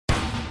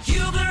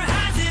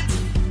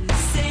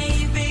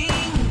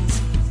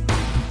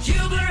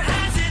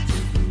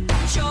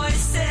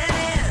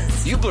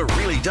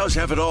does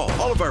have it all.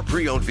 All of our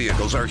pre-owned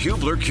vehicles are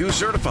Hubler Q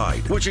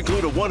certified, which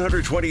include a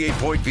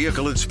 128-point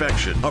vehicle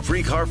inspection, a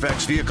free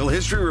Carfax vehicle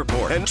history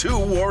report, and 2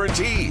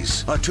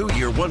 warranties. A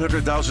 2-year,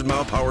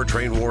 100,000-mile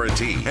powertrain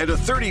warranty, and a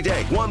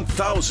 30-day,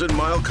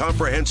 1,000-mile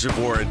comprehensive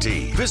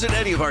warranty. Visit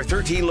any of our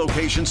 13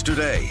 locations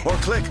today, or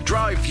click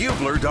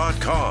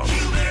drivehubler.com.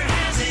 Hubler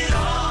has it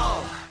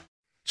all.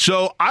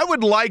 So I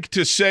would like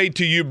to say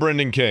to you,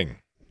 Brendan King,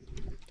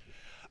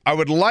 I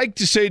would like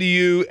to say to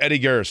you, Eddie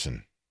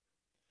Garrison,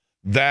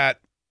 that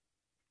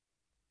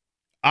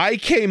I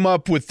came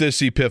up with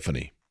this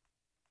epiphany.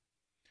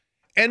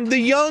 And the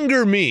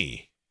younger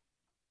me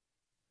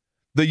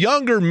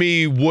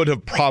would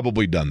have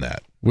probably done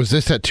that. Was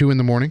this at 2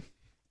 a.m?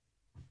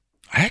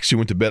 I actually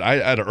went to bed. I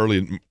had an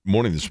early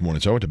morning this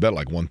morning, so I went to bed at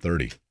like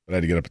 1:30, but I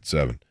had to get up at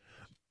 7.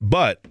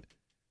 But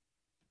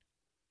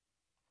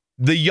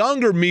the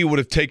younger me would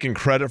have taken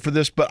credit for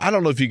this, but I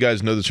don't know if you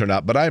guys know this or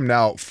not, but I am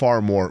now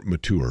far more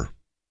mature.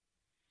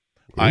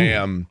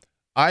 Ooh.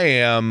 I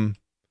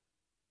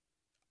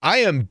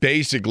am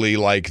basically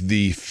like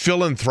the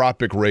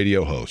philanthropic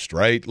radio host,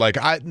 right? Like,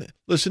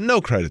 listen,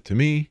 no credit to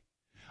me.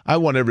 I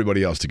want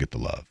everybody else to get the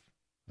love,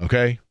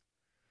 okay?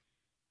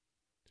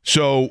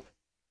 So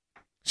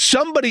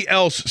somebody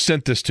else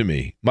sent this to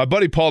me. My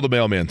buddy Paul the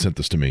mailman sent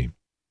this to me.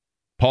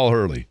 Paul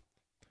Hurley,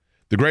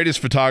 the greatest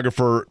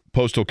photographer,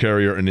 postal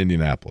carrier in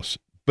Indianapolis.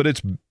 But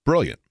it's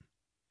brilliant.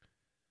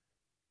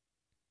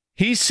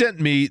 He sent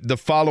me the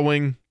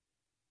following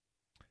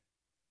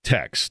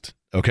text,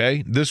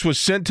 okay? This was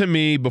sent to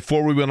me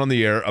before we went on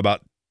the air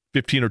about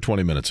 15 or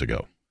 20 minutes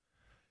ago.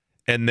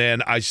 And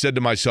then I said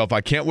to myself,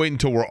 I can't wait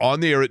until we're on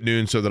the air at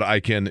noon so that I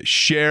can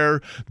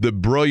share the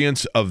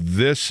brilliance of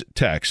this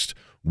text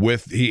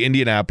with the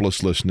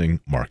Indianapolis listening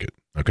market,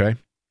 okay?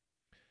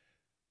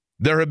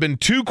 There have been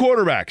 2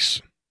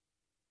 quarterbacks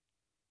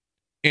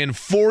in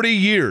 40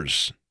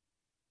 years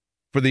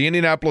for the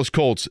Indianapolis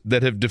Colts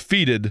that have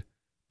defeated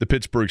the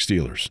Pittsburgh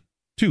Steelers.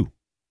 2.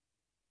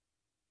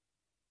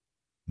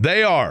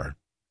 They are,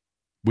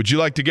 would you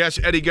like to guess,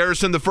 Eddie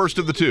Garrison, the first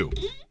of the 2?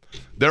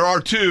 There are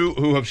 2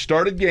 who have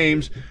started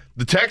games.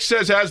 The text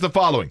says as the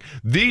following.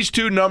 These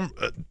two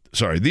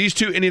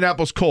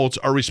Indianapolis Colts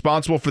are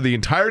responsible for the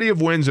entirety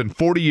of wins in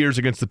 40 years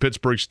against the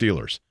Pittsburgh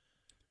Steelers.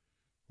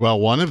 Well,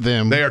 one of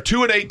them... They are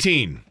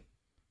 2-18.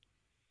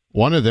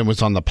 One of them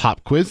was on the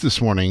pop quiz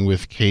this morning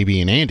with KB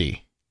and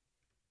Andy.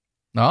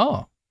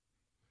 Oh.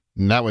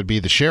 And that would be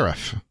the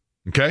sheriff.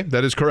 Okay,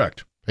 that is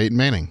correct. Peyton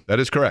Manning. That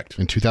is correct.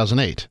 In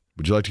 2008.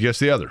 Would you like to guess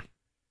the other?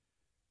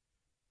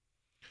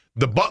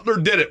 The Butler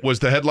Did It was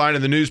the headline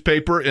in the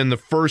newspaper in the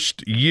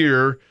first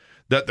year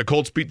that the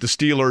Colts beat the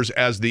Steelers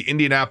as the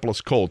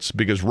Indianapolis Colts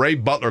because Ray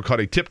Butler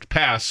caught a tipped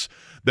pass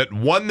that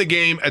won the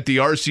game at the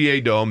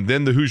RCA Dome,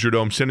 then the Hoosier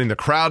Dome, sending the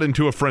crowd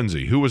into a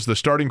frenzy. Who was the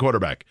starting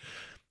quarterback?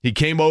 He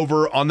came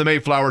over on the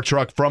Mayflower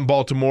truck from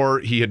Baltimore.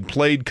 He had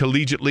played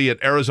collegiately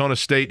at Arizona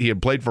State. He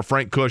had played for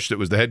Frank Kush, that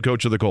was the head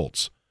coach of the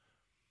Colts.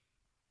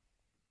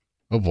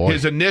 Oh, boy.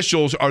 His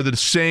initials are the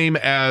same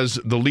as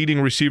the leading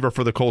receiver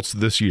for the Colts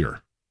this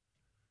year.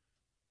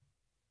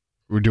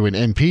 We're doing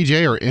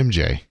MPJ or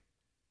MJ?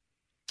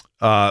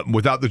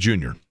 Without the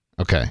junior.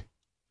 Okay.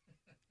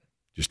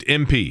 Just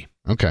MP.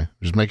 Okay.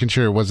 Just making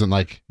sure it wasn't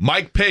like...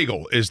 Mike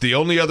Pagel is the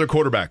only other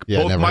quarterback.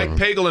 Yeah, both Mike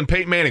Pagel and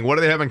Peyton Manning, what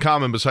do they have in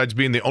common besides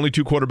being the only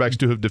 2 quarterbacks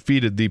to have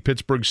defeated the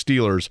Pittsburgh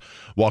Steelers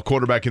while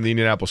quarterbacking the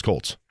Indianapolis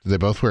Colts? Do they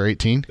both wear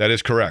 18? That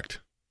is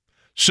correct.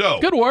 So...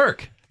 Good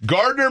work.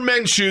 Gardner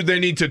Minshew, they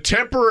need to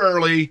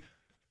temporarily...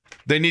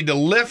 They need to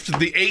lift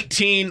the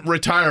 18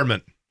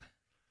 retirement.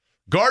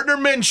 Gardner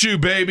Minshew,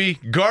 baby.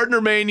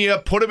 Gardner Mania.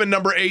 Put him in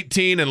number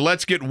 18, and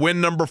let's get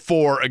win number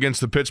 4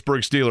 against the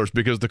Pittsburgh Steelers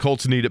because the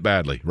Colts need it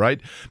badly,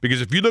 right?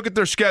 Because if you look at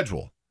their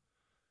schedule,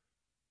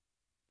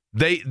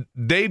 they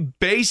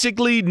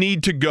basically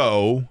need to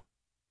go.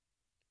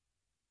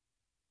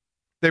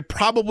 They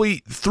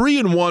probably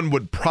 3-1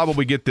 would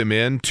probably get them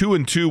in.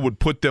 2-2 would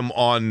put them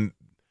on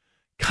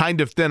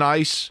kind of thin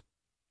ice.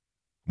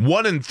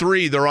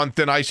 1-3, they're on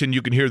thin ice, and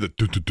you can hear the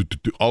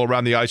all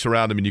around the ice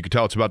around them, and you can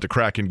tell it's about to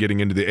crack and getting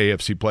into the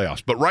AFC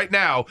playoffs. But right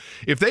now,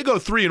 if they go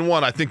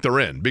 3-1, I think they're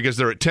in because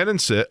they're at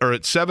 10-6 or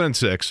at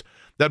 7-6.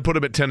 That'd put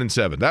them at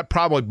 10-7. That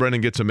probably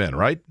Brendan gets them in,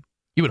 right?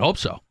 You would hope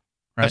so,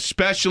 right?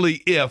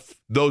 Especially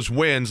if those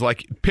wins,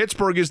 like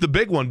Pittsburgh, is the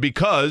big one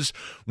because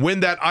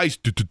when that ice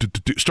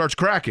starts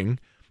cracking,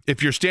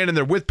 if you're standing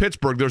there with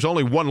Pittsburgh, there's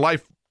only one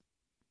life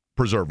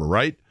preserver,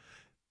 right?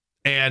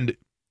 And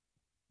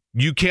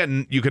you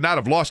cannot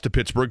have lost to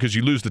Pittsburgh because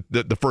you lose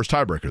the first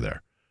tiebreaker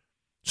there.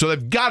 So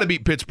they've got to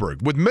beat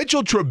Pittsburgh. With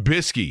Mitchell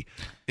Trubisky,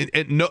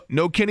 and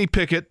no Kenny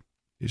Pickett,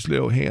 his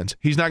little hands,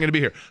 he's not going to be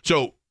here.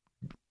 So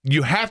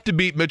you have to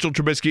beat Mitchell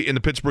Trubisky and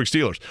the Pittsburgh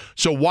Steelers.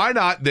 So why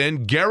not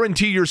then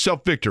guarantee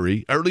yourself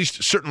victory, or at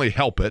least certainly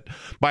help it,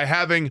 by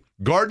having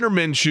Gardner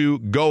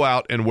Minshew go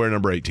out and wear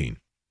number 18?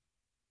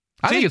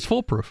 I think it's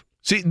foolproof.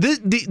 See,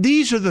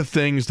 these are the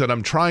things that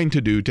I'm trying to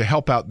do to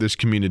help out this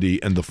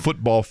community and the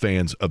football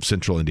fans of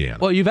Central Indiana.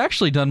 Well, you've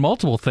actually done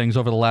multiple things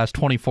over the last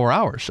 24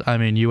 hours. I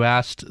mean, you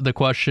asked the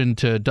question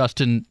to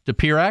Dustin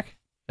DePirac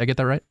Did I get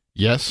that right?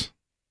 Yes.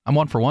 I'm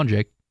 1 for 1,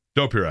 Jake.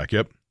 Dopirak,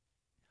 yep.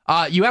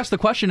 You asked the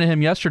question to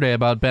him yesterday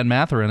about Ben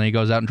Mathurin, and he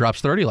goes out and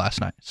drops 30 last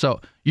night. So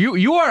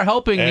you are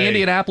helping the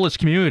Indianapolis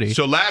community.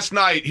 So last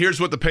night, here's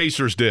what the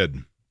Pacers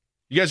did.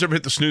 You guys ever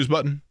hit the snooze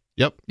button?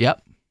 Yep.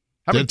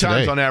 How many Did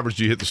times today. on average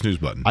do you hit the snooze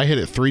button? I hit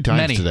it 3 times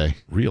Many. today.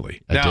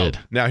 Really? I did.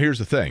 Now, here's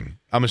the thing.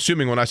 I'm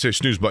assuming when I say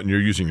snooze button, you're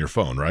using your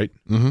phone, right?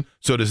 Mm-hmm.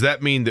 So does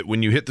that mean that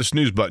when you hit the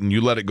snooze button,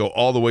 you let it go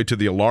all the way to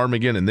the alarm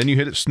again, and then you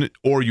hit it,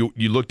 or you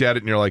looked at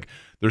it and you're like,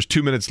 there's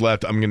 2 minutes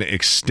left, I'm going to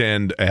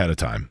extend ahead of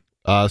time?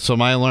 So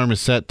my alarm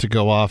is set to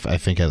go off, I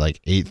think, at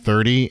like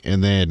 8:30,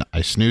 and then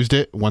I snoozed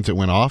it once it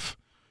went off.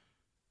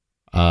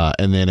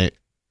 And then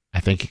I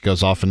think it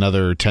goes off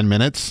another 10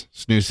 minutes,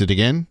 snoozed it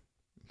again.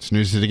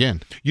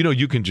 You know,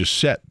 you can just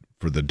set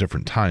for the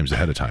different times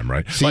ahead of time,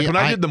 right? See, like when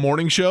I did the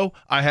morning show,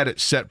 I had it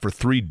set for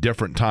 3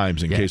 different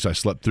times in Yeah. case I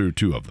slept through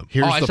 2 of them.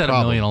 Here's I the set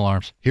problem. a million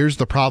alarms. Here's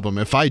the problem.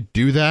 If I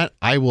do that,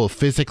 I will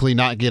physically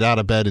not get out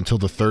of bed until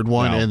the third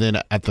one, No. and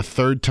then at the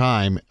third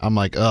time, I'm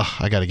like, ugh,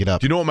 I got to get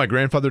up. Do you know what my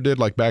grandfather did,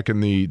 like back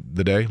in the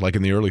day, like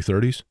in the early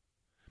 30s?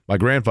 My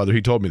grandfather,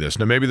 he told me this.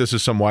 Now, maybe this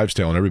is some wives'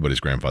 tale, and everybody's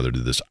grandfather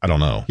did this. I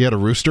don't know. He had a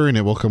rooster, and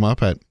it woke him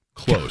up at...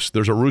 Close.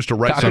 There's a rooster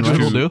right Cock and next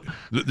doodle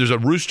to. There's a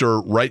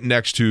rooster right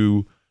next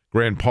to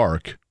Grand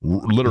Park,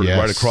 literally Yes.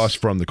 right across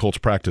from the Colts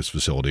practice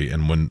facility.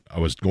 And when I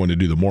was going to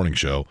do the morning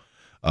show,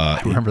 I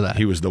remember that.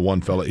 he was the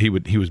one fella. He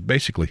was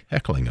basically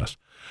heckling us.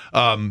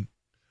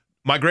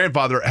 My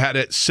grandfather had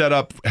it set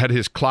up, had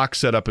his clock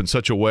set up in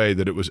such a way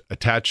that it was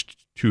attached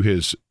to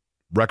his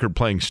record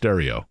playing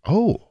stereo.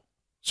 Oh.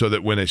 So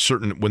that when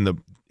the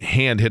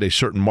hand hit a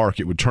certain mark,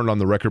 it would turn on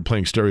the record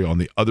playing stereo on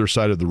the other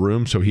side of the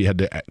room. So he had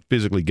to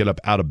physically get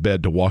up out of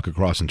bed to walk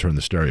across and turn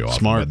the stereo off.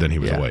 Smart. Then he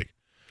was Yeah. awake.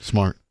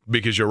 Smart.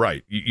 Because you're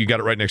right. You got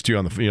it right next to you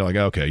on the. You're like,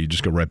 okay, you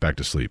just go right back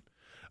to sleep.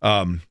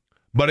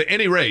 But at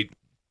any rate,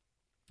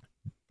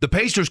 the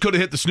Pacers could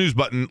have hit the snooze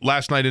button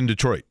last night in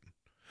Detroit.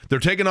 They're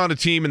taking on a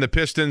team in the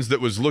Pistons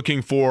that was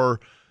looking for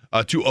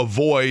to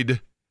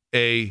avoid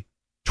a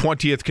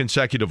 20th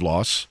consecutive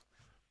loss.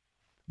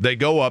 They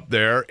go up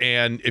there,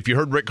 and if you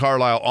heard Rick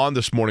Carlisle on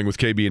this morning with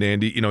KB and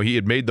Andy, you know, he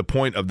had made the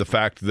point of the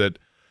fact that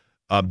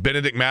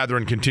Benedict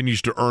Mathurin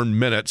continues to earn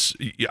minutes.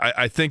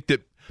 I think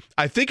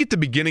at the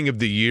beginning of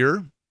the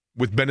year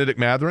with Benedict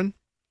Mathurin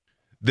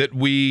that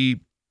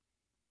we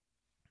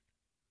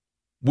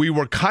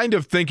were kind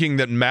of thinking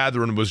that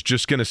Mathurin was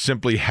just going to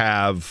simply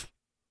have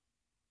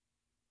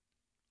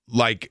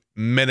like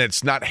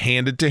minutes not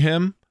handed to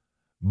him,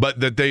 but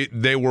that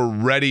they were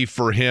ready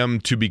for him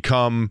to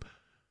become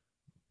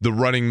the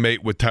running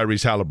mate with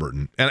Tyrese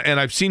Halliburton. And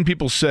I've seen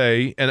people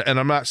say, and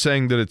I'm not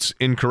saying that it's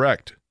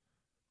incorrect,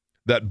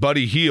 that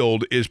Buddy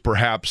Hield is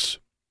perhaps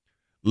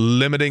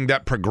limiting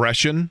that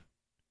progression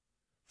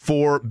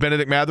for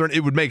Benedict Mathurin.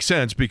 It would make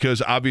sense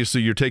because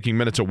obviously you're taking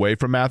minutes away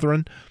from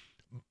Mathurin.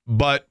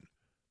 But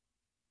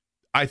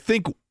I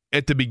think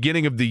at the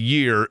beginning of the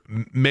year,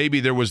 maybe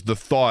there was the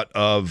thought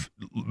of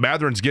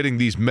Mathurin's getting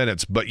these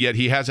minutes, but yet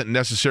he hasn't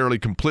necessarily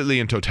completely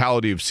in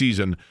totality of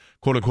season,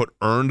 quote unquote,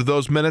 earned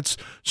those minutes.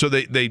 So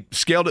they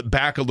scaled it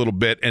back a little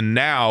bit. And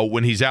now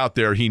when he's out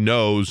there, he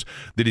knows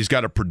that he's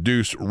got to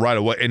produce right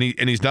away. And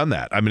he's done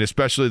that. I mean,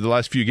 especially the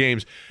last few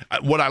games.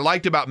 What I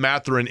liked about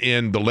Mathurin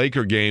in the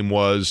Laker game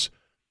was,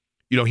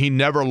 you know, he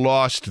never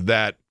lost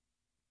that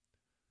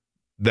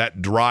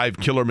drive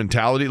killer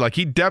mentality. Like,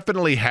 he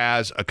definitely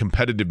has a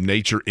competitive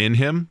nature in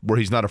him where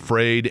he's not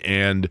afraid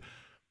and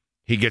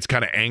he gets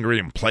kind of angry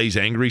and plays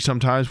angry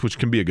sometimes, which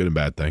can be a good and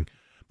bad thing.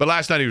 But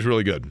last night he was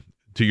really good,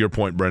 to your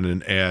point,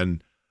 Brendan.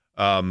 And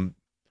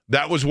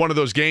that was one of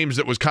those games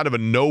that was kind of a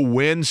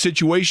no-win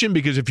situation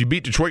because if you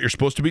beat Detroit, you're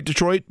supposed to beat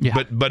Detroit.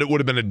 Yeah. But it would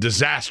have been a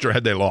disaster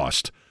had they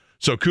lost.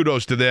 So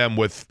kudos to them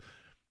with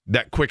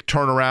that quick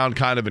turnaround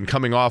kind of and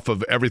coming off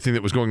of everything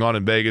that was going on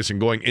in Vegas and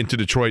going into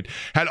Detroit.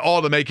 Had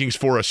all the makings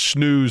for a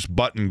snooze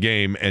button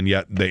game, and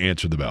yet they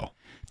answered the bell.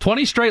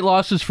 20 straight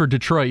losses for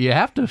Detroit. You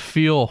have to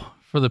feel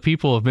for the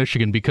people of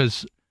Michigan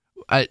because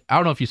I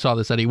don't know if you saw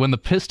this, Eddie. When the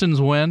Pistons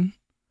win,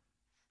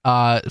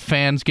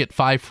 fans get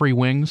 5 free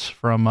wings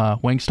from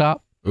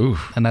Wingstop. Ooh.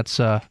 And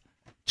that's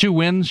 2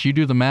 wins. You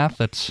do the math.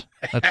 That's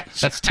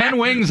 10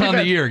 wings on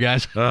the year,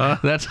 guys.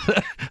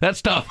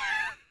 That's tough.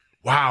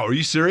 Wow, are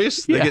you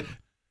serious? Yeah. They get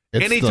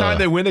It's anytime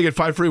they win, they get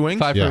 5 free wings?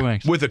 5 Yeah. free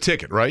wings. With a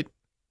ticket, right?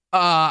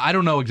 I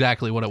don't know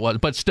exactly what it was,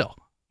 but still.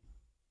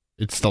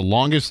 It's the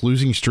longest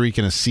losing streak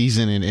in a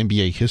season in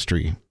NBA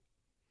history.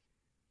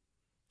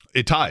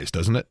 It ties,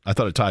 doesn't it? I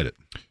thought it tied it.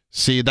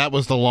 See, that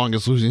was the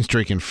longest losing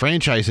streak in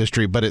franchise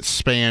history, but it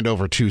spanned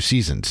over 2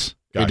 seasons.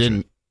 Gotcha. It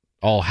didn't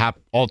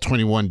all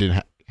 21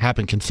 didn't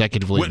happen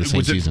consecutively in the same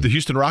Was it season. the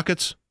Houston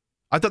Rockets?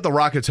 I thought the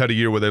Rockets had a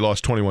year where they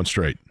lost 21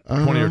 straight.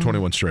 20 or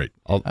 21 straight.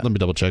 Let me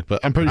double check, but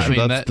I'm pretty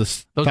sure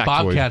that's those factoid.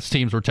 Bobcats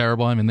teams were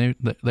terrible. I mean,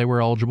 they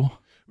were eligible.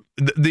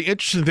 The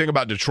interesting thing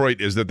about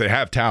Detroit is that they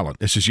have talent.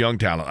 It's just young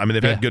talent. I mean,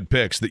 they've had good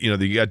picks. You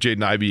got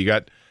Jaden Ivey. You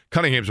got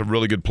Cunningham's a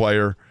really good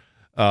player.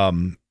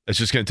 It's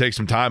just going to take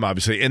some time,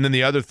 obviously. And then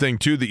the other thing,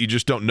 too, that you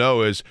just don't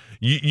know is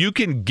you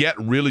can get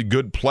really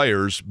good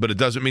players, but it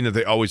doesn't mean that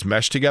they always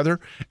mesh together.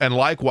 And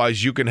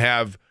likewise, you can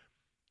have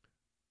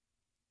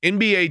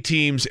NBA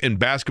teams and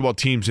basketball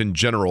teams in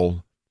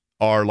general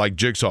are like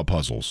jigsaw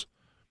puzzles.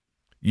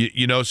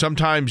 You know,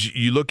 sometimes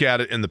you look at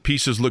it and the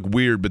pieces look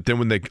weird, but then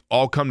when they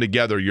all come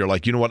together, you're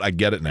like, you know what? I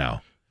get it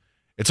now.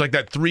 It's like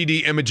that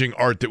 3D imaging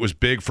art that was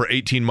big for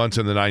 18 months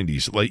in the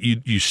 90s. Like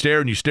you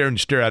stare and you stare and you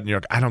stare at it and you're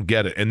like, I don't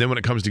get it. And then when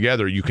it comes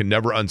together, you can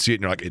never unsee it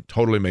and you're like, it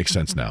totally makes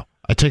sense now.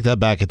 I take that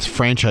back. It's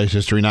franchise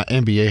history, not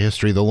NBA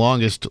history. The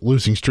longest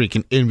losing streak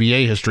in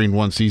NBA history in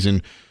one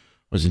season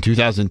was in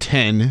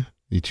 2010,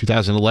 the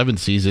 2011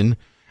 season,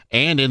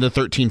 and in the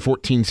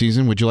 13-14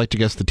 season. Would you like to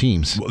guess the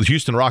teams? Well, the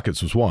Houston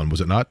Rockets was one,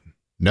 was it not?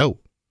 No.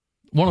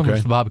 One of them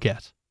was the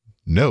Bobcats.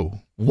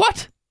 No.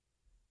 What?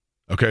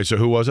 Okay, so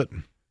who was it?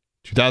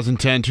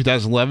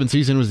 2010-2011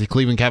 season was the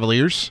Cleveland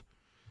Cavaliers.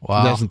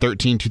 Wow.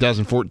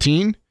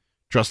 2013-2014,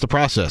 trust the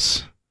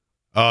process.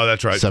 Oh,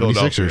 that's right.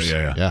 76ers.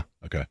 Yeah.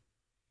 Okay.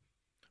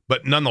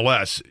 But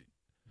nonetheless,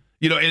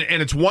 you know,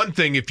 and it's one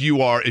thing if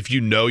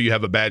you know you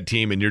have a bad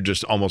team and you're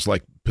just almost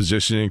like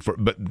positioning for,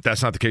 but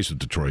that's not the case with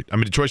Detroit. I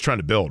mean, Detroit's trying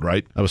to build,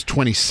 right? That was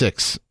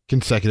 26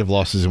 consecutive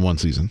losses in one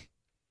season.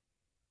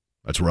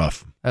 That's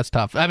rough. That's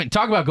tough. I mean,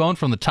 talk about going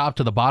from the top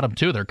to the bottom,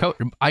 too. Their coach,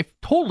 I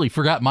totally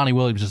forgot Monty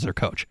Williams is their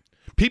coach.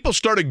 People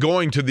started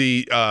going to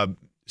the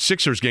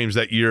Sixers games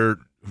that year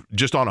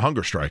just on a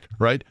hunger strike,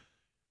 right?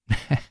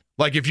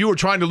 Like if you were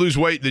trying to lose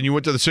weight, then you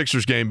went to the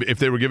Sixers game if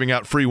they were giving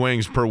out free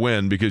wings per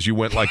win because you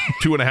went like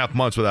 2.5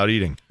 months without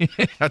eating.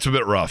 That's a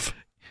bit rough.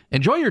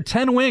 Enjoy your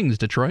 10 wings,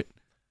 Detroit.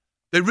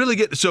 They really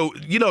get, so,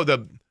 you know,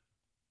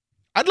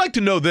 I'd like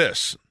to know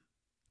this.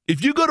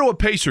 If you go to a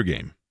Pacer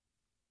game,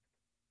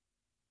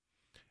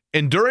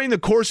 and during the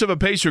course of a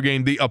Pacer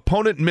game, the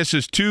opponent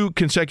misses 2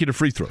 consecutive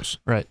free throws.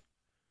 Right.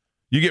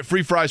 You get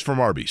free fries from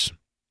Arby's,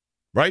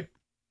 right?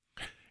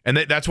 And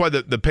that's why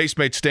the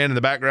Pacemates stand in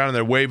the background and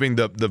they're waving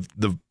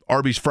the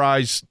Arby's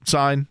fries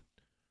sign.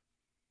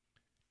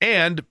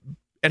 And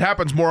it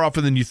happens more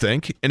often than you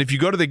think. And if you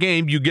go to the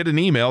game, you get an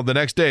email the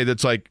next day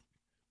that's like,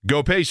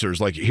 go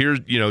Pacers. Like, here's,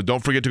 you know, don't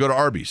forget to go to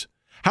Arby's.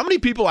 How many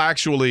people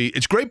actually,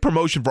 it's great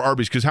promotion for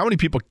Arby's because how many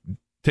people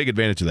take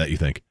advantage of that, you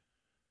think?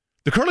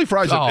 The curly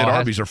fries at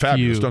Arby's are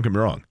fabulous, don't get me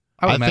wrong.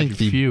 I think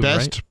the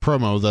best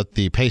promo that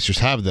the Pacers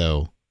have,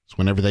 though, is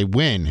whenever they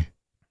win,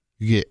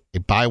 you get a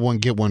buy one,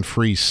 get one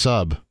free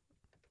sub.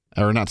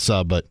 Or not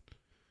sub, but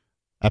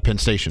at Penn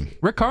Station.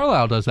 Rick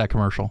Carlisle does that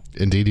commercial.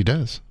 Indeed, he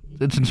does.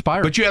 It's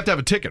inspiring. But you have to have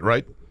a ticket,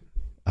 right?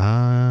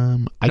 No,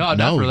 not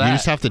for that. You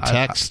just have to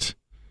text.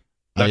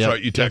 That's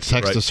right. You text a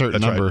right. certain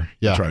That's number. Right.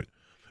 Yeah. That's right.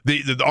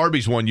 The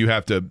Arby's one, you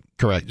have to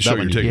show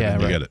your ticket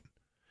and you get it.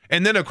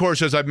 And then, of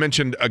course, as I've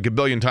mentioned a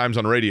gabillion times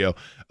on the radio,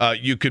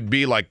 you could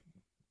be like,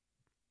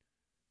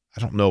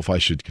 I don't know if I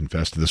should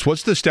confess to this.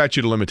 What's the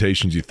statute of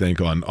limitations, you think,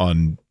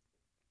 on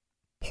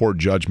poor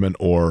judgment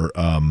or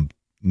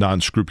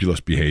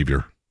non-scrupulous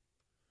behavior?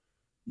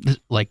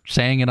 Like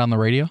saying it on the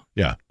radio?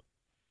 Yeah.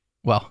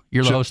 Well,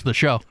 you're the host of the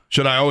show.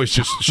 Should I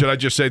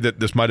just say that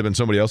this might have been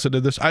somebody else that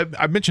did this?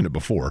 I've mentioned it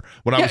before.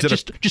 When I was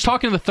just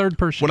talking to the third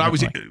person.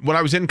 When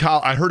I was in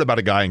college, I heard about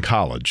a guy in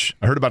college.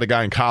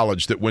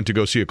 That went to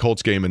go see a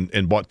Colts game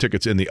and bought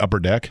tickets in the upper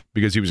deck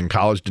because he was in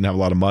college, didn't have a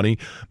lot of money,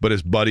 but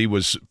his buddy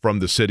was from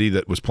the city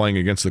that was playing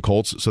against the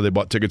Colts, so they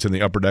bought tickets in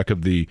the upper deck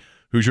of the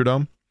Hoosier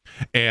Dome.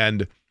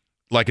 And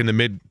like in the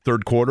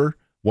mid-third quarter,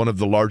 one of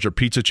the larger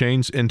pizza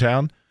chains in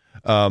town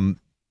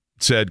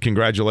said,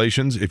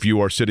 congratulations, if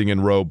you are sitting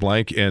in row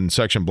blank in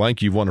section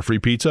blank, you've won a free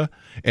pizza.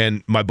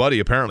 And my buddy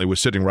apparently was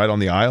sitting right on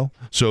the aisle,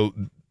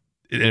 and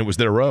it was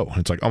their row. And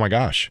it's like, oh my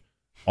gosh,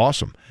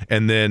 awesome.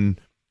 And then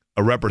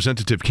a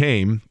representative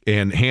came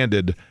and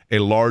handed a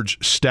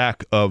large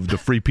stack of the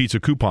free pizza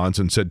coupons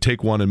and said,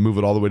 take one and move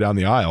it all the way down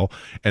the aisle.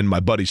 And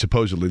my buddy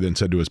supposedly then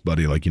said to his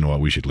buddy, like, you know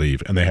what, we should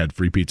leave. And they had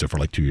free pizza for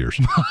like 2 years.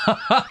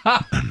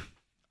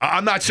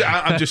 I'm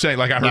just saying,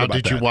 like, I heard about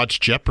that. Did you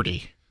watch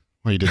Jeopardy?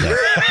 Well, you did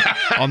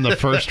that on the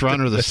first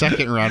round or the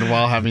second round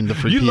while having the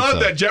free pizza. You love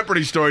that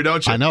Jeopardy story,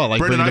 don't you? I know.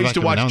 Brent and I used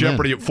to watch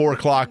Jeopardy at 4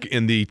 o'clock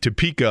in the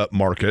Topeka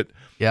market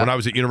when I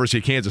was at University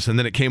of Kansas, and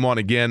then it came on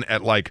again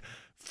at like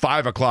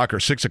 5 o'clock or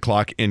 6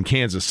 o'clock in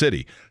Kansas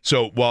City.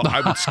 So while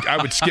I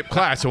would skip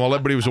class, and while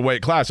everybody was away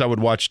at class, I would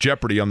watch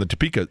Jeopardy on the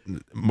Topeka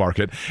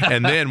market.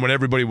 And then when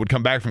everybody would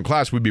come back from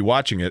class, we'd be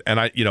watching it, and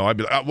I'd be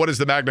like, what is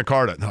the Magna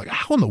Carta? And they're like,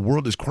 how in the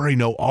world does Corey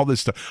know all this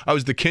stuff? I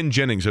was the Ken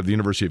Jennings of the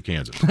University of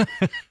Kansas,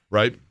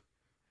 right?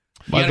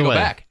 By the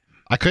way,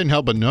 I couldn't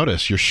help but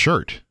notice your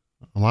shirt.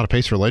 A lot of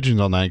Pacer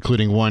legends on that,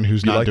 including one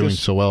who's not doing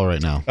so well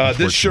right now.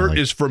 This shirt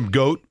is from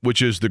GOAT,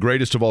 which is the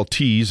greatest of all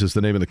tees, is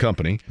the name of the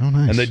company. Oh,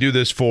 nice. And they do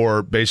this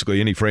for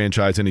basically any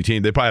franchise, any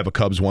team. They probably have a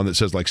Cubs one that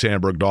says like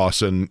Sandberg,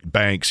 Dawson,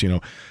 Banks, you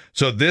know.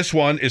 So this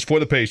one is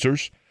for the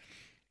Pacers,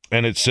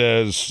 and it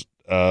says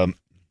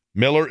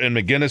Miller and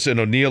McGinnis and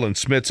O'Neal and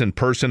Smits and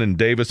Person and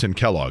Davis and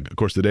Kellogg. Of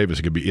course, the Davis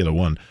could be either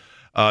one.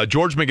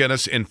 George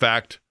McGinnis, in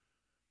fact,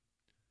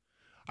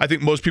 I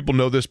think most people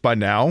know this by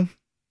now.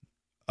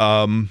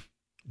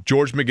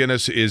 George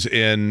McGinnis is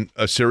in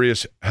a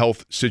serious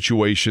health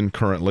situation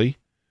currently.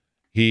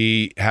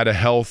 He had a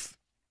health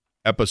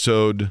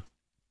episode,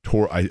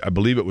 I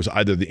believe it was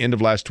either the end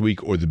of last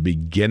week or the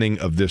beginning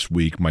of this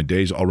week. My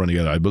days all run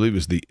together. I believe it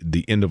was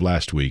the end of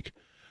last week.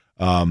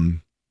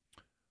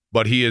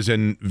 But he is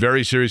in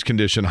very serious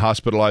condition,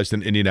 hospitalized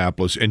in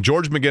Indianapolis. And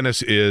George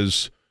McGinnis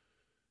is,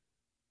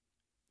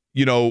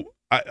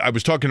 I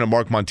was talking to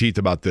Mark Monteith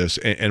about this,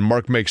 and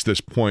Mark makes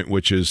this point,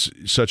 which is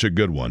such a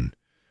good one.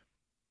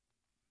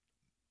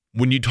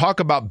 When you talk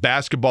about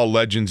basketball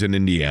legends in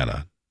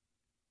Indiana,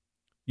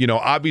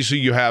 obviously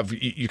you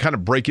kind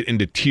of break it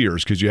into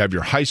tiers because you have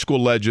your high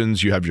school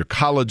legends, you have your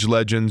college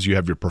legends, you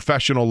have your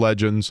professional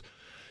legends.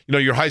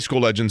 Your high school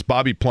legends,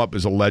 Bobby Plump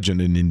is a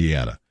legend in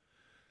Indiana.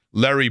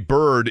 Larry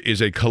Bird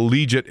is a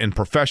collegiate and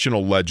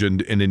professional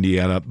legend in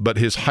Indiana, but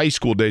his high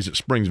school days at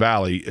Springs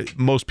Valley,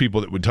 most people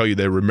that would tell you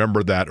they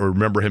remember that or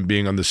remember him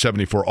being on the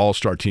 74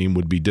 All-Star team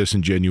would be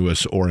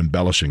disingenuous or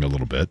embellishing a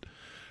little bit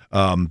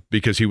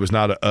because he was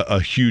not a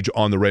huge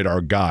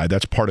on-the-radar guy.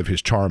 That's part of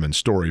his charm and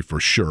story for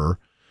sure.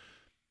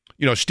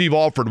 Steve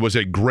Alford was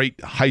a great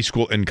high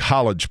school and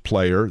college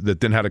player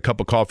that then had a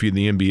cup of coffee in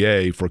the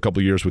NBA for a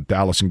couple of years with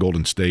Dallas and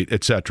Golden State,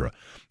 etc.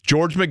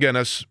 George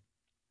McGinnis,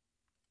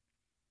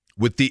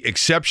 with the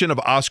exception of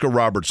Oscar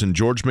Robertson,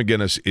 George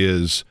McGinnis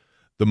is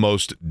the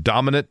most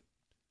dominant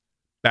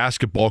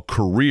basketball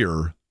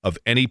career of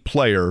any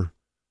player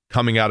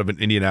coming out of an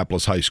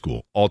Indianapolis high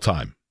school all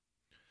time.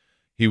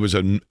 He was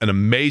an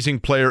amazing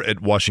player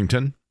at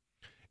Washington.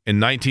 In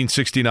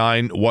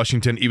 1969,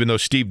 Washington, even though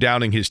Steve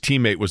Downing, his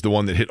teammate, was the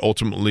one that hit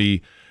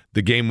ultimately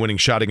the game-winning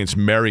shot against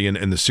Marion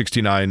in the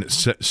 69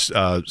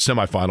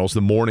 semifinals,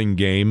 the morning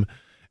game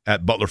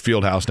at Butler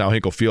Fieldhouse, now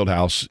Hinkle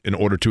Fieldhouse, in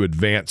order to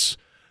advance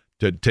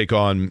to take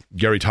on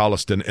Gary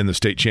Tolliston in the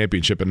state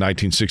championship in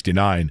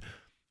 1969.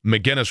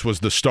 McGinnis was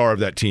the star of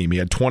that team. He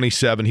had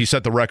 27. He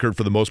set the record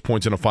for the most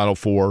points in a Final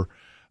Four,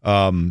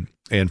 and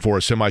for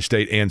a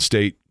semi-state and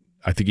state,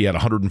 I think he had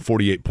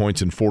 148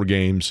 points in 4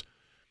 games.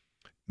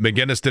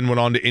 McGinnis then went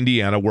on to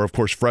Indiana, where, of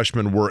course,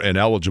 freshmen were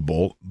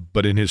ineligible.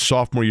 But in his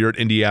sophomore year at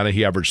Indiana,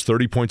 he averaged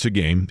 30 points a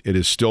game. It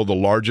is still the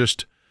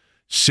largest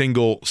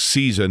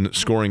single-season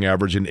scoring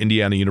average in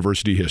Indiana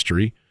University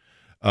history.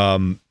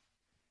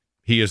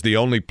 He is the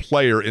only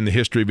player in the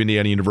history of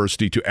Indiana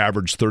University to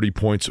average 30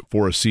 points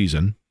for a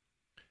season.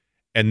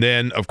 And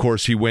then, of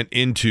course, he went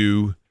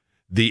into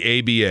the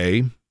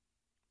ABA,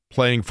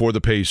 playing for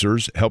the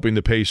Pacers, helping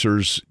the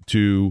Pacers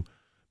to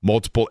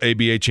multiple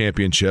ABA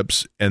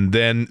championships. And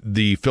then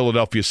the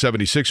Philadelphia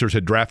 76ers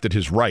had drafted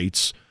his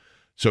rights.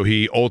 So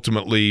he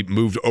ultimately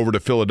moved over to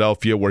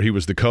Philadelphia, where he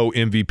was the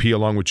co-MVP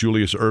along with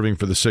Julius Erving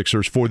for the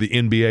Sixers for the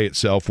NBA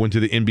itself, went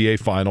to the NBA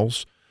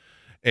Finals.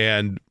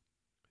 And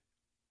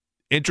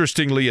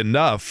interestingly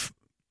enough,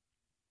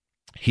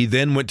 he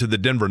then went to the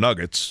Denver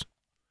Nuggets,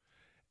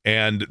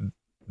 and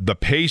the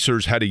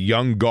Pacers had a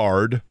young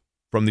guard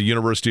from the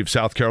University of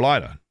South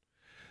Carolina.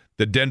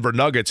 The Denver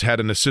Nuggets had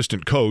an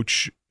assistant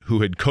coach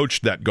who had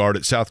coached that guard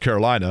at South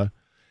Carolina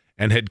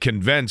and had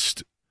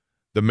convinced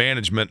the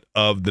management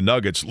of the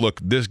Nuggets, look,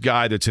 this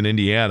guy that's in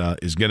Indiana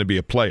is going to be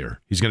a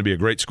player. He's going to be a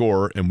great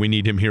scorer, and we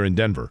need him here in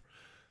Denver.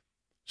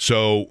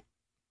 So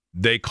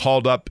they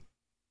called up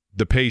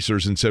the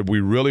Pacers and said, we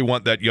really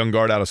want that young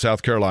guard out of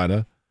South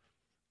Carolina,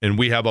 and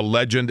we have a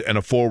legend and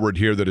a forward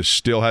here that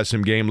still has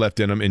some game left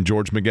in him in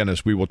George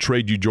McGinnis. We will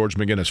trade you George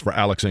McGinnis for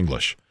Alex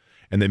English.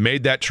 And they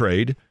made that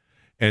trade,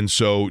 and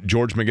so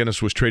George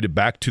McGinnis was traded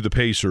back to the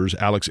Pacers.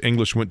 Alex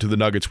English went to the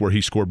Nuggets, where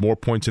he scored more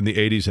points in the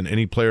 80s than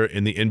any player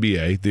in the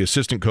NBA. The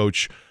assistant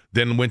coach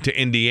then went to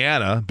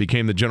Indiana,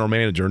 became the general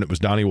manager, and it was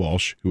Donnie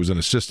Walsh, who was an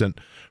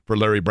assistant for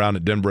Larry Brown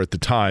at Denver at the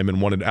time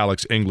and wanted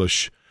Alex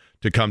English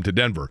to come to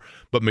Denver.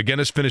 But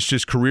McGinnis finished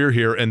his career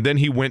here, and then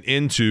he went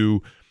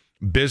into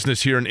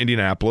business here in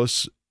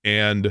Indianapolis.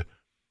 And,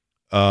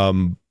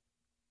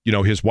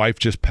 his wife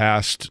just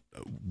passed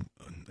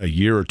a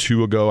year or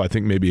two ago, I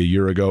think maybe a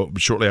year ago,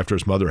 shortly after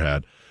his mother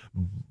had.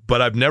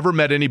 But I've never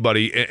met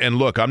anybody, and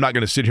look, I'm not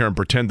going to sit here and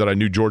pretend that I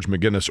knew George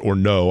McGinnis,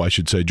 or I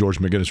should say George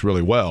McGinnis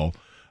really well.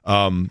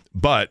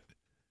 But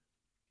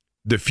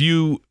the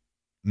few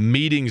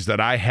meetings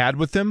that I had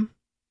with him,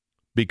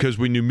 because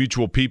we knew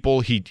mutual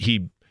people,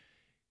 he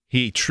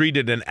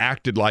treated and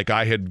acted like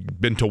I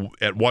had been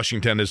at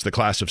Washington as the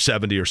class of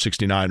 70 or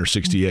 69 or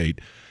 68,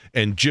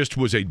 and just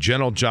was a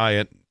gentle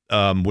giant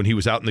when he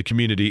was out in the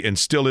community, and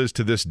still is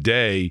to this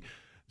day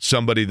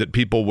somebody that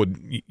people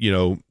would,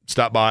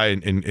 stop by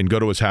and go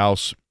to his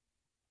house.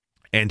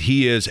 And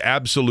he is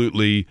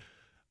absolutely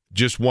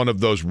just one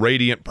of those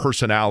radiant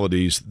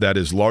personalities that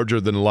is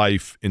larger than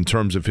life in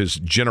terms of his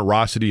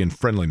generosity and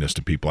friendliness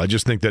to people. I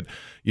just think that,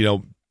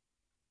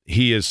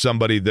 he is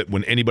somebody that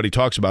when anybody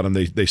talks about him,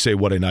 they say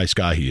what a nice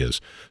guy he is.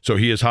 So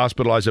he is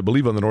hospitalized, I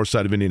believe, on the north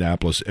side of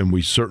Indianapolis, and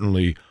we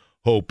certainly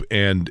hope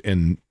and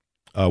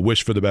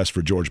wish for the best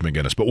for George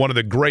McGinnis. But one of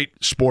the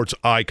great sports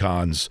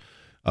icons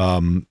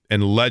and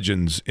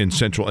legends in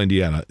central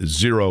Indiana,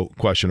 zero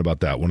question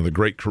about that. One of the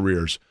great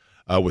careers,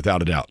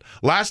 without a doubt.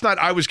 Last night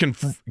I was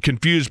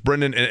confused,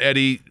 Brendan and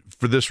Eddie,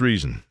 for this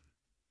reason.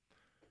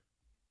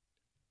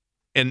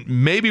 And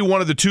maybe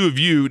one of the two of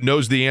you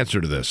knows the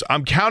answer to this.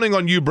 I'm counting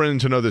on you, Brendan,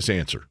 to know this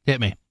answer.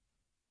 Hit me.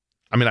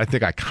 I mean, I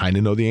think I kind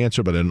of know the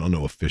answer, but I don't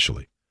know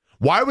officially.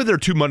 Why were there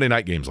 2 Monday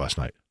night games last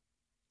night?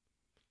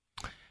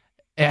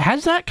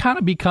 Has that kind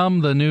of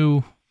become the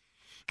new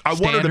I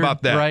wondered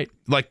about that. Right?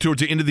 Like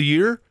towards the end of the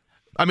year?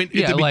 I mean,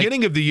 at the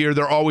beginning of the year,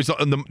 they're always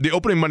on the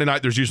opening Monday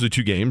night, there's usually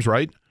 2 games,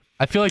 right?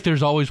 I feel like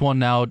there's always one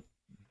now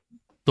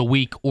the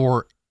week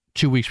or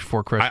 2 weeks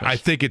before Christmas. I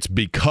think it's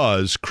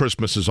because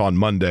Christmas is on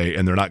Monday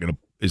and they're not going to.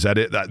 Is that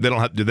it? They don't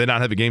have. Do they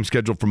not have a game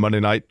scheduled for Monday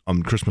night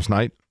on Christmas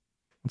night?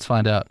 Let's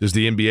find out. Does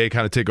the NBA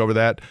kind of take over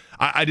that?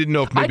 I didn't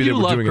know if maybe they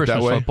were doing Christmas it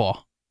that way.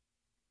 Football.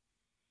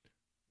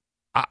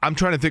 I'm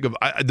trying to think of.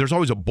 There's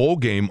always a bowl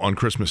game on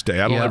Christmas Day.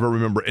 I don't ever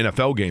remember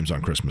NFL games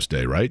on Christmas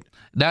Day, right?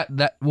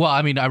 Well,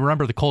 I mean, I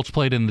remember the Colts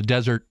played in the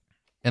desert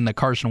in the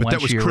Carson Wentz year.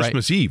 That was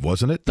Christmas right? Eve,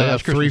 wasn't it? They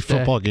have Christmas 3 Day.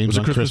 football games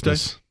on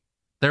Christmas. Day?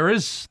 There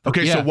is.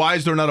 Okay, so why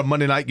is there not a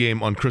Monday night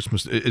game on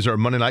Christmas? Is there a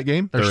Monday night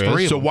game? There's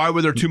 3 of So them. why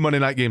were there 2 Monday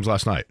night games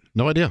last night?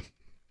 No idea.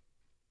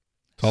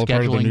 It's all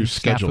part of the new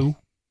schedule. Snafu.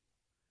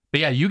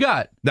 But yeah, you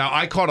got. Now,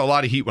 I caught a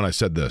lot of heat when I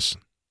said this.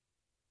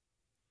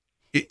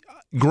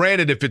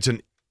 Granted, if it's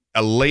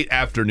a late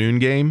afternoon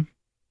game,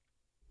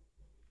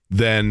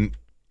 then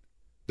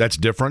that's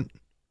different.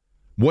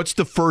 What's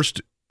the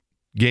first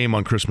game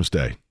on Christmas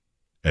Day,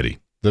 Eddie?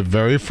 The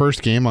very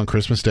first game on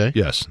Christmas Day?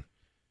 Yes.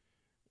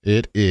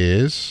 It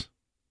is.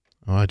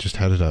 Oh, I just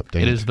had it up.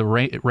 Dang It is the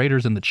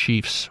Raiders and the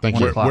Chiefs. Thank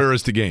 1 you. o'clock. Where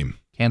is the game?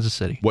 Kansas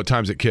City. What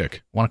time's it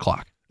kick? 1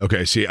 o'clock.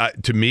 Okay, see,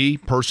 to me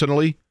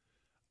personally,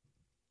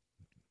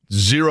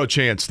 zero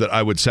chance that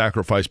I would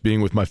sacrifice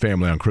being with my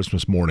family on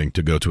Christmas morning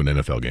to go to an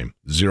NFL game.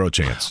 Zero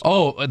chance.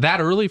 Oh,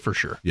 that early for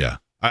sure. Yeah.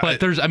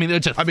 But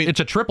it's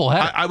a triple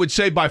head. I would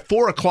say by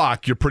 4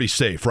 o'clock you're pretty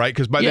safe, right?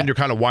 Because by then you're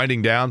kind of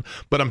winding down.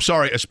 But I'm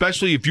sorry,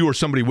 especially if you are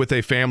somebody with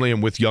a family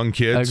and with young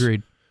kids.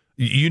 Agreed.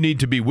 You need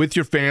to be with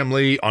your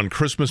family on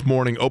Christmas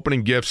morning,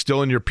 opening gifts,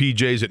 still in your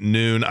PJs at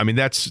noon. I mean,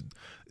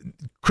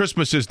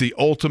 Christmas is the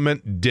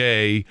ultimate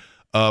day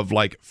of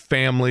like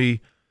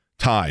family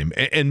time.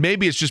 And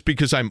maybe it's just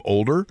because I'm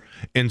older.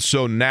 And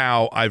so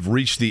now I've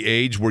reached the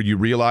age where you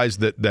realize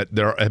that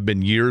there have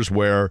been years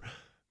where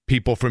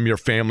people from your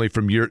family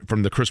from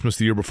the Christmas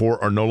the year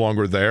before are no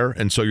longer there.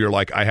 And so you're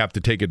like, I have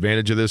to take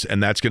advantage of this.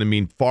 And that's going to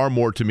mean far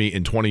more to me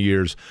in 20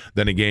 years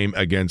than a game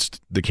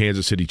against the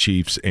Kansas City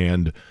Chiefs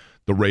and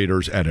the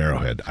Raiders at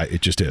Arrowhead.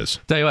 It just is.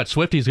 Tell you what,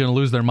 Swifty's going to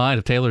lose their mind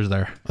if Taylor's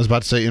there. I was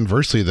about to say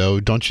inversely,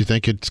 though. Don't you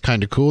think it's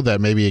kind of cool that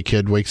maybe a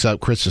kid wakes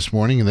up Christmas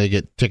morning and they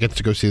get tickets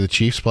to go see the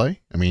Chiefs play?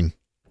 I mean,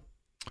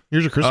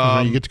 here's a Christmas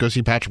where you get to go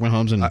see Patrick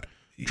Mahomes and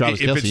Travis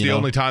Kelce. If it's the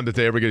only time that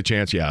they ever get a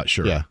chance, yeah,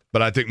 sure. Yeah.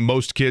 But I think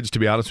most kids, to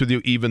be honest with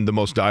you, even the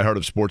most diehard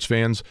of sports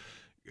fans,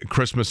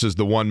 Christmas is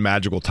the one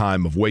magical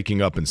time of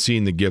waking up and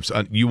seeing the gifts.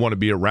 You want to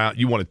be around.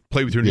 You want to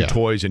play with your new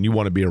toys, and you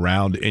want to be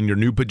around in your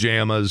new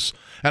pajamas.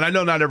 And I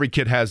know not every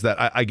kid has that.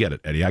 I get it,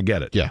 Eddie. I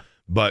get it. Yeah.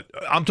 But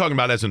I'm talking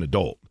about as an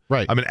adult.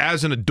 Right. I mean,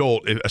 as an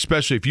adult,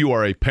 especially if you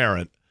are a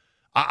parent,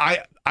 I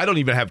don't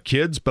even have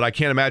kids, but I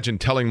can't imagine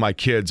telling my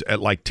kids at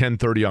like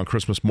 10:30 on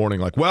Christmas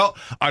morning, like, well,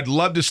 I'd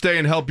love to stay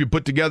and help you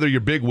put together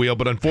your big wheel,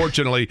 but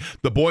unfortunately,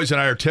 the boys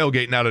and I are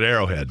tailgating out at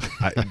Arrowhead.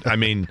 I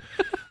mean,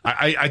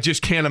 I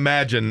just can't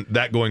imagine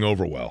that going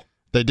over well.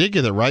 They did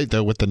get it right,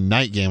 though, with the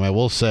night game, I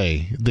will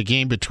say. The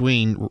game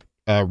between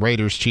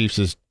Raiders, Chiefs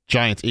is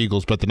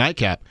Giants-Eagles, but the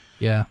nightcap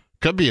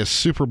could be a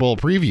Super Bowl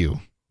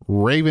preview.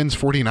 Ravens,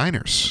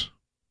 49ers.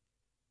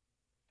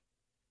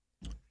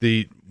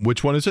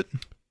 Which one is it?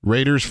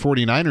 Raiders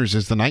 49ers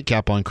is the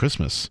nightcap on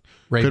Christmas.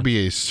 Ravens. Could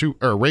be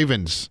a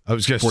Ravens. I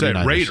was going to say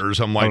Raiders.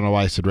 I'm like, I don't know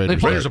why I said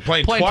Raiders. Raiders are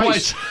playing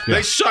twice.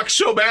 They suck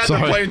so bad they're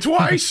playing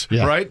twice,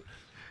 right?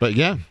 But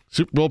yeah,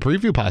 Super Bowl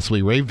preview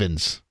possibly.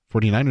 Ravens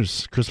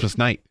 49ers Christmas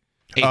night,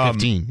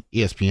 8:15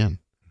 ESPN.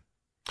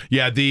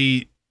 Yeah,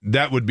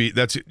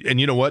 that's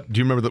and you know what? Do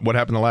you remember what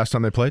happened the last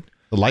time they played?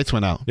 The lights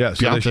went out. Yeah,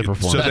 so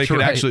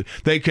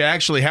they could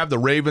actually have the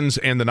Ravens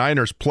and the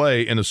Niners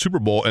play in a Super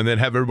Bowl and then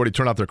have everybody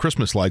turn out their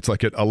Christmas lights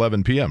like at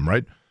 11 p.m.,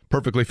 right?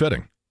 Perfectly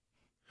fitting.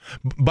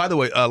 By the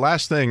way,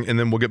 last thing, and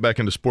then we'll get back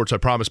into sports, I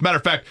promise. Matter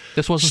of fact,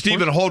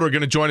 Stephen Holder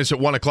going to join us at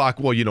 1 o'clock.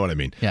 Well, you know what I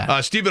mean. Yeah.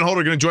 Stephen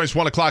Holder going to join us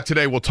 1 o'clock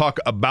today. We'll talk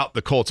about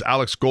the Colts.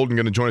 Alex Golden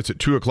going to join us at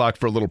 2 o'clock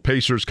for a little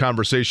Pacers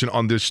conversation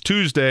on this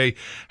Tuesday.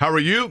 How are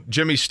you?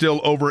 Jimmy's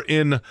still over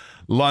in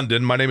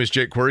London. My name is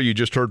Jake Query. You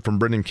just heard from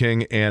Brendan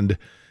King and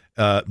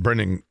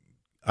Brendan.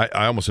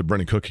 I almost said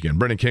Brendan Cook again.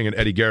 Brendan King and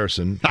Eddie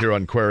Garrison here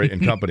on Query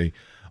and Company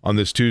on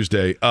this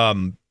Tuesday.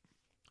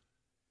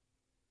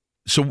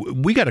 So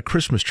we got a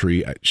Christmas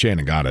tree.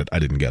 Shannon got it. I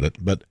didn't get it,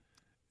 but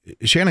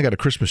Shannon got a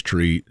Christmas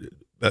tree,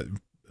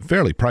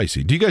 fairly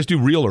pricey. Do you guys do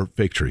real or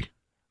fake tree?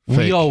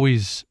 We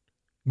always,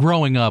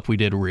 growing up, we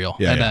did real,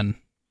 then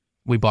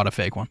we bought a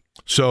fake one.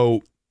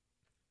 So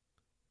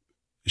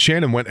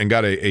Shannon went and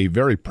got a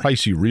very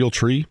pricey real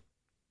tree,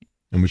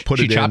 and we put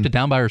it in. She chopped it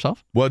down by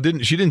herself? Well,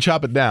 she didn't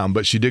chop it down,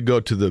 but she did go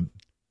to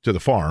the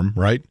farm,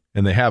 right?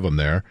 And they have them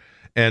there,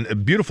 and a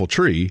beautiful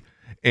tree.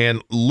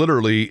 And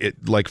literally,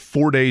 like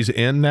 4 days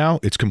in now,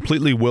 it's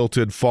completely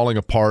wilted, falling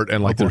apart,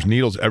 and like there's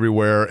needles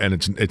everywhere, and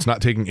it's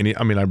not taking any.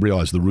 I mean, I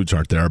realize the roots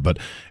aren't there, but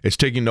it's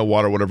taking no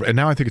water, whatever. And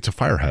now I think it's a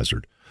fire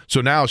hazard. So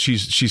now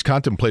she's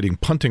contemplating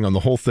punting on the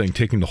whole thing,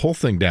 taking the whole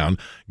thing down,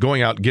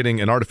 going out, getting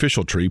an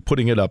artificial tree,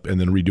 putting it up, and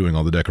then redoing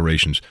all the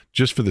decorations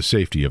just for the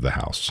safety of the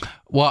house.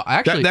 Well,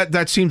 actually,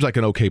 that seems like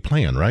an okay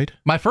plan, right?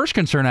 My first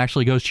concern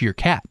actually goes to your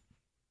cat.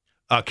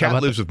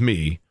 Cat lives with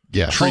me.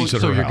 Yeah. Trees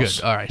at her you're house.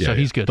 good. All right, Yeah, so yeah.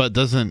 he's good. But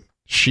doesn't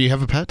she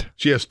have a pet?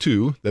 She has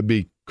two. That'd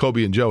be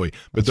Kobe and Joey,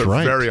 but That's they're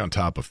right. very on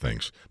top of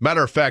things.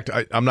 Matter of fact,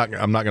 I'm not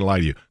going to lie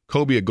to you.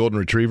 Kobe, a golden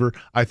retriever,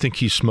 I think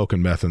he's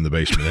smoking meth in the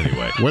basement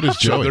anyway. What is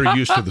So Joey? they're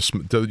used to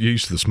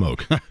the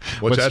smoke.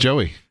 What's that?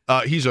 Joey?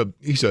 He's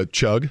a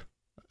chug.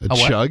 A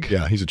what? chug?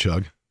 Yeah, he's a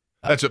chug.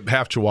 That's a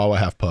half Chihuahua,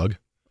 half pug.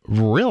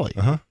 Really?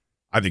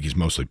 I think he's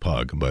mostly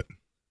pug, but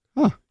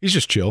Huh. he's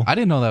just chill. I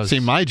didn't know that was. See,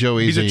 my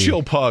Joey He's is a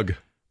chill pug.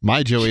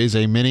 My Joey is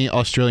a mini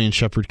Australian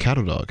Shepherd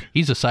cattle dog.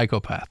 He's a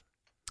psychopath.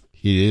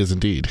 He is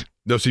indeed.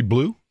 Does he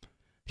blue?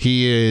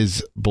 He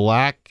is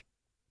black,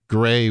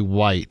 gray,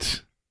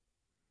 white.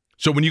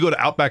 So when you go to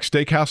Outback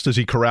Steakhouse, does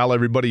he corral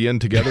everybody in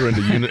together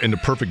into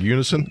perfect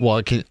unison?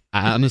 Well,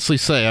 I honestly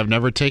say I've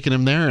never taken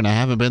him there, and I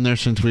haven't been there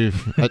since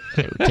we've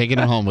taken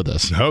him home with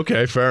us.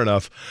 Okay, fair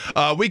enough.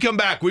 We come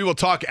back. We will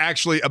talk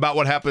actually about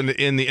what happened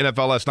in the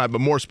NFL last night,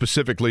 but more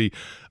specifically,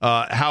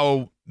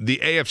 how the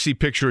AFC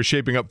picture is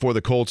shaping up for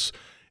the Colts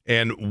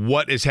and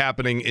what is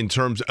happening in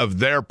terms of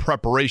their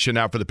preparation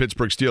now for the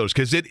Pittsburgh Steelers,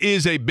 because it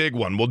is a big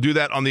one. We'll do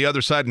that on the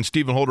other side, and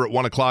Stephen Holder at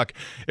 1 o'clock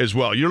as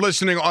well. You're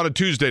listening on a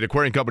Tuesday to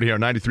Query & Company here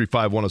on 93.5,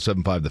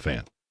 107.5 The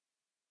Fan.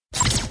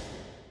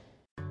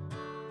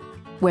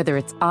 Whether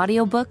it's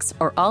audiobooks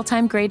or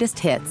all-time greatest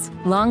hits,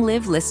 long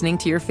live listening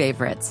to your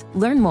favorites.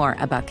 Learn more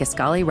about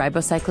Kisqali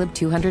Ribociclib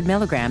 200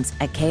 milligrams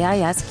at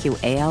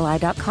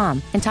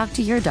KISQALI.com and talk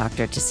to your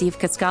doctor to see if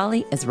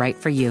Kisqali is right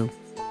for you.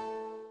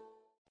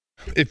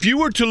 If you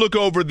were to look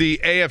over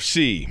the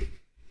AFC,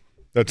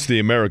 that's the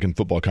American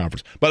Football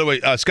Conference. By the way,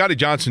 Scotty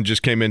Johnson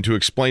just came in to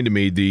explain to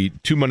me the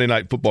 2 Monday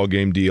Night Football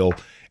game deal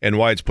and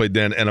why it's played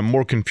then, and I'm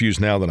more confused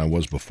now than I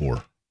was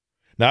before.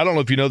 Now, I don't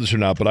know if you know this or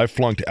not, but I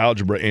flunked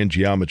algebra and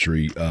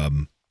geometry,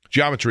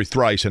 geometry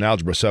thrice and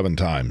algebra 7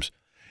 times.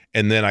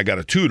 And then I got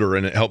a tutor,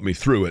 and it helped me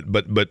through it.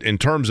 But in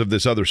terms of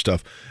this other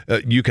stuff,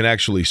 you can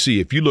actually see.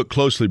 If you look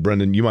closely,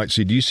 Brendan, you might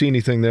see. Do you see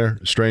anything there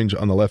strange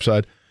on the left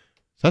side?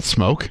 That's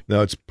smoke.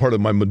 No, it's part of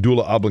my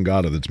medulla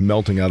oblongata that's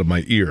melting out of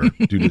my ear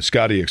due to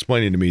Scotty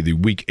explaining to me the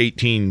Week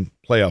 18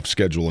 playoff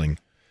scheduling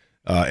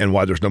and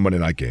why there's no Monday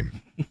night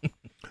game.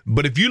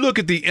 But if you look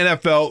at the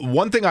NFL,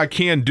 one thing I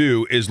can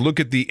do is look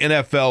at the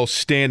NFL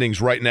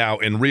standings right now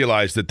and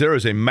realize that there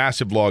is a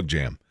massive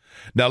logjam.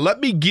 Now,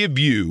 let me give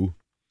you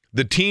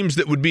the teams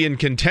that would be in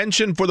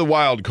contention for the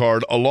wild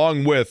card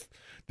along with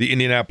the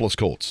Indianapolis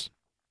Colts.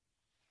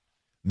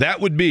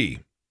 That would be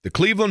the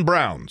Cleveland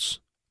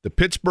Browns, the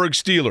Pittsburgh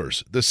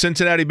Steelers, the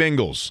Cincinnati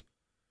Bengals,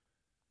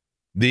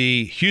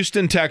 the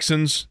Houston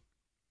Texans,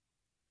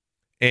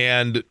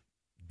 and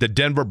the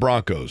Denver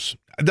Broncos.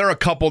 There are a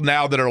couple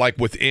now that are like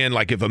within,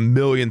 like if a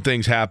million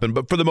things happen,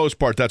 but for the most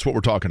part, that's what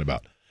we're talking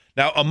about.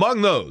 Now,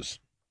 among those,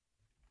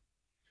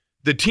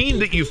 the team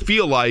that you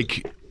feel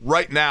like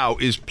right now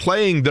is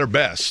playing their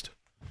best,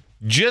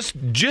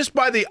 just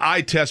by the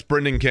eye test,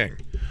 Brendan King.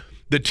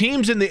 The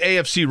teams in the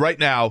AFC right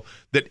now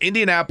that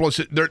Indianapolis,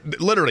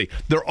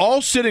 they're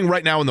all sitting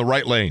right now in the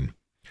right lane.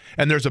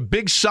 And there's a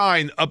big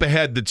sign up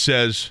ahead that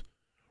says,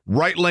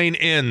 right lane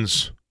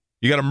ends.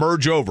 You got to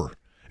merge over.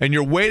 And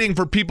you're waiting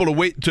for people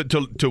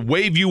to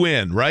wave you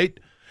in, right?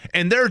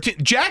 And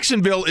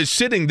Jacksonville is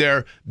sitting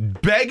there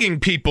begging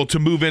people to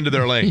move into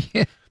their lane.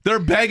 Yeah. They're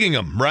begging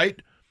them,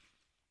 right?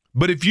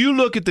 But if you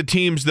look at the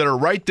teams that are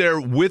right there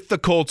with the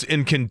Colts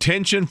in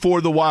contention for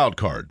the wild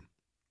card,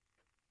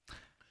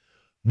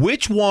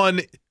 which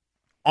one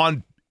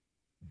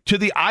to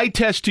the eye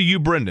test to you,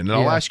 Brendan, and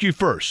I'll ask you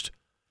first.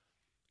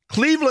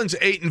 Cleveland's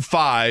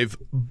 8-5,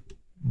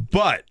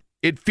 but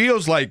it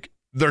feels like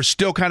they're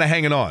still kind of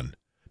hanging on.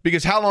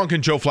 Because how long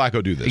can Joe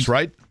Flacco do this,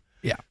 right?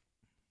 Yeah.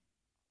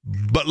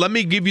 But let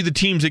me give you the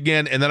teams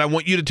again, and then I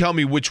want you to tell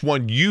me which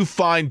one you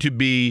find to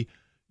be,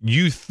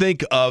 you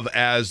think of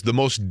as the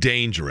most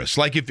dangerous.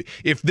 Like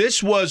if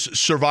this was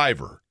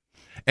Survivor,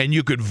 and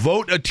you could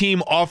vote a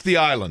team off the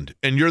island,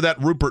 and you're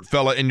that Rupert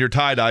fella in your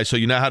tie-dye, so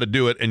you know how to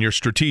do it, and you're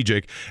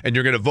strategic, and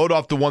you're going to vote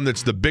off the one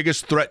that's the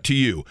biggest threat to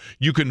you.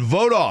 You can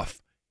vote off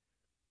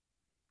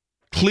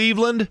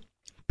Cleveland,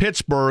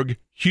 Pittsburgh,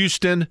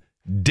 Houston,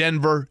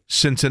 Denver,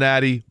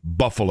 Cincinnati,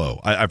 Buffalo.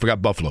 I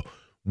forgot Buffalo.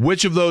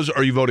 Which of those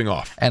are you voting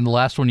off? And the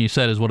last one you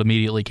said is what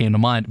immediately came to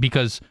mind,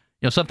 because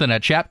something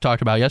that Chap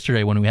talked about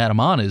yesterday when we had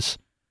him on is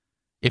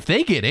if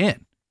they get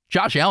in,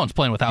 Josh Allen's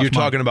playing without. You're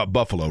talking about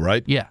Buffalo,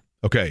 right? Yeah.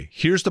 Okay,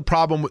 here's the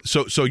problem.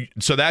 So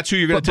that's who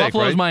you're going to take,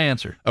 Buffalo's right? my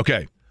answer.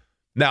 Okay.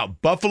 Now,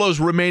 Buffalo's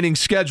remaining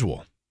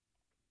schedule.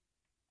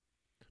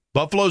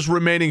 Buffalo's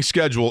remaining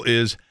schedule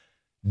is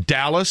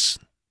Dallas,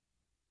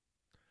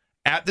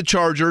 at the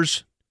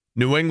Chargers,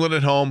 New England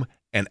at home,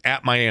 and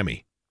at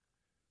Miami.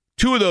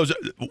 Two of those.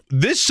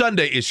 This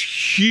Sunday is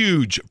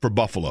huge for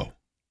Buffalo.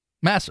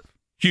 Massive.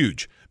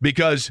 Huge.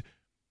 Because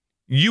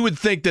you would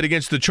think that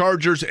against the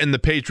Chargers and the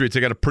Patriots, they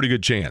got a pretty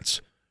good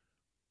chance.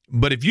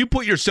 But if you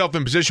put yourself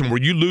in a position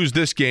where you lose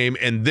this game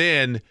and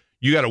then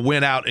you got to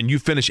win out and you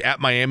finish at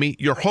Miami,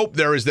 your hope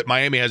there is that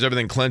Miami has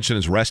everything clinched and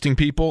is resting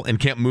people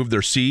and can't move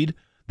their seed.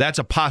 That's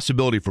a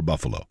possibility for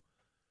Buffalo.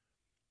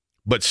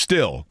 But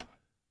still,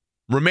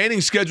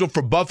 remaining schedule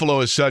for Buffalo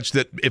is such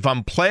that if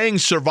I'm playing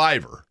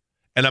Survivor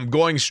and I'm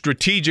going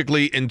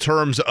strategically in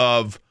terms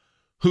of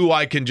who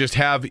I can just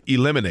have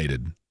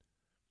eliminated,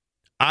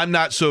 I'm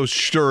not so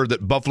sure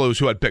that Buffalo is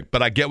who I'd pick,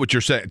 but I get what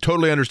you're saying.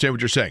 Totally understand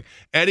what you're saying.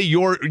 Eddie,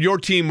 your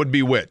team would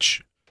be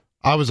which?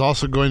 I was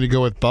also going to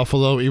go with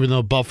Buffalo, even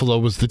though Buffalo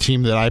was the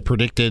team that I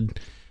predicted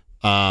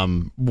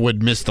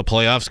would miss the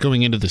playoffs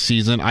going into the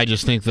season. I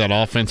just think that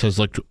offense has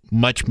looked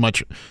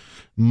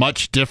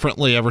much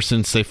differently ever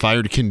since they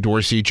fired Ken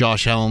Dorsey.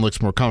 Josh Allen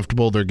looks more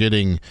comfortable. They're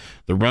getting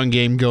the run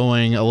game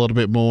going a little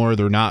bit more.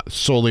 They're not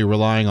solely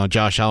relying on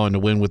Josh Allen to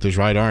win with his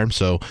right arm.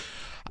 So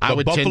I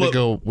would tend to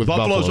go with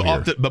Buffalo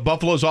here. But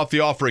Buffalo's off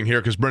the offering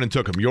here because Brennan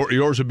took him.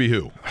 Yours would be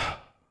who?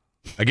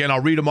 Again,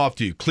 I'll read them off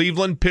to you.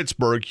 Cleveland,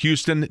 Pittsburgh,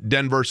 Houston,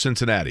 Denver,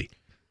 Cincinnati.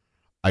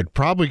 I'd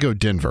probably go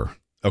Denver.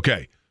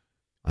 Okay.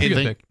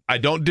 I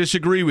don't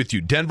disagree with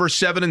you. Denver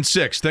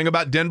 7-6. Thing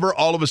about Denver,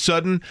 all of a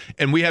sudden,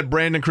 and we had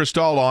Brandon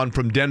Cristal on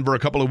from Denver a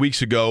couple of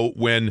weeks ago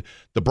when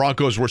the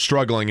Broncos were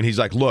struggling, and he's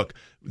like, look,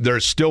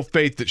 there's still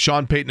faith that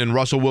Sean Payton and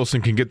Russell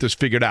Wilson can get this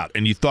figured out.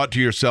 And you thought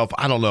to yourself,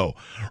 I don't know,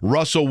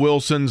 Russell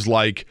Wilson's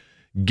like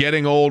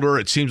getting older.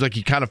 It seems like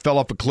he kind of fell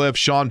off a cliff.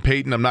 Sean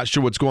Payton, I'm not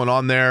sure what's going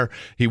on there.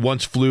 He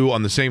once flew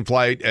on the same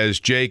flight as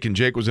Jake, and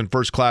Jake was in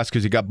first class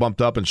because he got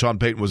bumped up, and Sean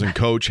Payton was in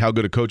coach. How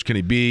good a coach can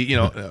he be? You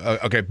know,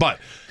 okay, but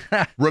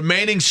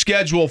remaining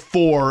schedule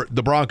for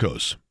the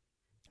Broncos.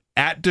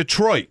 At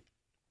Detroit.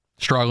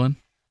 Struggling.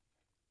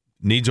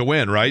 Needs a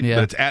win, right? Yeah.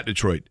 But it's at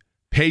Detroit.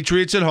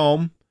 Patriots at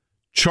home.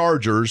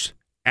 Chargers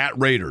at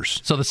Raiders.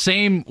 So the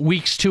same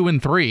weeks 2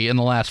 and 3 in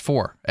the last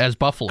 4 as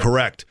Buffalo.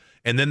 Correct.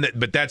 And then,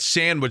 but that's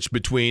sandwiched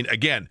between,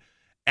 again,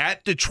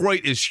 at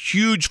Detroit is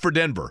huge for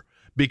Denver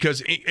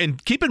because,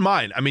 and keep in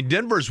mind, I mean,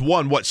 Denver's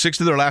won, 6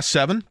 of their last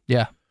 7?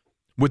 Yeah.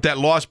 With that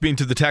loss being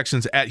to the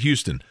Texans at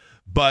Houston.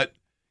 But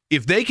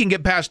if they can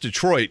get past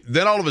Detroit,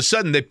 then all of a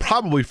sudden they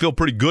probably feel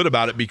pretty good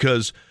about it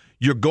because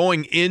you're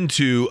going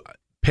into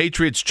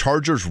Patriots,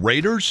 Chargers,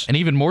 Raiders. And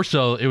even more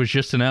so, it was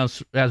just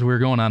announced as we were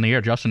going on the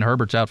air, Justin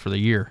Herbert's out for the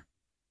year.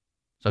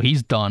 So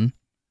he's done.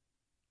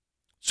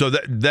 So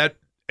that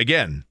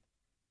again,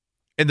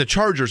 and the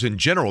Chargers in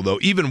general, though,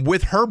 even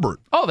with Herbert,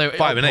 they're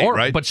 5-8,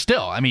 right? But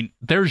still, I mean,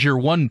 there's your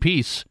one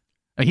piece.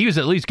 He was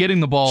at least getting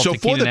the ball so to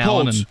for Keenan the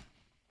Allen. Colts,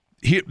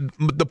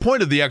 the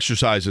point of the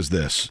exercise is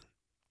this.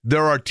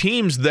 There are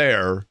teams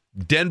there,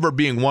 Denver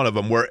being one of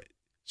them, where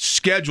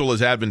schedule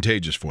is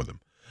advantageous for them.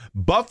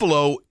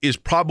 Buffalo is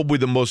probably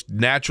the most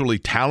naturally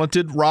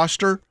talented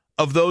roster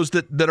of those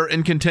that are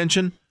in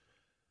contention,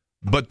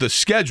 but the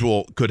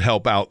schedule could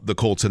help out the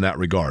Colts in that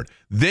regard.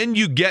 Then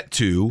you get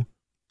to,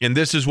 and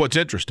this is what's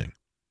interesting,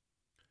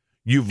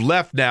 you've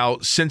left now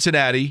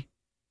Cincinnati,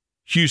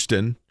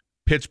 Houston,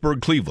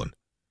 Pittsburgh, Cleveland.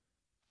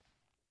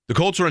 The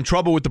Colts are in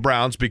trouble with the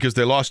Browns because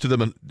they lost to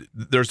them, and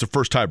there's the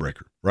first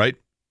tiebreaker, right?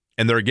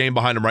 And they're a game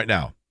behind them right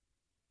now.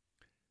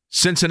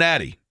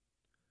 Cincinnati.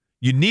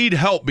 You need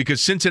help because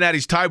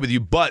Cincinnati's tied with you,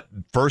 but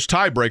first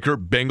tiebreaker,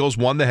 Bengals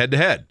won the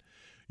head-to-head.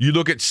 You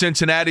look at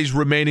Cincinnati's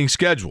remaining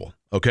schedule,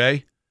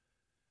 okay?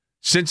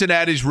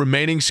 Cincinnati's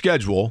remaining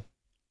schedule,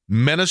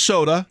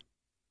 Minnesota,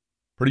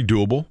 pretty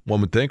doable,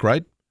 one would think,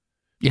 right?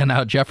 Yeah,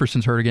 now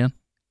Jefferson's hurt again.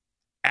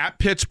 At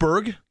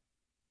Pittsburgh,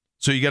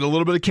 so you got a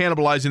little bit of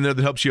cannibalizing there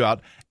that helps you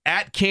out.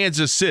 At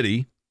Kansas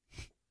City,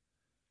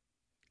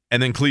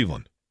 and then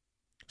Cleveland.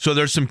 So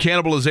there's some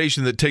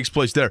cannibalization that takes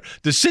place there.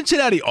 Does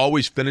Cincinnati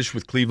always finish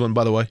with Cleveland,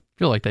 by the way? I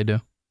feel like they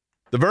do.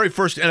 The very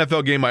first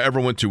NFL game I ever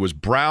went to was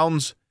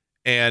Browns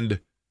and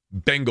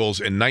Bengals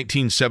in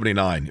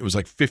 1979. It was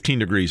like 15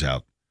 degrees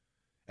out.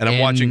 And I'm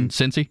watching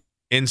Cincy?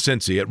 In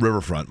Cincy at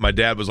Riverfront. My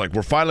dad was like,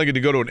 we're finally going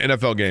to go to an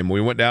NFL game.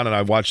 We went down and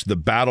I watched the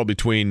battle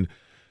between,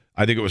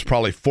 I think it was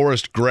probably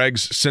Forrest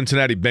Gregg's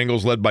Cincinnati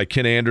Bengals led by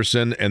Ken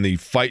Anderson and the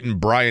fighting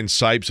Brian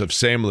Sipes of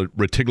Sam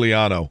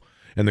Ritigliano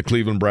and the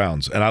Cleveland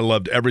Browns. And I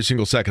loved every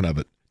single second of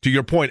it. To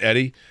your point,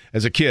 Eddie,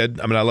 as a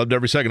kid, I mean, I loved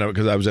every second of it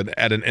because I was at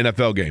an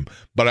NFL game.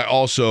 But I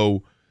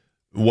also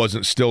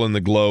wasn't still in the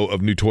glow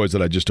of new toys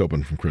that I just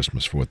opened from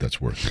Christmas, for what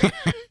that's worth.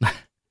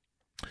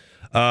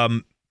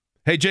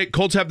 Hey, Jake,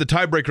 Colts have the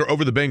tiebreaker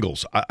over the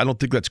Bengals. I don't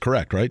think that's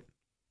correct, right?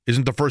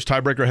 Isn't the first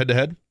tiebreaker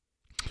head-to-head?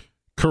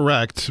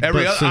 Correct.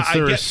 But since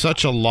there is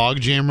such a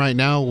logjam right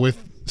now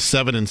with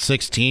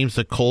 7-6 teams,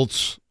 the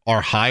Colts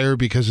are higher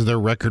because of their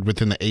record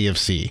within the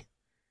AFC.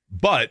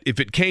 But if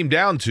it came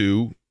down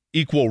to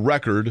equal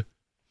record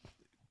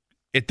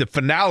at the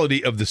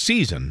finality of the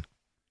season,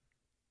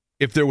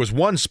 if there was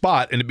one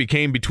spot and it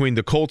became between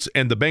the Colts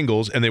and the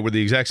Bengals and they were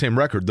the exact same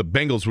record, the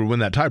Bengals would win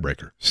that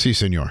tiebreaker. Si,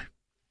 senor.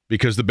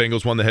 because the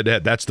Bengals won the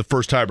head-to-head. That's the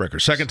first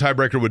tiebreaker. Second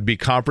tiebreaker would be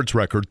conference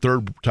record.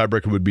 Third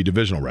tiebreaker would be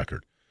divisional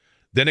record.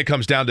 Then it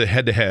comes down to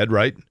head-to-head,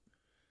 right?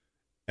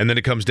 And then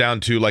it comes down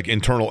to like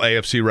internal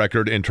AFC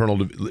record,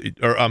 head-to-head,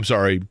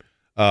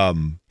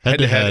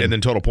 and then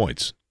total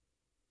points.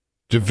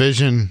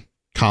 Division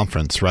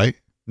conference, right?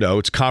 No,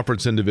 it's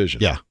conference and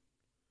division. Yeah.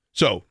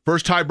 So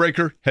first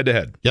tiebreaker,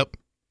 head-to-head. Yep.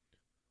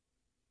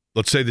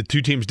 Let's say the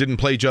two teams didn't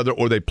play each other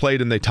or they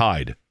played and they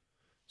tied.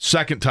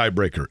 Second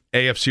tiebreaker,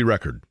 AFC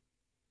record.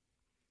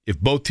 If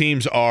both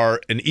teams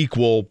are an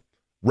equal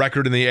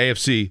record in the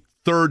AFC,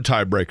 third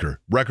tiebreaker,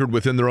 record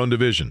within their own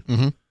division.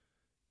 Mm-hmm.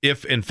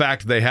 If, in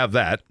fact, they have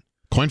that.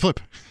 Coin flip.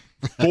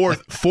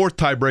 Fourth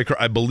tiebreaker,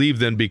 I believe,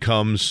 then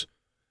becomes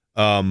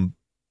point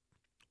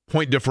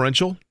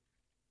differential,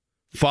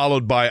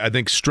 followed by, I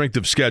think, strength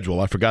of schedule.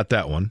 I forgot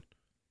that one.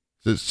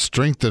 Is it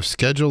strength of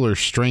schedule or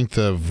strength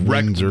of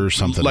wins or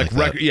something like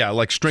that? Yeah,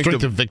 like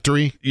strength of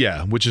victory.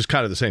 Yeah, which is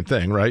kind of the same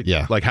thing, right?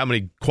 Yeah. Like how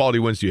many quality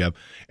wins do you have?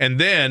 And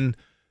then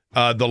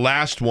the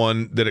last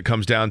one that it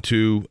comes down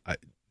to,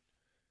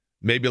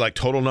 maybe like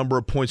total number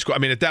of points. I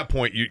mean, at that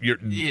point,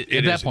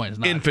 it's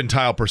not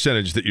infantile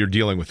percentage that you're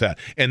dealing with that.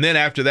 And then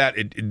after that,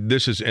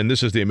 this is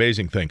the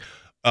amazing thing.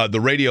 The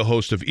radio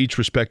host of each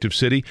respective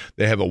city,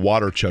 they have a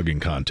water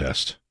chugging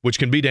contest, which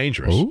can be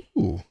dangerous.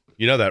 Ooh.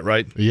 You know that,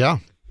 right? Yeah.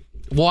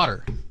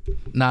 Water,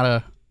 not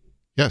a...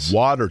 Yes.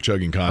 Water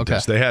chugging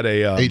contest. Okay. They had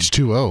a...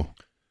 H2O.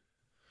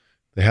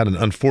 They had an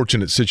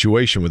unfortunate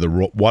situation with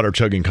a water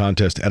chugging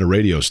contest at a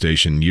radio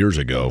station years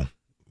ago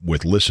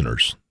with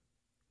listeners.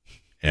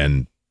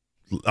 And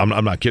I'm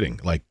not kidding.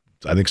 Like,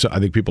 I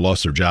think people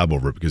lost their job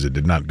over it because it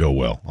did not go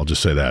well. I'll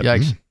just say that.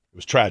 Yikes. It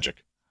was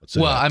tragic.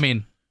 Well, I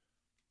mean,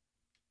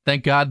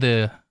 thank God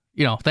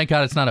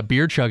it's not a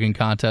beer chugging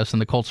contest and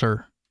the Colts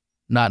are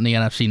not in the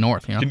NFC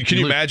North. You know? Can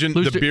you imagine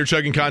the beer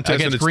chugging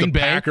contest and it's Green the Bay?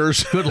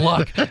 Packers? Good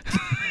luck.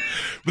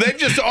 They've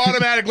just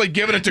automatically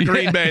given it to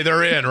Green Bay.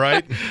 They're in,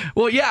 right?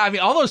 Well, yeah. I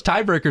mean, all those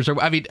tiebreakers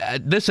are. I mean,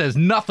 this has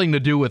nothing to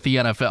do with the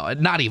NFL.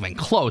 Not even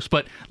close.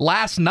 But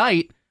last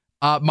night,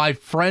 my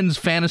friend's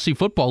fantasy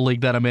football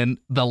league that I'm in,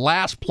 the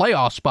last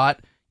playoff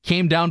spot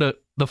came down to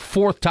the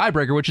fourth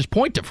tiebreaker, which is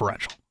point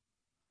differential.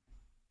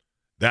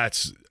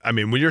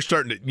 When you're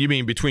you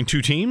mean between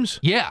two teams?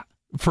 Yeah.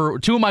 For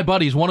two of my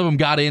buddies, one of them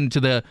got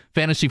into the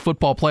fantasy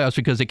football playoffs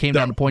because it came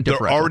down to point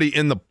differential. They're already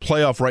in the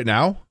playoff right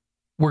now?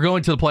 We're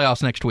going to the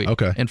playoffs next week.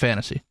 Okay. In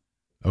fantasy.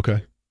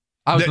 Okay.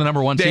 I was the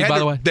number one seed, by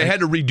the way. They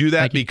had to redo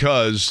that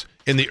because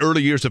in the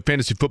early years of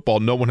fantasy football,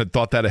 no one had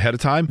thought that ahead of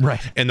time.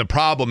 Right. And the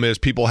problem is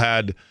people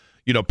had,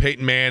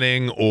 Peyton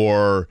Manning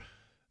or,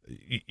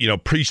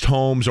 Priest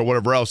Holmes or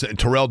whatever else, and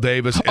Terrell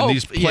Davis, and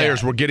these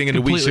players were getting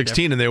into Week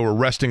 16 and they were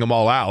resting them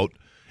all out.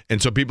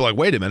 And so people are like,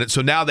 wait a minute.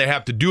 So now they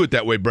have to do it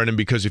that way, Brendan,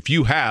 because if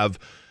you have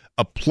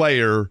a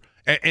player,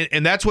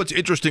 and that's what's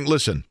interesting.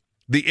 Listen,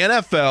 the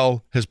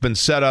NFL has been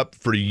set up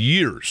for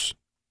years.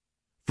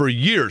 For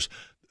years.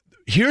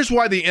 Here's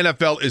why the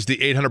NFL is the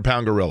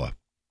 800-pound gorilla.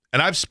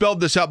 And I've spelled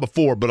this out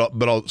before,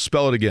 but I'll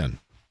spell it again.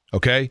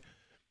 Okay?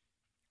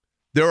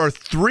 There are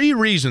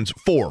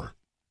four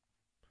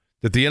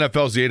that the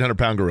NFL is the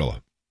 800-pound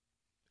gorilla.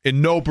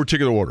 In no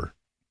particular order.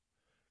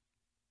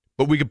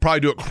 But we could probably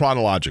do it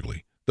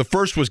chronologically. The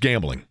first was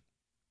gambling.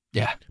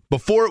 Yeah.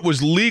 Before it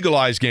was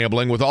legalized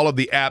gambling with all of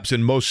the apps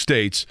in most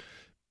states,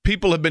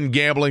 people have been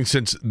gambling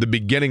since the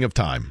beginning of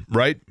time,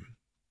 right?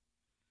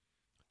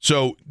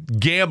 So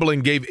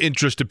gambling gave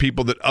interest to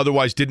people that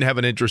otherwise didn't have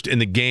an interest in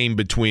the game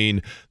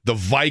between the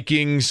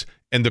Vikings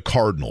and the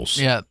Cardinals.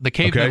 Yeah, the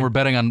cavemen were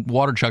betting on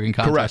water chugging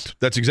contests. Correct.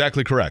 That's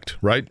exactly correct,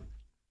 right?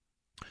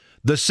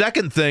 The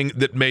second thing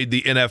that made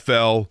the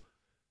NFL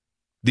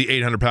the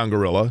 800-pound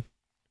gorilla,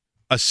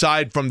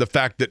 aside from the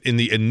fact that in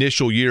the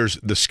initial years,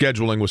 the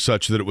scheduling was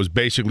such that it was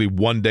basically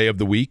one day of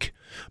the week,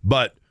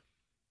 but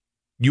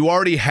you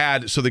already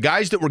had, so the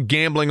guys that were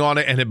gambling on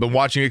it and had been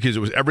watching it because it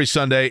was every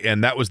Sunday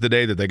and that was the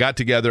day that they got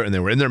together and they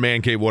were in their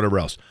man cave, whatever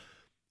else.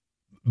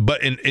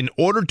 But in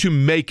order to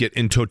make it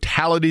in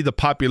totality the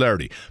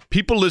popularity,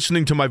 people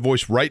listening to my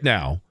voice right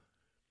now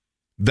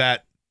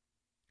that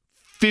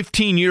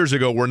 15 years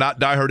ago were not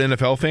diehard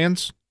NFL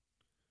fans,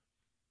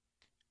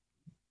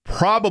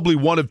 probably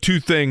one of two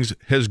things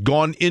has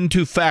gone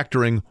into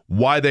factoring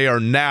why they are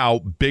now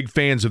big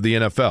fans of the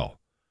NFL.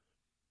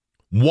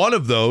 One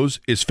of those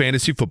is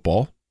fantasy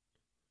football.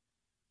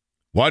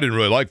 Well, I didn't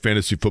really like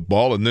fantasy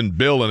football, and then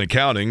Bill in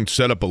accounting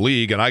set up a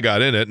league, and I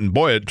got in it, and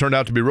boy, it turned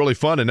out to be really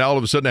fun, and now all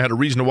of a sudden I had a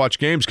reason to watch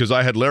games because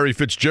I had Larry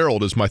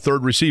Fitzgerald as my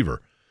third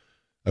receiver.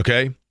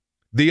 Okay?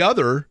 The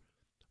other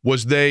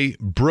was they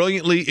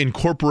brilliantly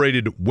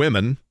incorporated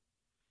women,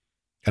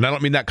 and I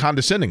don't mean that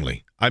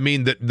condescendingly. I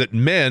mean that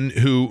men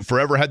who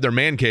forever had their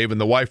man cave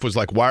and the wife was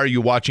like, why are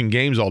you watching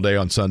games all day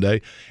on Sunday?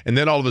 And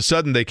then all of a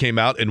sudden they came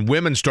out and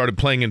women started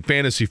playing in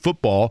fantasy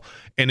football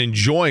and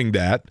enjoying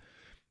that.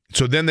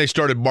 So then they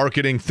started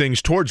marketing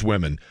things towards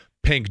women,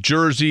 pink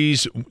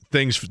jerseys,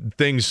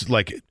 things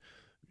like,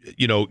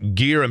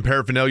 gear and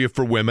paraphernalia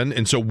for women.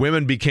 And so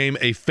women became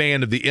a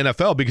fan of the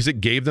NFL because it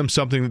gave them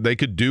something that they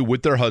could do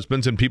with their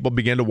husbands and people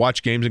began to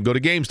watch games and go to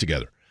games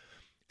together.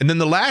 And then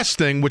the last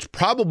thing, which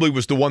probably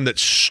was the one that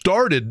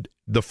started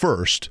the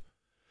first,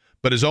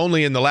 but is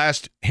only in the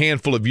last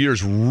handful of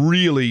years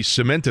really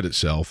cemented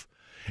itself,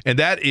 and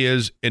that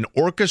is an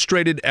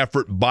orchestrated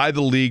effort by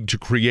the league to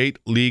create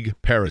league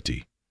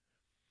parity.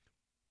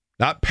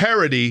 Not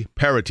parity,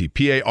 parity,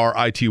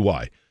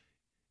 P-A-R-I-T-Y.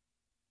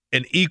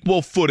 An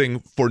equal footing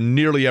for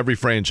nearly every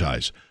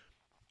franchise.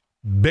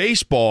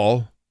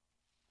 Baseball,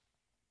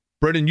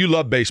 Brendan, you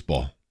love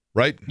baseball,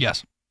 right?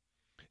 Yes.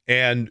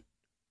 And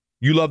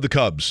you love the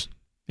Cubs.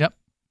 Yep.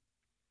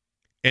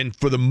 And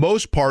for the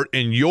most part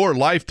in your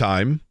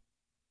lifetime,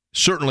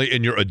 certainly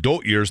in your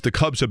adult years, the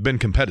Cubs have been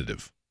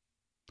competitive.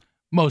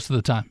 Most of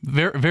the time.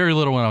 Very, very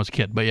little when I was a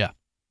kid, but yeah.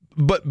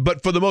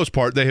 But for the most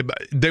part,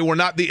 they were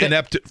not the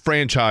inept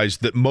franchise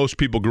that most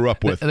people grew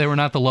up with. They were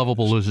not the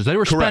lovable losers. They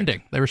were Correct.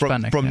 spending. They were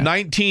spending. From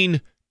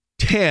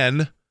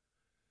 1910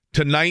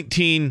 to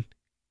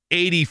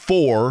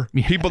 1984,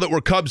 people that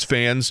were Cubs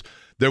fans,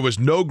 there was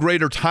no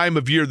greater time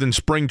of year than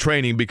spring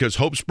training because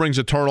hope springs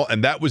eternal,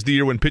 and that was the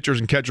year when pitchers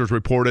and catchers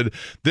reported,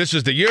 this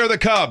is the year of the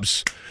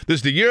Cubs, this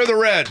is the year of the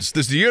Reds,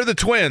 this is the year of the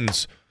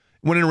Twins,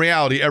 when in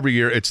reality, every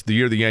year, it's the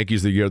year of the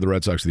Yankees, the year of the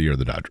Red Sox, the year of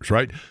the Dodgers,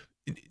 right?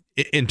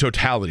 In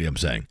totality, I'm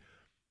saying.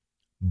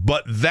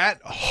 But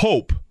that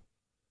hope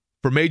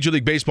for Major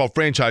League Baseball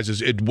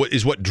franchises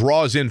is what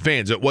draws in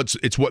fans.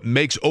 It's what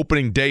makes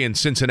opening day in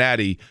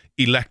Cincinnati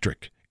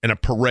electric, and a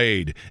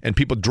parade, and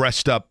people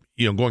dressed up,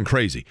 going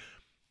crazy.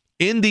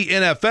 In the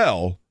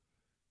NFL,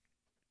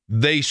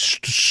 they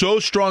so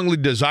strongly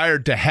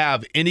desired to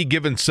have any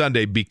given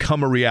Sunday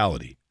become a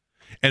reality.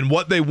 And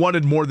what they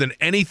wanted more than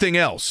anything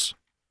else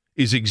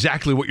is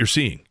exactly what you're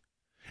seeing.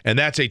 And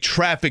that's a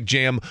traffic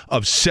jam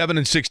of 7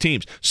 and 6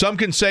 teams. Some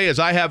can say, as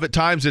I have at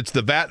times, it's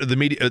a vat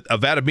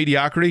of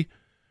mediocrity,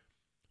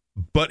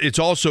 but it's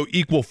also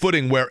equal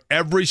footing where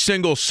every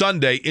single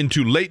Sunday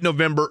into late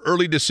November,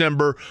 early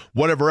December,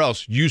 whatever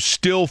else, you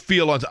still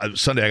feel on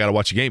Sunday, I got to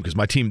watch a game because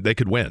my team, they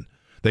could win.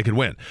 They could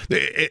win.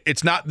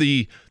 It's not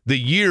the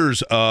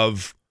years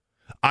of,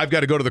 I've got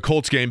to go to the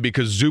Colts game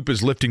because Zoop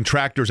is lifting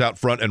tractors out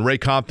front and Ray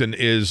Compton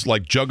is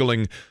like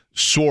juggling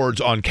swords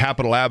on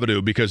Capitol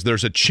Avenue because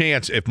there's a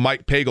chance if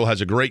Mike Pagel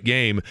has a great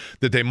game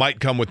that they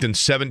might come within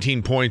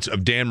 17 points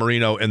of Dan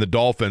Marino and the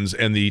Dolphins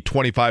and the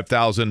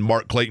 25,000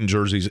 Mark Clayton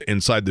jerseys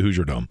inside the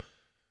Hoosier Dome,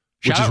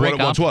 which is what it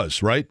once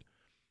was, right?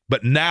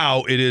 But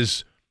now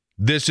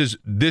this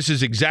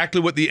is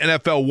exactly what the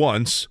NFL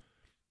wants,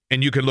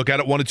 and you can look at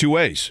it one of two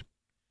ways.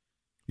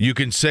 You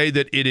can say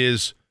that it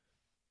is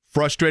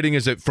frustrating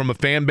from a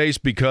fan base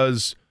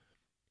because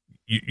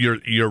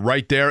you're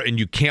right there and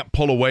you can't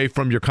pull away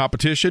from your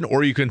competition,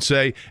 or you can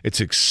say it's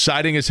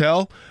exciting as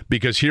hell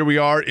because here we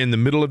are in the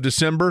middle of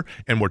December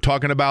and we're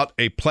talking about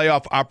a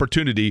playoff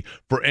opportunity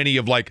for any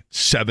of like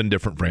 7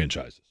 different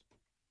franchises.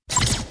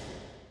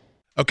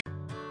 Okay.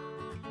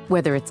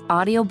 Whether it's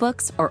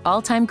audiobooks or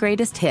all-time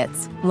greatest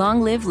hits,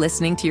 long live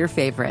listening to your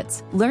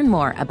favorites. Learn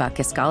more about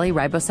Kisqali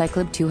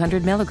Ribociclib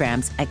 200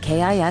 milligrams at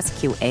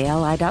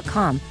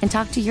KISQALI.com and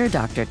talk to your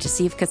doctor to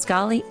see if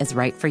Kisqali is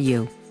right for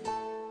you.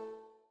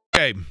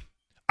 Okay,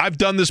 I've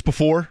done this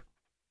before.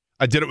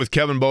 I did it with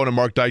Kevin Bowen and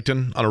Mark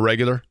Dykton on a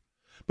regular.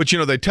 But,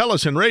 they tell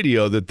us in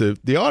radio that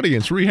the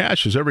audience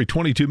rehashes every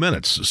 22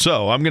 minutes.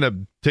 So I'm going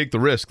to take the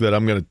risk that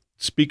I'm going to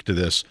speak to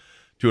this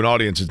to an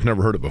audience that's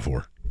never heard it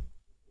before.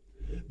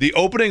 The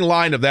opening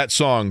line of that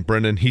song,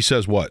 Brendan, he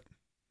says what?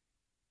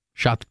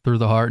 Shot through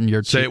the heart.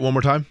 And Say it one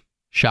more time.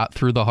 Shot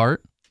through the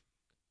heart.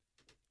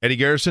 Eddie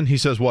Garrison, he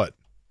says what?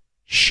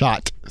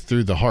 Shot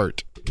through the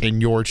heart,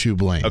 and you're to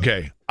blame.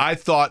 Okay, I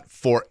thought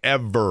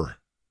forever,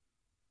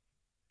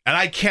 and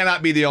I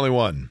cannot be the only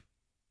one.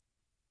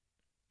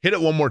 Hit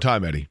it one more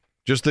time, Eddie.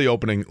 Just the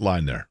opening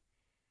line there.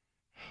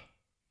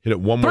 Hit it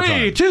one more time.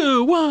 3,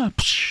 2, 1.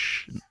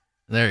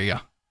 There you go.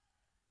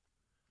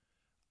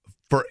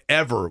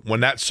 Forever, when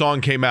that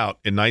song came out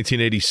in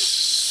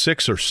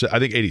 1986 or I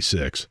think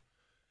 86,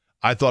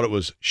 I thought it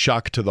was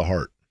Shock to the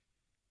Heart.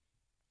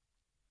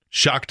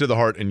 Shock to the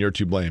Heart, and you're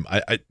to blame.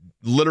 I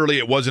literally,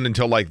 it wasn't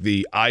until like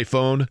the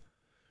iPhone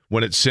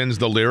when it sends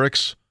the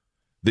lyrics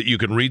that you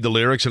can read the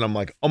lyrics, and I'm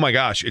like, oh my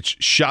gosh, it's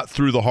shot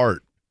through the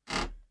heart.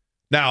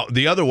 Now,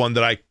 the other one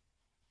that I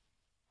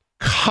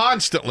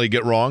constantly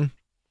get wrong,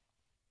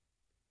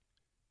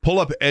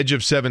 pull up Edge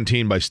of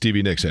 17 by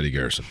Stevie Nicks, Eddie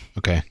Garrison.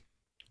 Okay.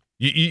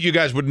 You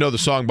guys would know the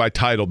song by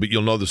title, but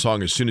you'll know the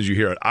song as soon as you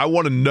hear it. I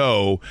want to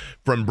know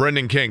from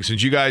Brendan King,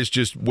 since you guys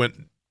just went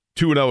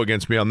 2-0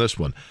 against me on this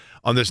one.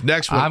 On this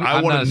next one,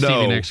 I want to know. I'm not a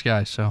Stevie Nicks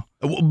guy, so.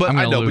 But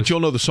I know, but you'll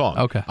know the song.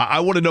 Okay. I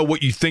want to know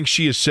what you think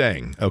she is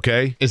saying,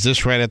 okay? Is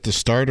this right at the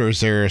start, or is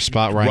there a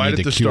spot where I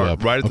need to queue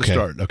up? Right at the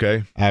start,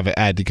 okay? I have an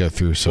ad to go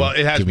through, so. Well,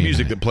 it has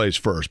music that plays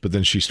first, but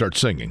then she starts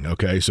singing,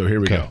 okay? So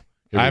here we go.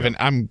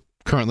 I'm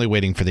currently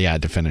waiting for the ad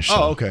to finish. So.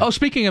 Oh, okay. Oh,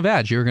 speaking of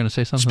ads, you were going to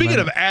say something. Speaking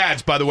of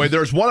ads, by the way,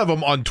 there's one of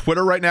them on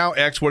Twitter right now,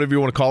 X, whatever you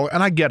want to call it,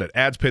 and I get it.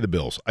 Ads pay the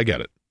bills. I get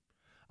it.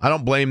 I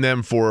don't blame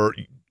them for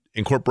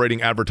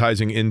incorporating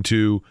advertising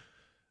into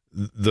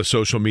the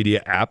social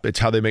media app. It's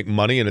how they make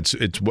money, and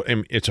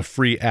it's a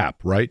free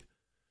app, right?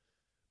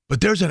 But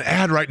there's an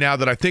ad right now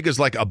that I think is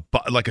like a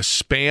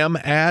spam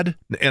ad,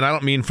 and I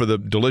don't mean for the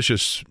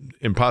delicious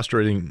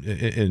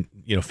impostrating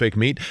fake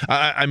meat.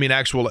 I mean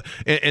actual.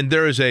 And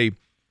there's a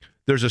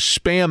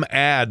spam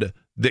ad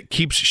that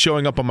keeps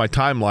showing up on my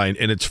timeline,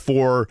 and it's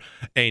for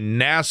a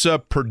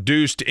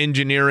NASA-produced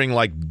engineering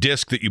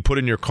disc that you put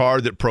in your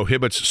car that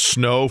prohibits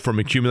snow from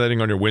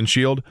accumulating on your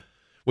windshield,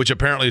 which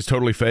apparently is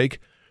totally fake.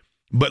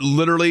 But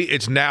literally,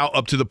 it's now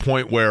up to the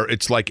point where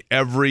it's like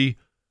every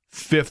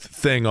fifth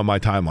thing on my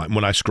timeline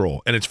when I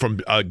scroll, and it's from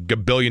a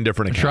gabillion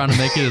different accounts. Trying to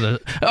make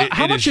it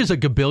how much is a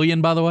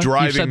gabillion, by the way?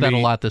 You've said that a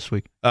lot this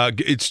week.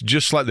 It's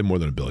just slightly more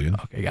than a billion.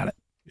 Okay, got it.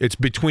 It's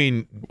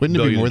between Wouldn't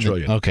it be more and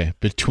trillion. Okay,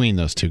 between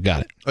those two.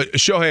 Got it.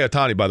 Shohei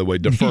Ohtani, by the way,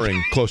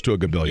 deferring close to a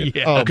gabillion.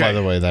 Yeah. Oh, Okay. by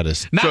the way, that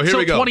is. Not So here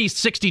we go.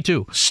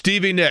 2062.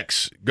 Stevie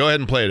Nicks. Go ahead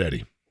and play it,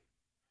 Eddie.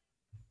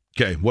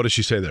 Okay, what does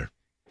she say there?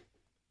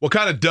 What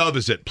kind of dove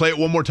is it? Play it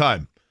one more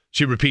time.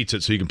 She repeats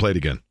it so you can play it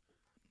again.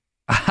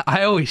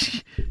 I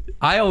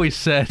always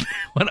said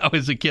when I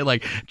was a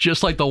kid,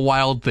 just like the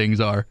wild things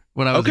are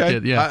when I was a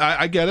kid. Yeah,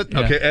 I get it. Yeah.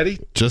 Okay, Eddie?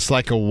 Just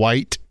like a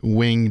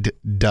white-winged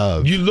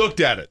dove. You looked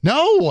at it.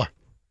 No!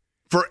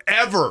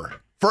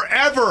 Forever,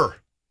 I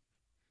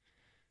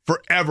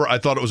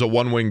thought it was a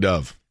one-winged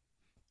dove.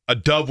 A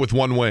dove with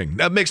one wing.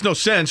 That makes no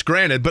sense,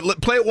 granted,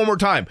 but play it one more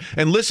time.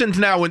 And listen to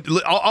now.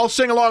 I'll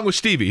sing along with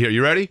Stevie here.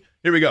 You ready?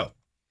 Here we go.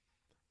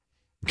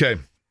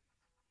 Okay.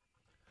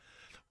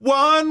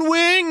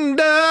 One-winged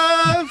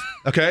dove.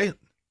 Okay.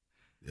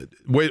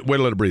 Wait to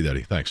let it breathe,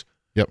 Eddie. Thanks.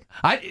 Yep.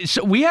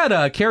 So we had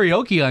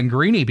karaoke on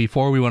Greenie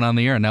before we went on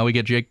the air, and now we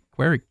get Jake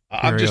Query.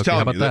 I'm just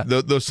telling How you, about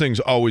that? those things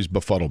always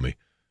befuddle me.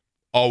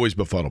 Always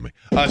befuddle me.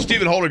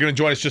 Stephen Holder going to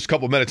join us just a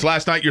couple of minutes.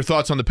 Last night, your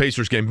thoughts on the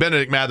Pacers game.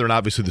 Benedict Mathurin,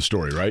 obviously the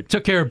story, right?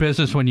 Took care of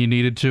business when you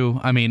needed to.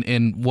 I mean,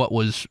 in what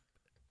was,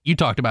 you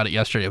talked about it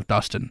yesterday with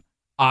Dustin.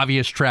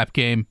 Obvious trap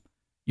game.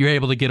 You're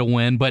able to get a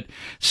win. But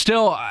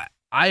still,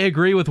 I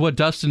agree with what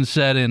Dustin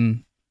said.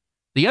 And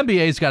the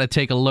NBA's got to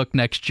take a look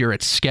next year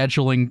at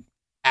scheduling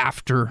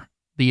after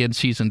the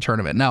in-season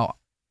tournament. Now,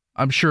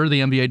 I'm sure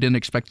the NBA didn't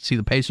expect to see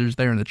the Pacers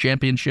there in the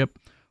championship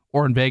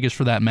or in Vegas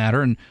for that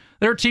matter. And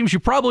there are teams you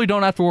probably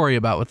don't have to worry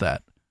about with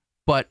that.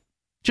 But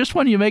just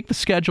when you make the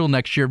schedule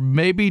next year,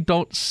 maybe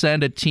don't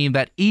send a team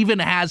that even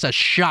has a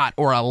shot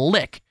or a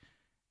lick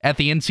at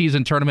the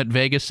in-season tournament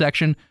Vegas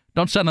section.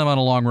 Don't send them on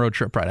a long road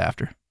trip right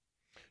after.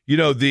 You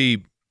know,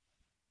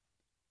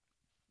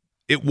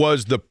 it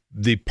was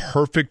the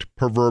perfect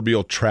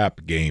proverbial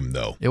trap game,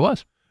 though. It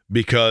was.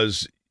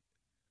 Because,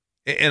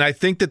 and I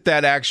think that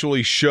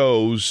actually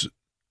shows,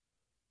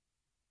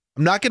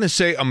 I'm not going to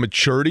say a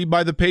maturity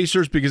by the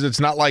Pacers, because it's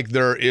not like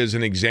there is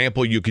an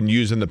example you can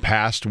use in the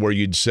past where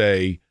you'd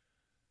say,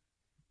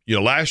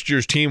 last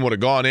year's team would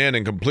have gone in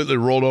and completely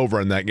rolled over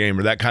in that game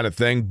or that kind of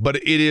thing. But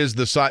it is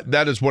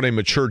that is what a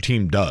mature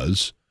team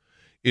does,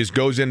 is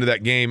goes into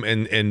that game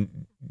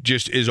and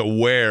just is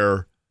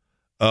aware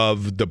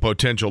of the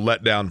potential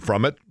letdown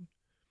from it.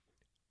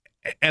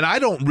 And I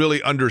don't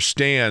really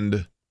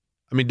understand.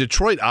 I mean,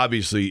 Detroit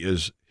obviously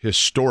is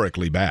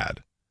historically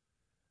bad.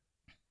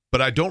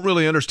 But I don't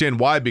really understand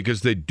why,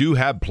 because they do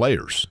have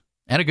players.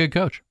 And a good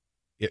coach.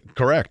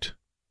 Correct.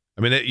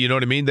 I mean, you know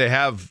what I mean? They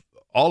have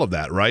all of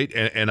that, right?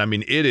 And I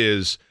mean, it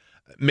is,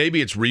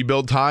 maybe it's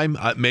rebuild time.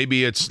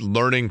 Maybe it's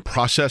learning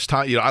process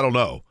time. I don't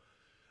know.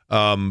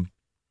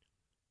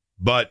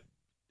 But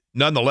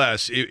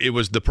nonetheless, it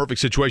was the perfect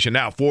situation.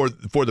 Now, for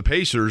the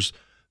Pacers,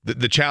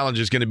 the challenge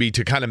is going to be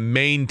to kind of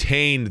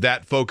maintain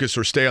that focus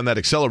or stay on that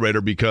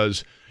accelerator,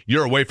 because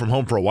you're away from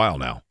home for a while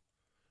now.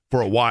 For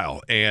a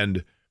while.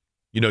 And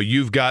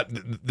you've got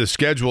the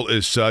schedule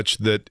is such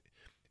that,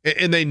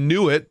 and they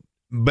knew it,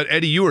 but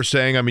Eddie, you were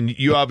saying, I mean,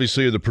 you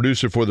obviously are the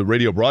producer for the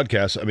radio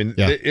broadcast. I mean,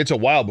 It's a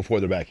while before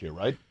they're back here,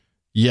 right?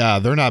 Yeah,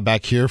 they're not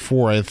back here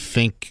for, I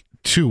think,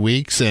 2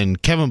 weeks.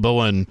 And Kevin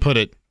Bowen put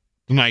it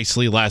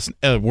nicely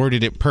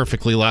worded it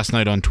perfectly last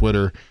night on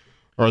Twitter,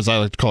 or as I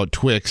like to call it,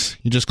 Twix.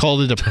 He just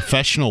called it a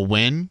professional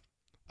win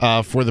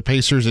for the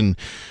Pacers. And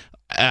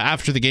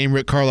after the game,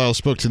 Rick Carlisle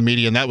spoke to the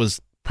media, and that was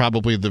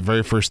probably the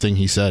very first thing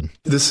he said.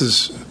 This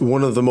is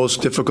one of the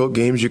most difficult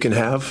games you can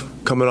have,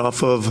 coming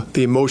off of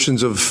the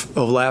emotions of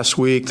last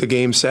week, the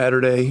game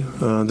Saturday,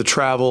 the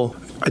travel.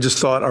 I just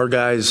thought our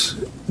guys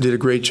did a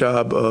great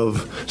job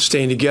of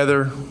staying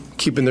together,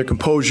 keeping their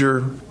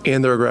composure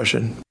and their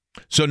aggression.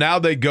 So now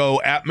they go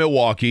at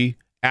Milwaukee,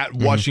 at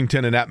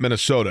Washington, and at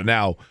Minnesota.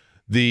 Now,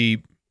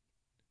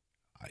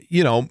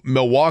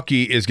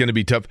 Milwaukee is going to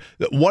be tough.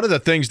 One of the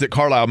things that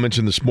Carlisle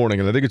mentioned this morning,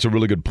 and I think it's a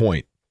really good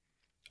point,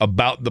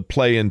 about the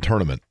play-in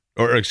tournament,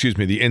 or excuse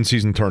me, the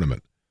in-season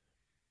tournament.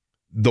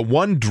 The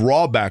one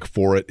drawback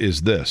for it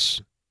is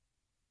this.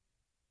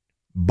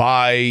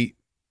 By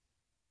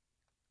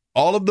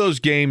all of those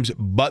games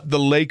but the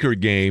Laker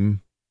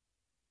game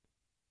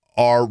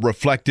are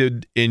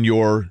reflected in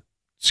your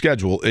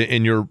schedule,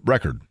 in your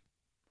record.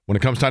 When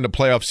it comes time to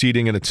playoff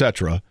seeding and et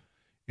cetera,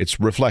 it's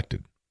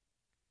reflected.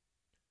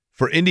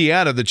 For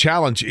Indiana, the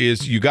challenge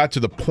is you got to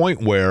the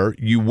point where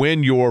you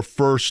win your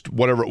first,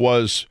 whatever it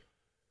was,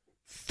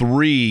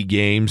 3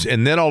 games,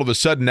 and then all of a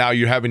sudden now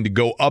you're having to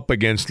go up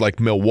against like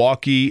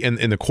Milwaukee in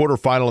the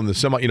quarterfinal and the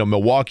semi.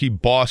 Milwaukee,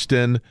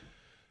 Boston.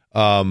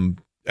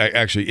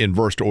 Actually,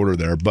 inversed order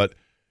there, but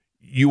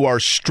you are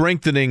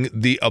strengthening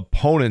the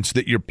opponents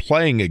that you're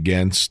playing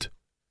against,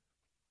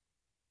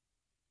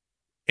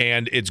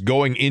 and it's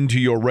going into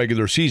your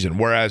regular season.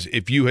 Whereas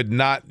if you had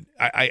not,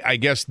 I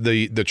guess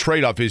the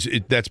trade-off is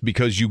that's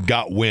because you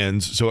got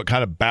wins, so it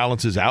kind of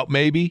balances out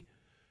maybe.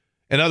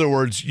 In other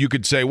words, you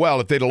could say, well,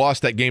 if they'd have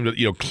lost that game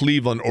to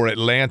Cleveland or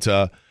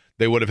Atlanta,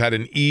 they would have had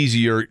an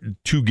easier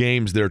 2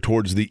 games there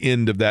towards the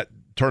end of that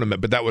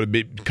tournament, but that would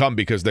have come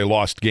because they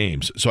lost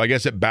games. So I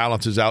guess it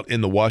balances out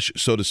in the wash,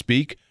 so to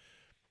speak.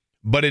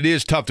 But it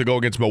is tough to go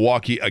against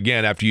Milwaukee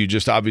again after you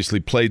just obviously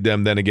played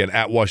them. Then again,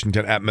 at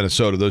Washington, at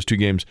Minnesota, those 2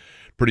 games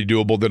pretty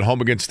doable. Then home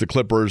against the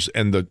Clippers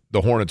and the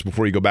Hornets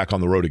before you go back on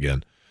the road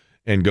again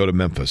and go to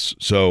Memphis.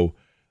 So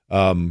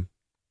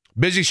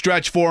busy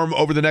stretch for them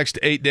over the next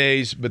 8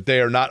 days, but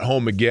they are not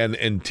home again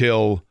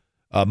until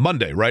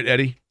Monday, right,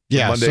 Eddie?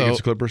 Yeah, Monday so, against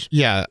the Clippers?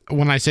 Yeah,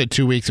 when I said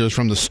 2 weeks, it was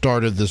from the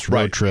start of this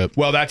road trip.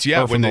 Well, that's,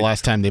 or from the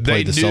last time they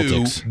played the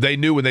Celtics. They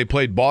knew when they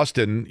played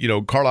Boston,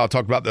 Carlisle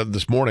talked about that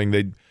this morning,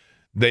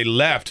 they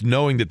left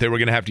knowing that they were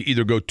going to have to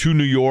either go to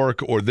New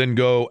York or then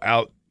go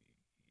out,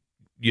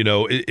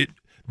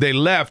 they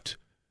left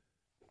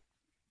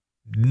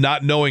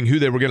not knowing who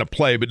they were going to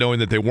play, but knowing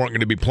that they weren't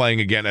going to be playing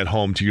again at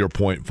home, to your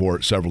point,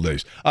 for several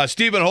days.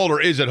 Stephen Holder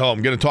is at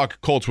home. Going to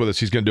talk Colts with us.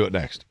 He's going to do it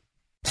next.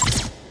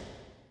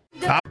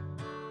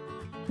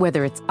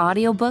 Whether it's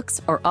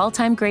audiobooks or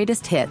all-time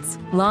greatest hits,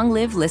 long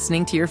live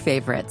listening to your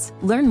favorites.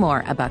 Learn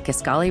more about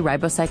Kisqali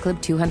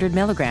Ribociclib 200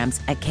 milligrams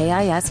at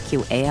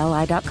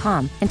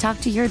KISQALI.com and talk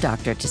to your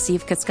doctor to see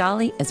if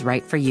Kisqali is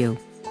right for you.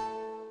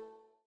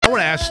 I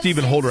want to ask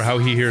Stephen Holder how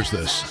he hears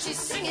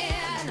this.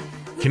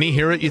 Can he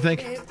hear it, you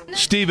think?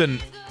 Stephen,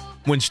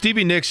 when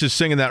Stevie Nicks is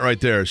singing that right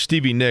there,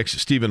 Stevie Nicks,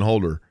 Stephen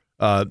Holder,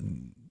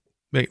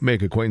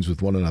 make acquaintance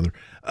with one another.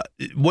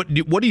 What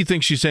do you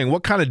think she's saying?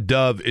 What kind of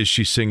dove is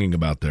she singing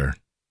about there?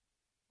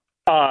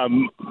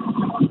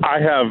 I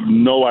have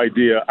no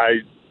idea.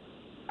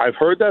 I've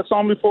heard that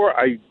song before.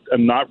 I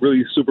am not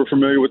really super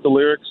familiar with the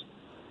lyrics.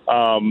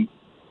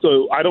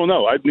 So I don't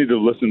know. I'd need to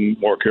listen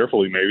more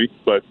carefully maybe,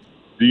 but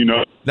do you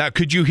know? Now,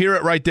 could you hear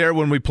it right there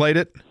when we played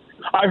it?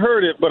 I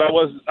heard it, but I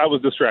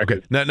was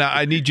distracted. Okay. Now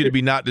I need you to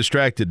be not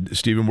distracted,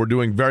 Stephen. We're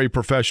doing very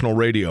professional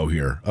radio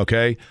here,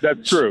 okay?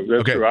 That's true.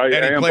 That's true. I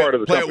am part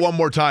of the Play company. it one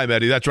more time,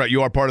 Eddie. That's right.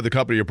 You are part of the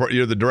company.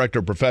 You're the director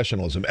of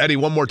professionalism. Eddie,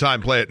 one more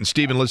time, play it. And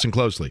Stephen, listen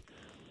closely.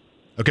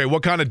 Okay,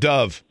 what kind of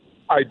dove?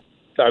 I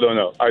don't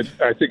know. I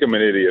think I'm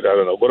an idiot. I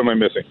don't know. What am I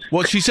missing?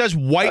 Well, she says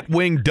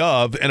white-winged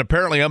dove, and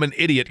apparently I'm an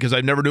idiot because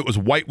I never knew it was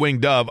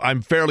white-winged dove.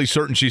 I'm fairly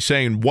certain she's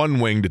saying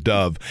one-winged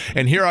dove.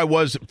 And here I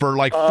was for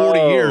like 40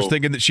 years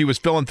thinking that she was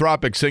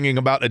philanthropic singing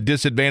about a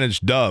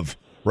disadvantaged dove,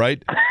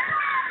 right?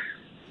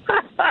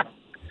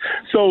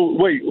 So,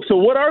 wait. So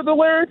what are the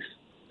lyrics?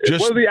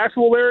 What are the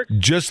actual lyrics?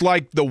 Just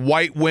like the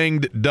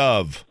white-winged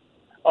dove.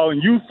 Oh,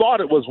 and you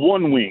thought it was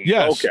one wing.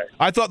 Yes. Okay.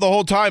 I thought the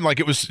whole time like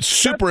it was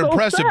super That's so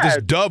impressive sad.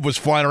 this dove was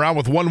flying around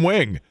with one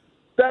wing.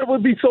 That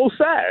would be so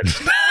sad.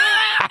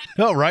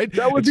 No, right?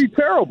 That would be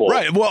terrible.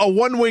 Right. Well, a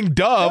one-winged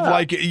dove,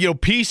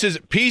 peace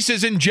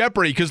is in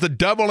jeopardy because the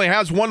dove only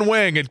has one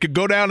wing. It could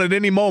go down at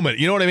any moment.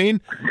 You know what I mean?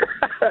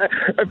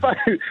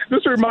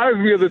 This reminds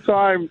me of the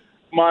time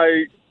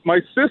my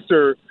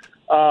sister,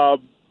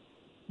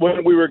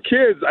 when we were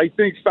kids, I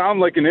think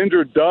found like an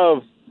injured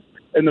dove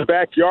in the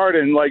backyard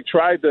and like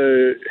tried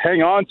to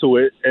hang on to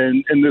it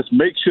and in this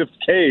makeshift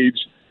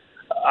cage.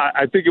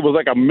 I think it was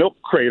like a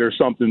milk crate or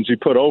something she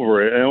put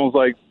over it, and it was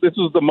like this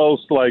was the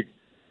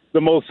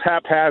most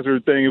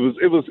haphazard thing.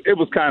 It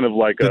was kind of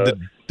like this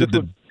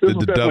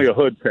was definitely a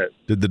hood pet.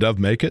 Did the dove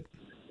make it?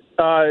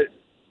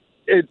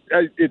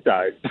 It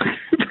died.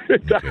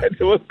 It died.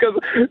 It was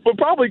but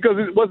probably because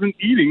it wasn't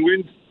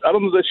eating. I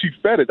don't know that she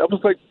fed it. I was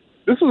like,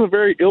 this was a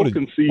very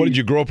ill-conceived. What did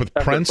you grow up with,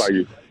 Brents? By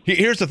you.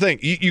 Here's the thing: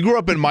 you grew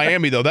up in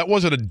Miami, though. That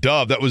wasn't a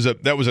dove. That was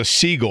a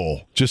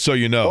seagull. Just so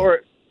you know.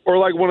 Or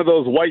like one of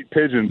those white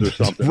pigeons or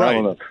something. Right. I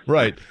don't know.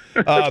 Right.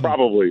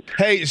 Probably.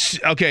 Hey,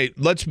 okay.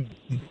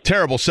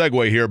 Terrible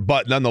segue here,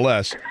 but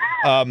nonetheless,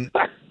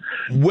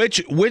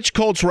 which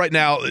Colts right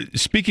now?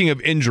 Speaking of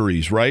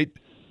injuries, right?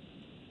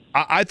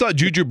 I thought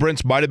JuJu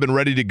Brents might have been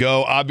ready to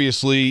go.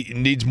 Obviously,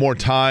 needs more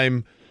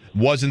time.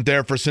 Wasn't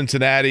there for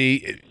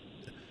Cincinnati.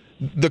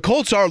 The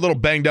Colts are a little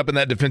banged up in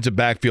that defensive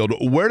backfield.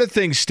 Where do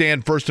things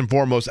stand first and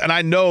foremost? And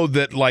I know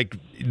that like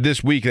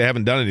this week they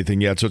haven't done anything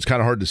yet, so it's kind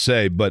of hard to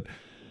say. But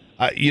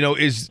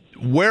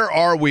where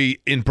are we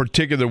in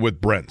particular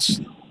with Brents?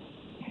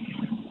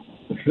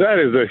 That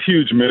is a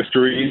huge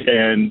mystery,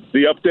 and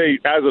the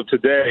update as of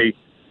today,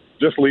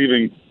 just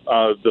leaving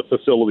the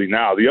facility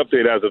now. The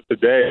update as of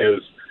today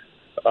is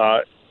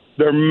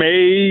there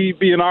may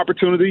be an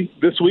opportunity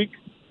this week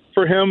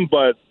for him,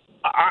 but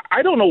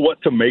I don't know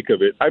what to make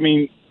of it. I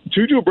mean,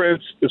 JuJu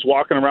Brents is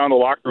walking around the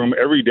locker room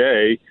every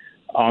day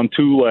on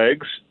 2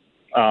 legs.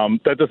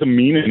 That doesn't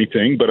mean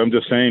anything, but I'm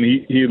just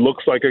saying he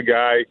looks like a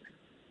guy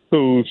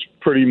who's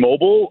pretty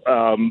mobile.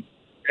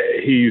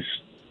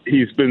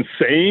 He's been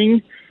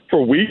saying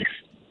for weeks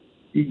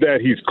that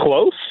he's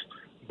close,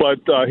 but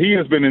he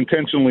has been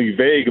intentionally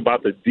vague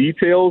about the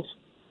details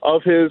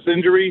of his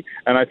injury,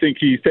 and I think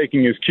he's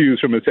taking his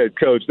cues from his head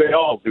coach. They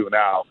all do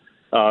now.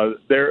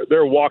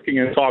 They're walking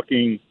and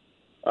talking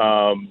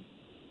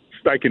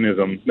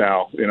Steichenism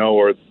now,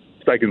 or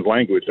Steichen's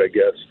language, I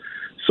guess.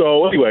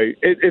 So anyway,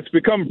 it's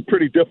become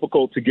pretty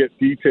difficult to get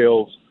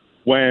details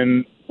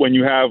when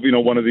you have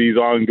one of these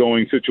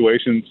ongoing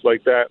situations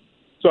like that.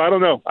 So I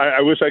don't know.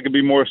 I wish I could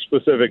be more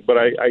specific, but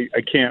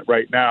I can't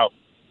right now.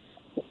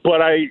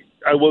 But I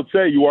will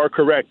say you are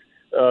correct.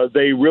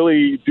 They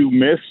really do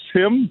miss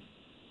him.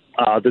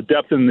 The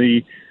depth in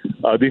the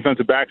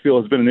defensive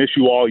backfield has been an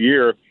issue all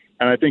year,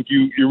 and I think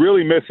you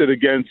really miss it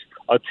against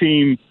a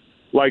team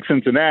like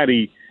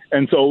Cincinnati.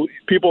 And so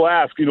people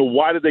ask,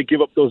 why did they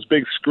give up those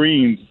big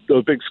screens,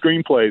 those big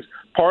screen plays?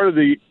 Part of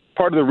the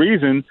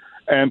reason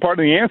and part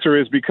of the answer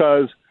is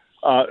because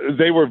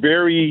they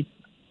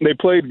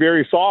played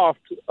very soft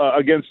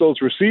against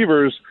those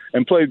receivers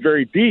and played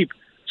very deep.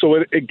 So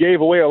it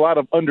gave away a lot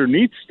of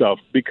underneath stuff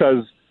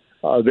because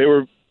they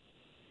were,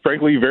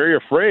 frankly, very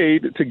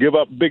afraid to give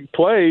up big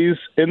plays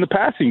in the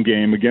passing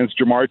game against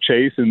Jamar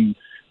Chase and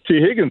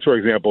T. Higgins, for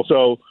example.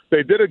 So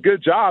they did a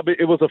good job.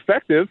 It was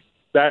effective.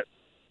 That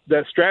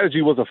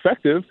strategy was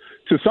effective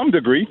to some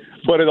degree,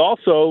 but it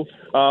also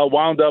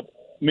wound up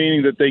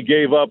meaning that they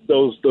gave up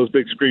those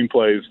big screen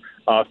plays,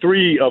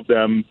 3 of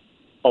them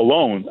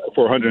alone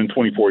for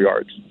 124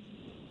 yards.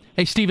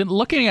 Hey, Steven,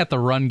 looking at the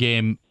run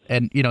game,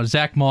 and,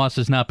 Zach Moss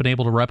has not been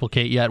able to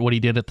replicate yet what he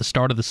did at the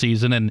start of the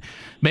season, and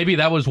maybe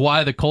that was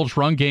why the Colts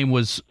run game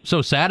was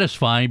so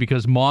satisfying,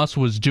 because Moss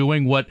was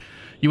doing what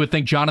you would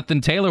think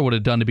Jonathan Taylor would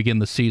have done to begin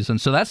the season.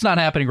 So that's not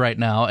happening right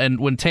now. And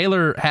when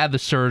Taylor had the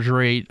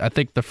surgery, I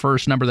think the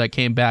first number that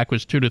came back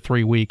was 2 to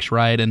 3 weeks,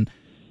 right? And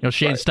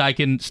Shane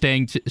Steichen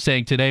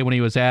saying today when he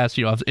was asked,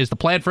 is the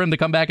plan for him to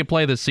come back and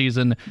play this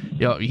season?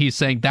 He's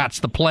saying that's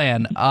the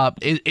plan.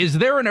 Is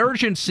there an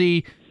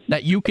urgency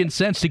that you can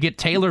sense to get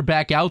Taylor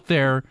back out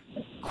there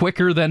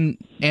quicker than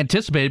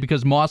anticipated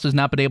because Moss has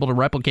not been able to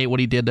replicate what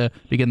he did to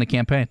begin the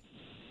campaign?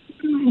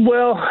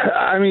 Well,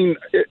 I mean,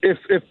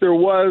 if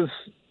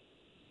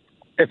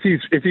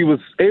he was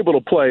able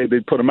to play,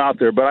 they'd put him out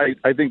there. But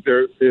I think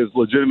there is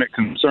legitimate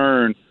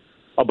concern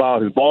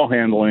about his ball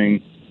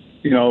handling,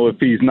 if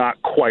he's not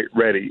quite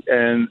ready.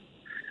 And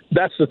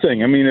that's the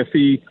thing. I mean,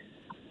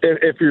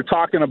 if you're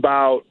talking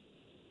about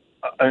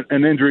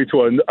an injury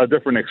to a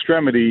different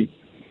extremity,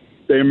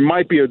 there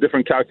might be a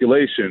different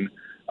calculation.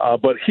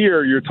 But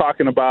here you're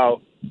talking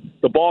about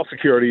the ball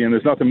security, and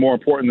there's nothing more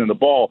important than the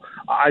ball.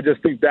 I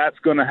just think that's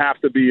going to have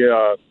to be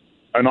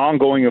an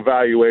ongoing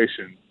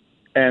evaluation.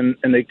 And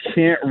they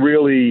can't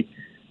really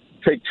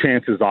take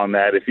chances on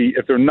that.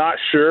 If they're not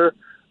sure,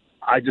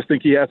 I just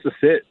think he has to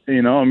sit.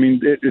 I mean,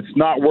 it's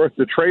not worth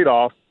the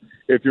trade-off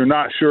if you're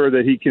not sure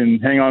that he can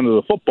hang on to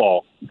the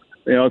football.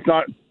 It's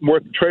not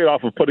worth the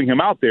trade-off of putting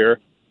him out there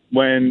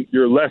when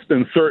you're less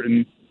than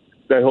certain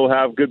that he'll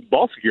have good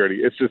ball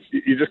security. It's just,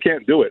 you just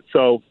can't do it.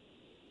 So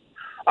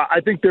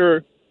I think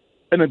they're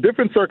in a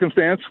different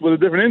circumstance with a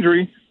different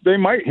injury. They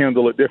might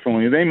handle it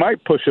differently. They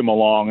might push him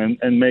along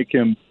and make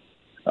him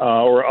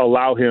or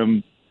allow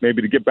him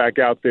maybe to get back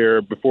out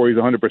there before he's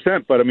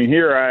 100%. But, I mean,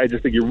 here I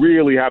just think you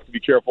really have to be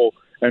careful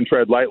and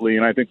tread lightly,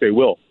 and I think they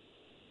will.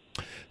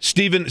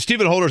 Stephen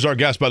Holder's our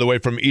guest, by the way,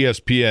 from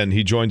ESPN.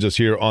 He joins us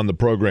here on the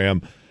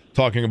program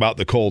talking about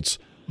the Colts.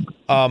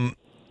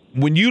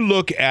 When you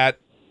look at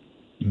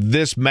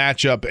this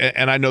matchup,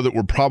 and I know that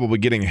we're probably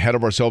getting ahead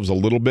of ourselves a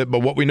little bit,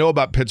 but what we know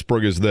about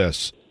Pittsburgh is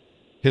this.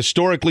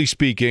 Historically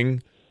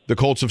speaking, the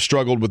Colts have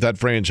struggled with that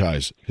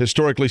franchise.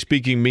 Historically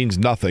speaking means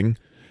nothing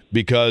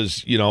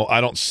because,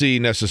 I don't see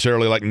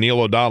necessarily like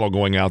Neil O'Donnell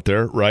going out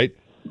there, right?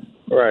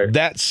 Right.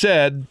 That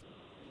said,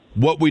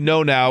 what we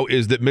know now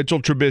is that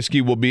Mitchell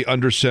Trubisky will be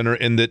under center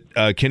and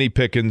that Kenny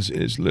Pickens,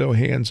 his little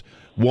hands,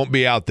 won't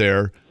be out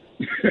there.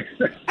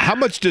 How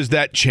much does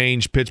that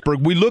change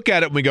Pittsburgh? We look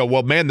at it and we go,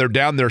 well, man, they're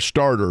down their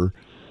starter,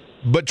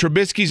 but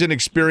Trubisky's an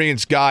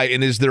experienced guy,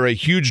 and is there a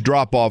huge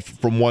drop-off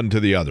from one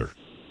to the other?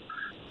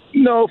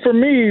 No, for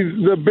me,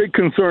 the big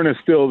concern is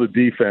still the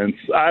defense.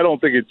 I don't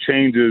think it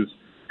changes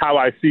how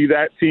I see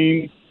that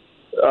team.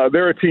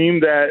 They're a team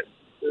that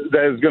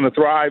is going to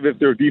thrive if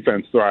their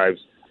defense thrives.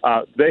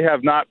 They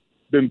have not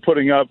been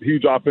putting up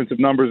huge offensive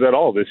numbers at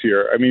all this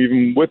year. I mean,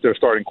 even with their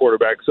starting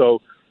quarterback.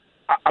 So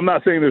I'm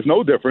not saying there's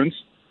no difference,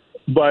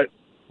 but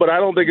I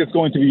don't think it's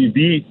going to be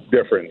the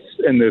difference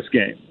in this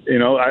game.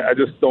 I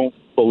just don't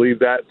believe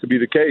that to be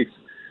the case.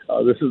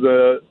 This is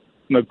an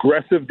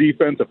aggressive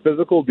defense, a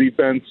physical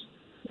defense.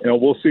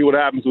 We'll see what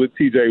happens with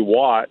T.J.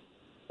 Watt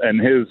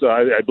and his.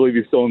 I believe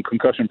he's still in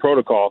concussion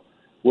protocol,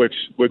 which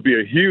would be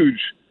a huge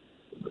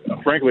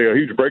break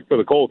for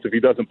the Colts if he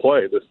doesn't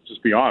play. Let's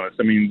just be honest.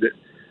 I mean,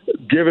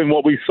 given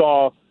what we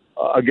saw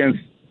against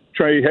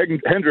Trey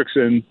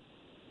Hendrickson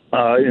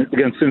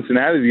against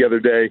Cincinnati the other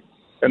day,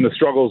 and the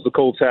struggles the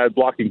Colts had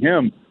blocking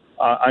him,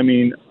 I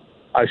mean,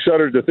 I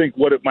shudder to think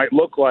what it might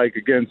look like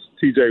against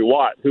T.J.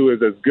 Watt, who is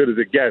as good as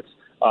it gets.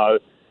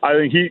 I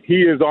think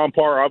he is on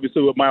par,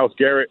 obviously, with Myles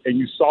Garrett, and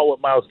you saw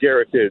what Myles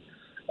Garrett did.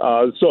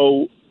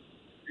 So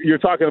you're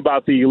talking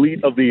about the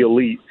elite of the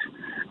elite,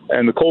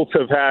 and the Colts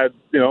have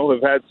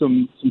had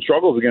some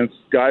struggles against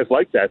guys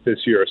like that this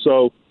year.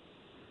 So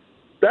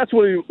that's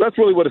really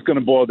what it's going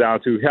to boil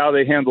down to: how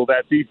they handle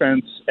that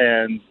defense,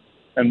 and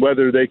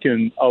whether they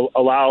can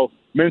allow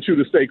Minshew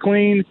to stay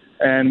clean,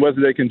 and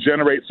whether they can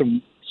generate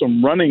some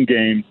running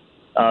game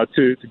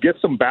to get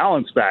some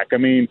balance back. I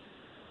mean,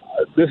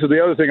 this is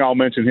the other thing I'll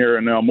mention here,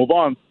 and then I'll move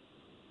on.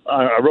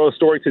 I wrote a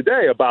story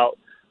today about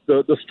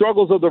the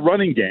struggles of the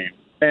running game.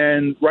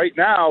 And right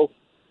now,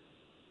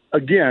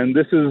 again,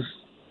 this is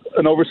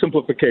an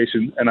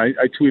oversimplification, and I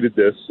tweeted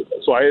this,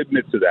 so I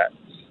admit to that.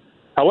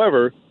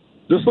 However,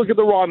 just look at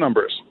the raw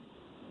numbers.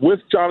 With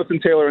Jonathan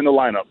Taylor in the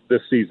lineup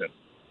this season,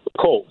 the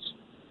Colts,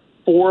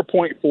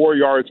 4.4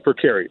 yards per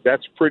carry.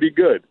 That's pretty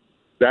good.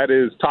 That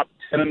is top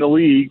 10 in the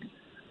league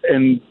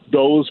in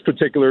those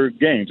particular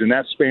games, in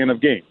that span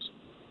of games.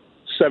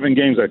 7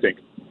 games, I think.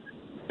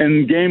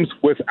 In games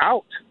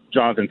without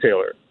Jonathan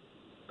Taylor,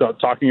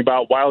 talking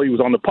about while he was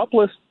on the PUP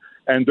list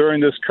and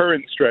during this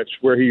current stretch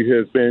where he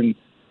has been,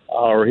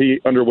 or he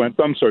underwent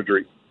thumb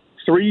surgery,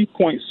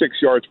 3.6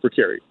 yards per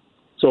carry.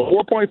 So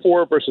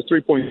 4.4 versus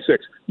 3.6.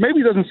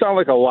 Maybe it doesn't sound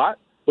like a lot,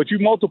 but you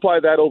multiply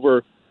that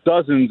over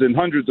dozens and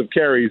hundreds of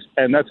carries,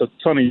 and that's a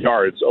ton of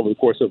yards over the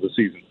course of the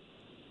season.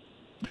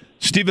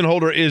 Stephen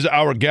Holder is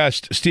our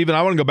guest. Stephen,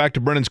 I want to go back to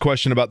Brennan's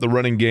question about the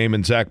running game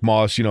and Zach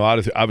Moss. You know,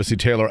 obviously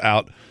Taylor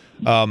out.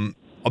 I'll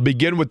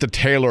begin with the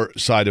Taylor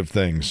side of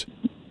things.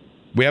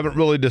 We haven't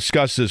really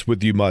discussed this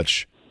with you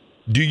much.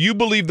 Do you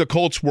believe the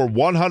Colts were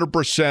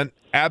 100%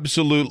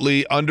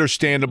 absolutely,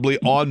 understandably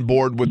on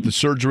board with the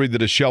surgery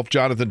that has shelved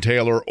Jonathan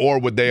Taylor, or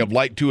would they have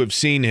liked to have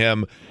seen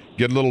him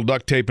get a little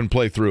duct tape and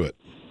play through it?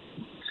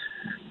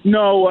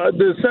 No,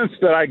 the sense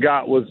that I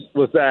got was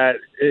that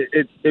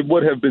it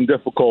would have been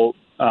difficult.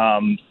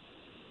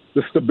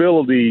 The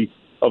stability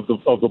of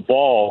the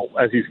ball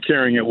as he's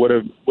carrying it would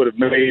have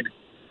made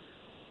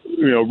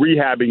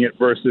rehabbing it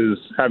versus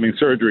having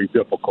surgery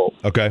difficult.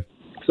 Okay.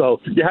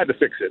 So you had to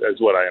fix it, is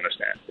what I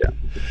understand. Yeah.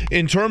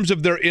 In terms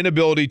of their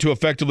inability to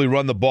effectively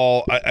run the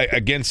ball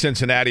against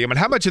Cincinnati, I mean,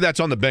 how much of that's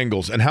on the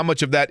Bengals, and how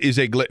much of that is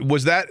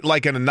was that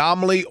like an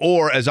anomaly,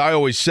 or, as I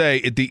always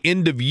say, at the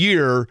end of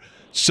year,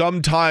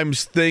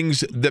 sometimes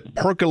things that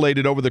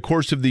percolated over the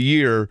course of the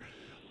year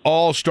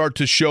all start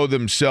to show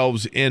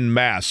themselves in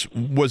mass?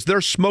 Was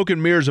there smoke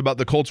and mirrors about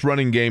the Colts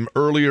running game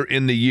earlier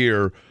in the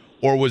year,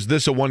 or was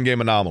this a one-game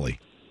anomaly?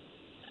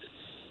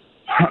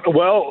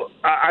 Well,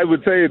 I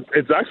would say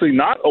it's actually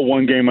not a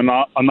one-game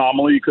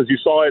anomaly, because you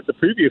saw it the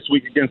previous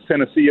week against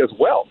Tennessee as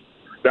well.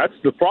 That's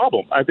the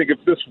problem. I think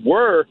if this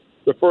were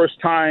the first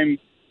time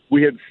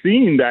we had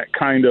seen that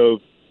kind of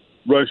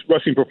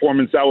rushing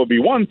performance, that would be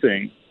one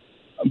thing.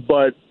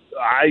 But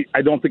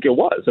I don't think it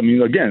was. I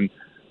mean, again,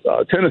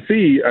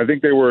 Tennessee, I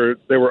think they were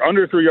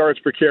under 3 yards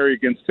per carry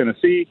against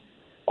Tennessee,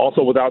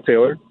 also without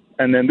Taylor.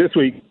 And then this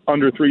week,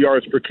 under 3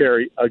 yards per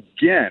carry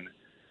again.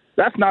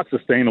 That's not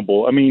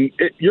sustainable. I mean,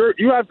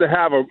 you have to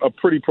have a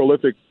pretty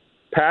prolific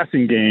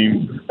passing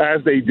game,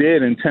 as they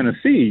did in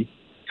Tennessee,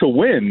 to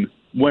win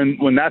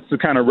when that's the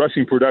kind of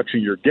rushing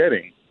production you're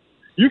getting.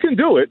 You can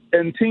do it,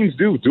 and teams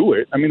do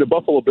it. I mean, the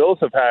Buffalo Bills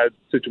have had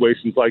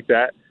situations like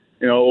that,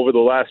 over the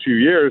last few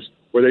years,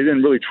 where they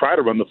didn't really try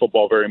to run the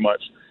football very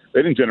much.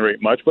 They didn't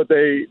generate much, but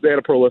they had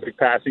a prolific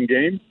passing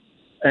game,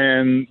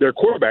 and their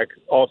quarterback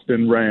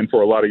often ran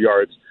for a lot of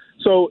yards.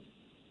 So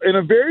in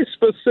a very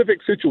specific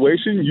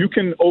situation, you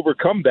can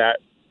overcome that,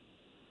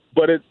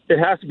 but it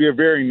has to be a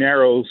very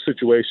narrow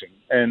situation,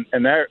 and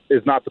that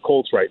is not the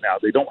Colts right now.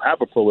 They don't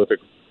have a prolific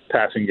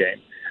passing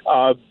game.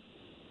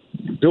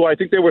 Do I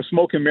think they were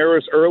smoke and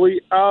mirrors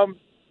early?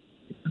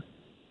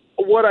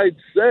 What I'd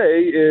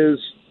say is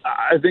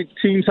I think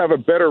teams have a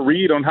better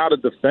read on how to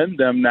defend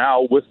them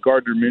now with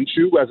Gardner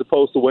Minshew, as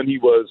opposed to when he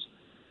was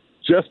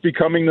just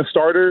becoming the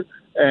starter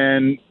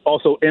and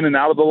also in and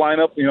out of the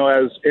lineup,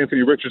 as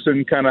Anthony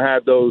Richardson kind of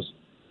had those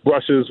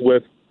brushes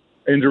with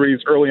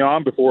injuries early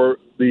on before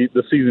the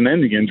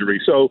season-ending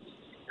injury. So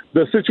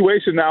the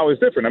situation now is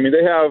different. I mean,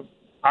 they have,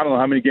 I don't know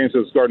how many games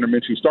has Gardner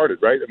Minshew started,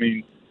 right? I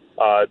mean,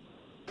 8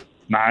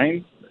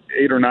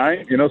 or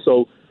 9,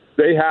 so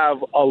they have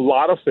a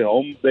lot of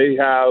film. They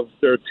have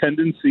their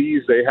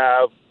tendencies. They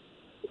have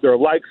their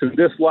likes and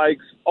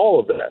dislikes, all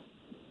of that.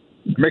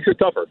 It makes it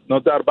tougher, no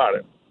doubt about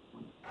it.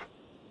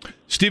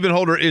 Stephen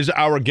Holder is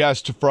our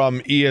guest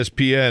from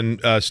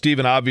ESPN.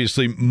 Stephen,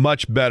 obviously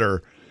much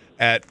better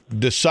at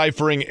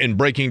deciphering and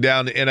breaking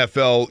down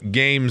NFL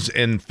games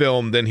and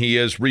film than he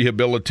is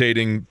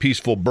rehabilitating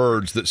peaceful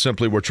birds that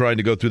simply were trying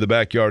to go through the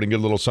backyard and get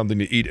a little something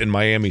to eat in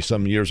Miami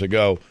some years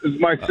ago. It's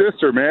my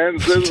sister, man.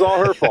 This is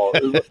all her fault.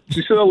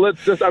 She should have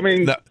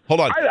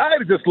hold on. I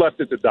had just left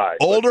it to die.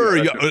 Older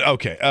or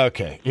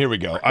okay, here we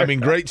go. I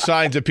mean, great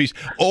signs of peace.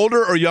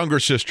 Older or younger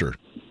sister?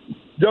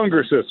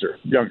 Younger sister.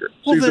 Younger.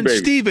 Well, She's then, the baby.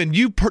 Stephen,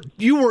 you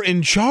were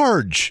in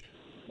charge.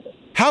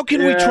 How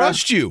can we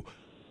trust you?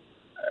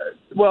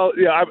 Well,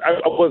 yeah,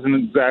 I wasn't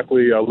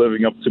exactly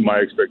living up to my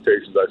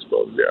expectations, I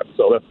suppose. Yeah.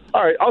 So,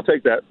 all right, I'll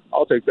take that.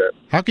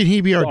 How can he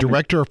be our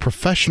director of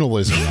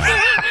professionalism now?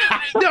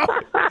 No,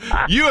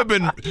 you have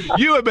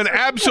been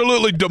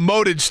absolutely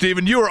demoted,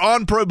 Stephen. You are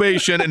on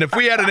probation, and if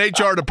we had an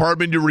HR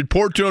department, you'd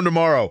report to him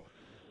tomorrow.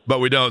 But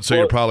we don't, so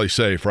you're probably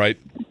safe, right?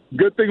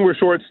 Good thing we're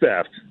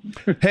short-staffed.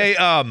 Hey,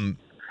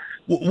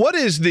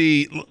 what's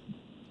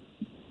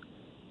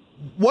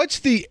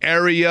the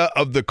area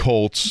of the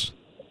Colts?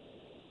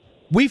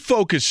 We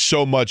focus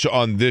so much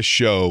on this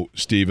show,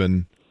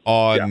 Stephen,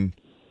 we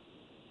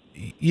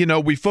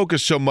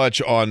focus so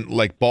much on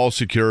like ball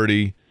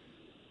security.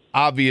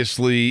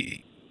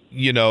 Obviously,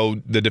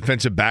 the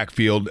defensive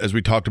backfield, as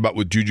we talked about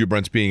with JuJu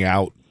Brents being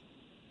out.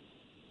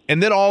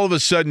 And then all of a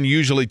sudden,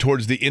 usually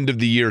towards the end of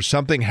the year,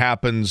 something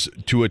happens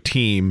to a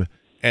team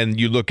and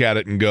you look at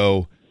it and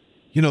go,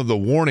 the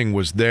warning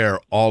was there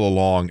all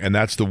along, and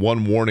that's the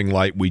one warning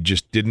light we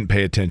just didn't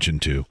pay attention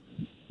to.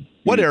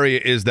 What area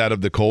is that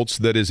of the Colts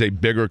that is a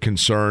bigger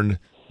concern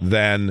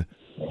than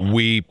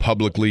we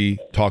publicly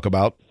talk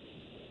about?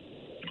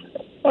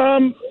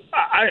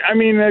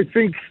 I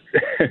think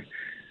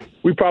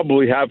we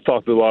probably have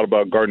talked a lot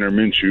about Gardner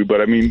Minshew,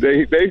 but I mean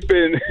they've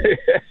been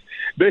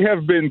they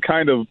have been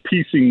kind of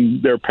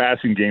piecing their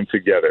passing game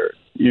together.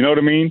 You know what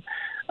I mean?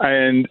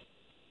 And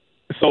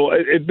so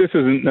this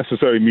isn't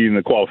necessarily meeting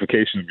the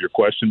qualification of your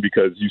question,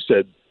 because you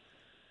said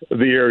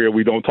the area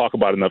we don't talk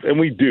about enough, and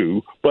we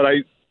do. But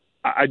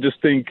I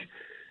just think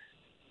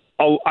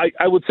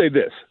I would say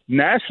this.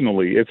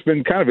 Nationally, it's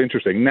been kind of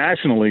interesting.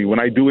 Nationally, when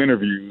I do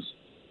interviews,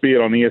 be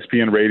it on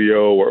ESPN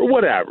radio or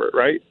whatever,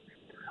 right,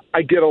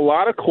 I get a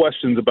lot of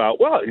questions about,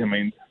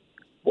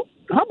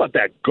 how about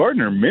that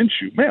Gardner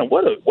Minshew? Man,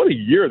 what a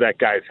year that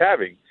guy's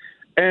having.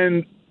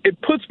 And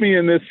it puts me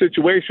in this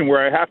situation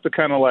where I have to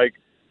kind of like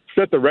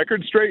set the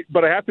record straight,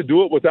 but I have to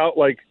do it without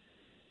like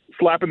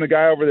slapping the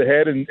guy over the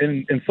head and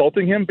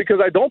insulting him, because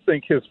I don't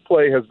think his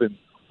play has been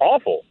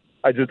awful.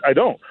 I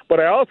don't. But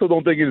I also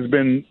don't think it has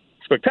been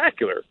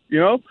spectacular,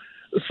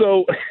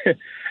 So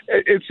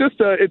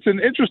it's an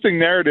interesting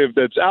narrative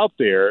that's out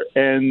there.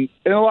 And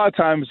a lot of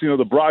times,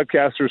 the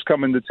broadcasters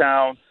come into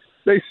town,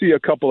 they see a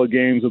couple of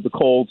games of the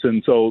Colts,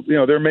 and so,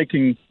 they're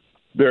making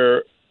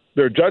their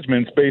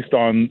judgments based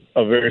on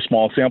a very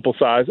small sample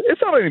size.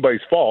 It's not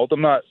anybody's fault.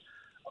 I'm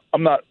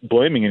not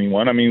blaming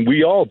anyone. I mean,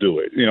 we all do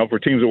it, for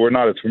teams that we're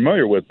not as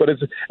familiar with. But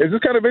it's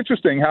just kind of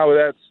interesting how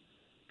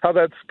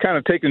that's kind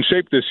of taken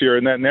shape this year,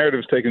 and that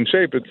narrative's taken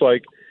shape. It's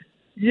like,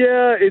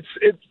 yeah,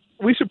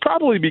 we should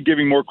probably be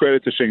giving more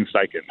credit to Shane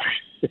Steichen,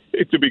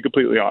 to be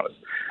completely honest.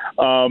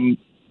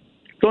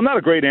 So not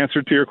a great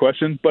answer to your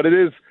question, but it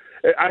is.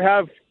 I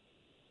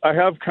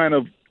have kind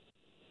of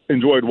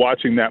enjoyed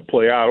watching that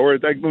play out. Or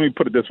let me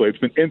put it this way: it's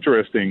been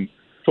interesting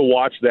to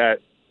watch that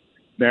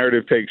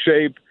narrative take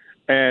shape,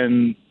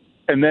 and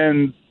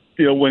then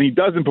when he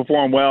doesn't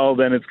perform well,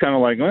 then it's kind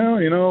of like,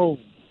 well,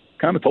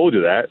 kind of told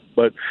you that.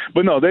 But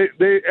no,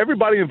 they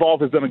everybody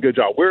involved has done a good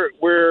job.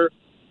 Where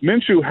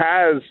Minshew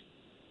has,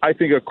 I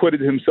think,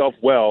 acquitted himself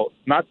well,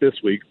 not this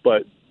week,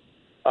 but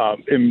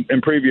in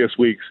previous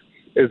weeks,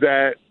 is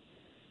that,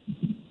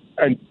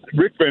 and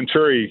Rick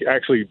Venturi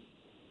actually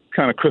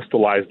kind of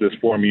crystallized this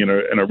for me in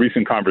a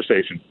recent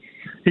conversation.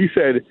 He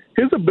said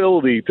his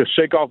ability to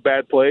shake off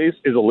bad plays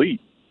is elite,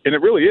 and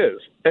it really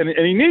is. And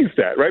he needs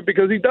that, right?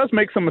 Because he does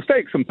make some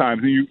mistakes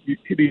sometimes, and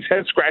these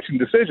head-scratching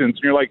decisions, and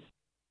you're like,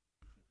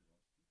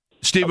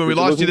 Stephen, we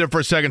lost you there for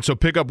a second, so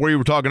pick up where you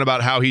were talking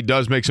about how he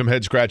does make some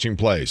head-scratching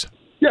plays.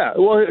 Yeah,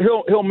 well,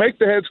 he'll make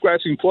the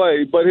head-scratching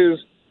play, but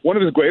one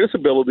of his greatest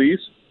abilities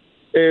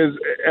is,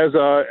 as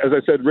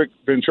I said, Rick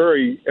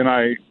Venturi and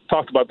I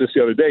talked about this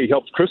the other day. He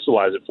helped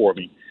crystallize it for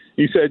me.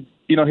 He said,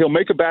 he'll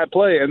make a bad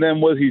play, and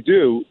then what does he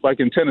do? Like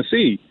in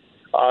Tennessee,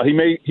 he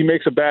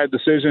makes a bad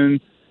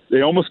decision.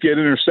 They almost get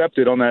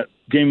intercepted on that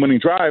game-winning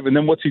drive, and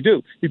then what's he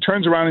do? He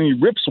turns around and he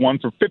rips one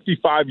for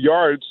 55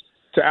 yards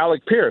to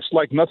Alec Pierce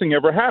like nothing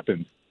ever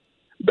happened.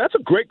 That's a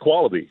great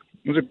quality.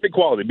 It's a big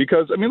quality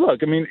because,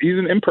 he's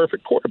an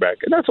imperfect quarterback,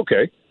 and that's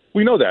okay.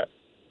 We know that.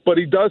 But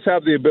he does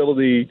have the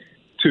ability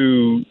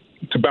to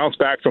bounce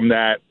back from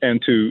that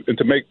and to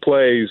make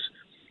plays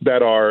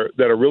that are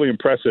really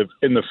impressive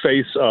in the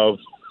face of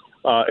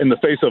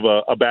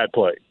a bad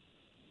play.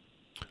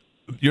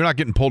 You're not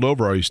getting pulled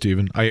over, are you,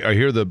 Stephen? I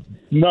hear the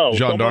no.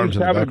 gendarmes Someone's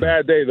having a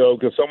bad day though,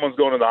 because someone's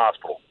going to the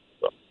hospital.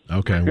 So.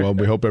 Okay, well,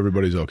 we hope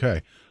everybody's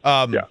okay.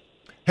 Yeah.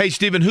 Hey,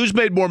 Stephen, who's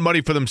made more money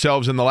for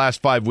themselves in the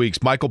last 5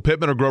 weeks, Michael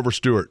Pittman or Grover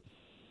Stewart?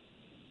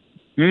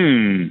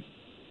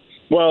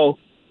 Well,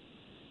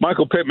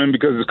 Michael Pittman,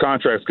 because his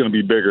contract's going to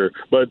be bigger.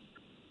 But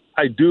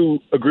I do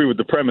agree with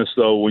the premise,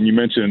 though, when you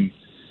mention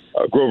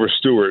Grover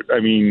Stewart. I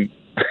mean,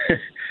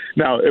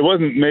 now, it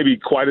wasn't maybe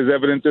quite as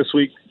evident this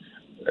week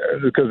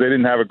because they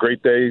didn't have a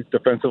great day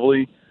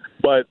defensively.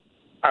 But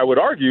I would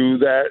argue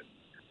that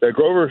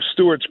Grover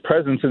Stewart's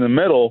presence in the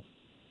middle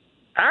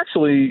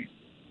actually –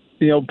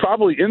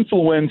 probably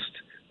influenced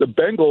the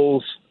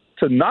Bengals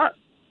to not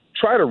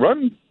try to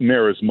run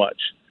near as much.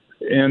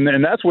 And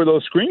that's where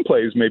those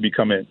screenplays maybe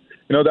come in.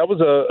 that was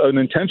an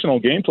intentional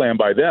game plan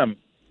by them.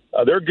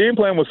 Their game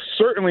plan was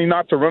certainly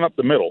not to run up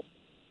the middle.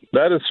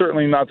 That is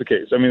certainly not the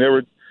case. I mean,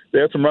 they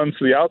had some runs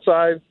to the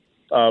outside,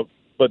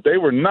 but they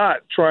were not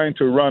trying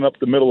to run up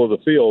the middle of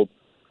the field,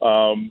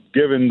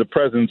 given the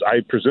presence,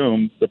 I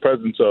presume, the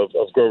presence of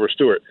Grover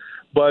Stewart.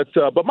 But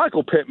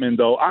Michael Pittman,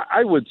 though,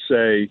 I would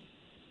say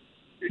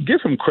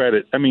give him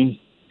credit. I mean,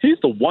 he's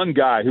the one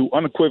guy who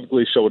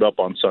unequivocally showed up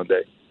on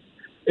Sunday.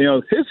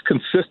 His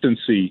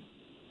consistency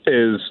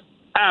is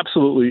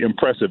absolutely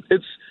impressive.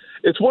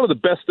 It's one of the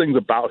best things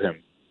about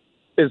him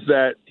is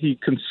that he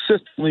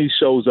consistently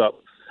shows up.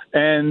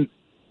 And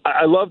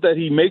I love that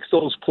he makes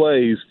those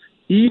plays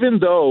even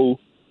though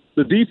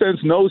the defense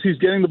knows he's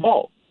getting the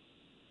ball.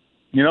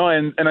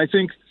 And I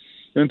think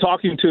in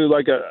talking to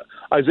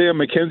Isaiah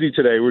McKenzie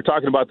today, we were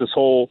talking about this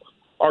whole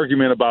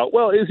argument about,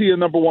 well, is he a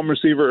number one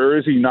receiver or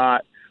is he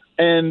not?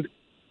 And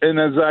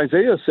as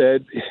Isaiah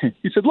said,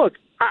 he said, look,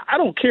 I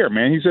don't care,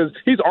 man. He says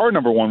he's our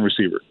number one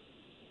receiver.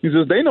 He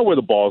says they know where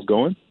the ball's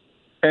going,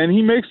 and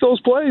he makes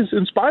those plays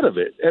in spite of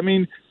it. I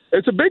mean,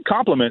 it's a big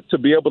compliment to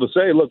be able to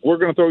say, look, we're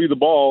going to throw you the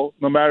ball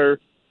no matter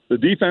the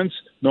defense,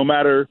 no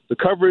matter the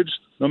coverage,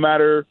 no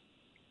matter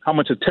how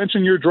much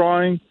attention you're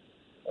drawing.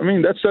 I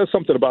mean, that says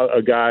something about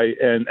a guy,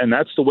 and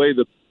that's the way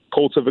the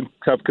Colts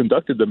have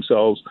conducted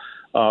themselves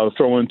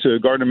throwing to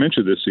Gardner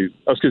Minshew this season.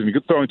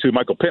 Throwing to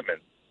Michael Pittman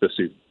this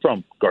season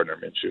from Gardner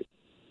Minshew.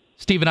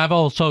 Stephen, I've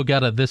also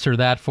got a this or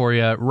that for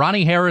you.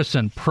 Ronnie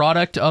Harrison,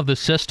 product of the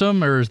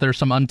system, or is there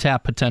some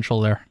untapped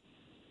potential there?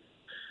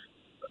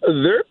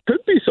 There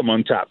could be some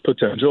untapped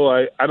potential.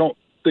 I don't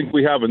think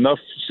we have enough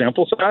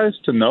sample size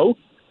to know,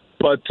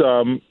 but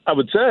I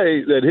would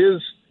say that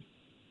his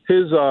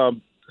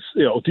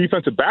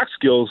defensive back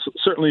skills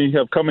certainly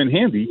have come in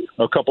handy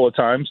a couple of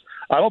times.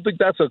 I don't think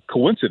that's a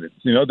coincidence,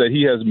 that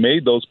he has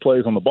made those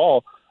plays on the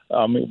ball.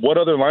 What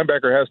other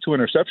linebacker has 2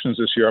 interceptions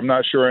this year? I'm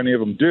not sure any of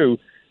them do.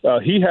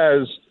 He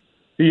has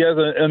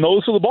a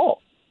nose for the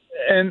ball,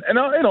 and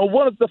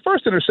one of the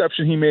first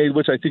interception he made,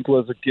 which I think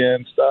was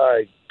against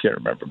I can't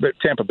remember, but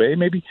Tampa Bay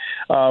maybe.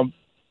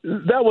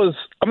 That was,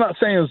 I'm not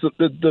saying it was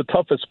the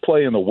toughest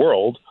play in the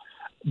world,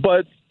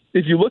 but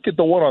if you look at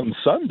the one on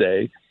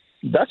Sunday,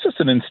 that's just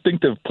an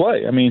instinctive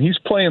play. I mean, he's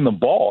playing the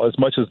ball as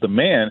much as the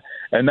man,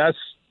 and that's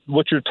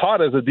what you're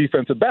taught as a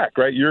defensive back,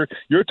 right? You're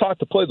taught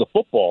to play the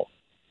football,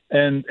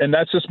 and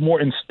that's just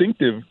more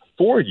instinctive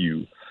for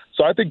you.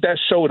 So I think that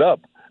showed up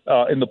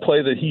in the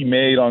play that he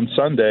made on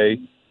Sunday.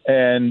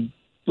 And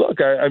look,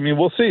 I mean,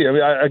 we'll see. I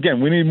mean, again,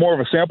 we need more of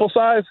a sample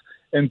size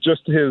and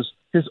just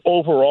his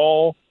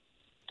overall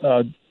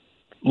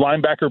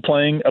linebacker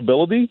playing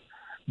ability.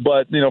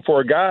 But, for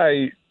a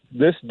guy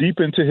this deep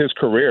into his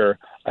career,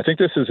 I think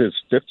this is his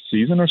 5th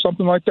season or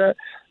something like that.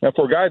 Now,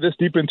 for a guy this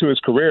deep into his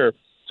career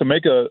to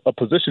make a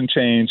position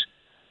change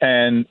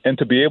and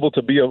to be able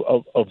to be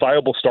a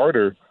viable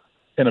starter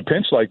in a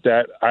pinch like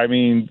that, I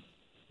mean,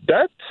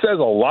 that says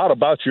a lot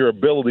about your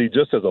ability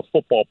just as a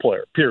football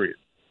player, period.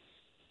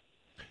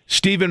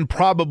 Stephen,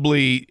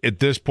 probably at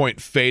this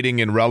point fading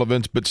in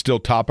relevance, but still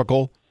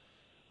topical.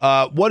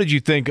 What did you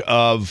think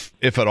of,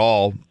 if at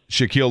all,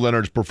 Shaquille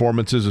Leonard's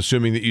performances,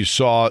 assuming that you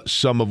saw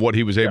some of what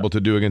he was able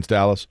to do against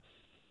Dallas?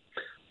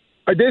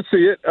 I did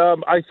see it.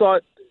 I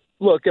thought,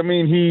 look, I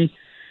mean,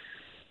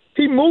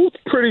 he moved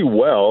pretty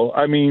well.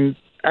 I mean,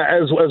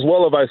 as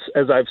well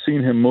as I've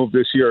seen him move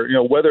this year,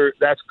 whether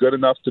that's good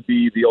enough to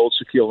be the old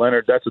Shaquille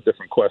Leonard, that's a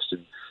different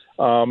question.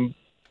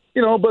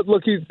 But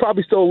look, he's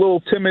probably still a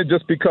little timid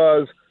just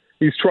because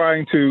he's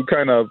trying to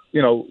kind of,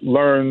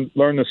 learn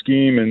the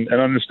scheme and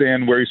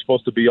understand where he's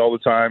supposed to be all the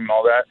time and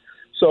all that.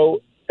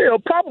 So,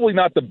 probably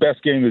not the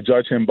best game to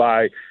judge him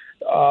by.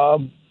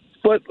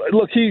 But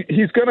look,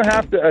 he's going to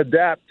have to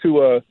adapt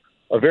to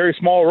a very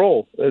small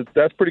role.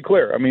 That's pretty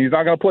clear. I mean, he's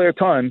not going to play a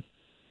ton.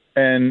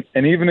 And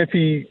even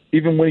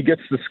when he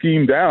gets the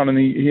scheme down and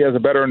he has a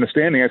better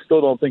understanding, I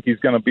still don't think he's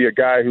going to be a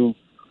guy who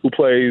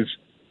plays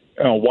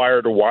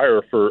wire to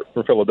wire for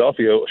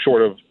Philadelphia,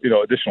 short of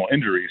additional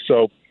injuries.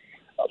 So,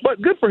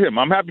 but good for him.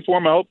 I'm happy for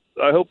him.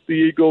 I hope the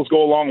Eagles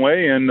go a long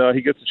way and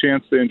he gets a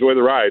chance to enjoy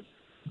the ride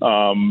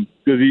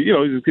because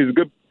he's a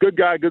good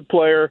guy, good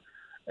player,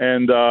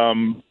 and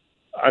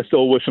I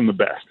still wish him the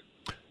best.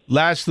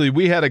 Lastly,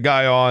 we had a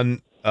guy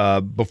on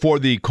before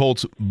the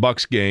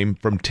Colts-Bucks game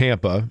from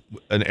Tampa,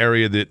 an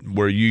area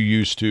where you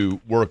used to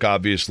work,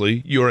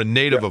 obviously. You're a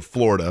native of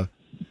Florida.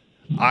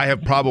 I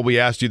have probably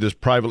asked you this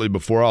privately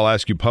before. I'll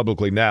ask you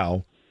publicly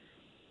now.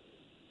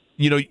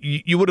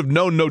 You would have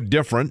known no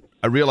different.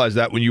 I realized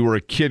that when you were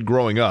a kid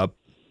growing up.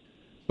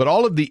 But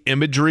all of the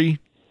imagery,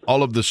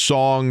 all of the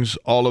songs,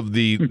 all of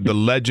the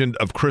legend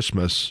of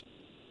Christmas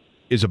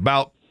is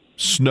about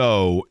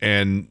snow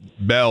and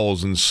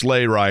bells and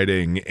sleigh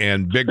riding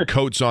and big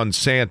coats on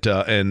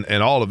Santa and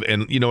all of it,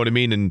 and you know what I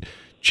mean, and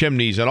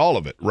chimneys and all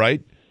of it,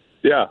 right?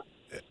 Yeah.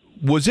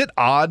 Was it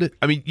odd?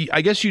 I mean,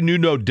 I guess you knew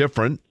no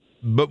different,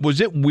 but was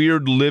it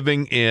weird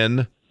living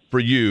in, for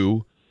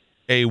you,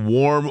 a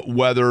warm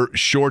weather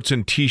shorts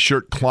and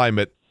T-shirt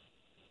climate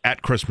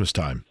at Christmas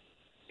time?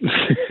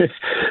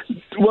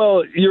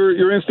 Well,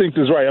 your instinct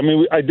is right. I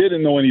mean, I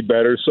didn't know any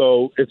better,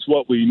 so it's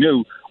what we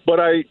knew. But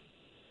it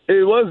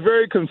was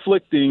very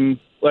conflicting,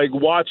 like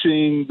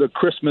watching the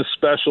Christmas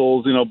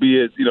specials,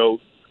 be it,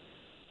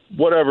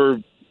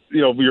 whatever,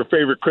 your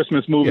favorite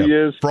Christmas movie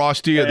is.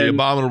 Frosty or The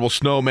Abominable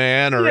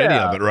Snowman or any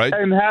of it, right?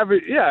 And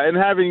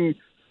having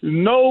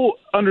no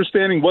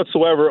understanding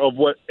whatsoever of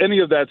what any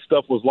of that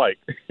stuff was like.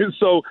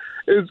 So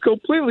it's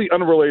completely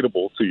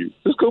unrelatable to you.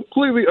 It's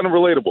completely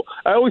unrelatable.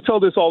 I always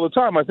tell this all the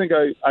time. I think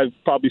I've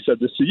probably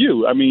said this to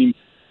you. I mean,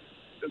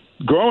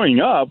 growing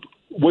up,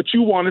 what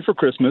you wanted for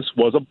Christmas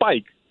was a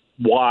bike.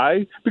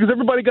 Why? Because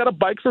everybody got a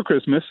bike for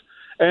Christmas,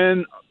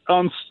 and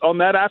on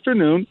that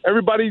afternoon,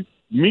 everybody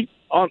meet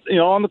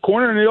on the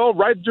corner, and they all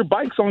ride your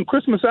bikes on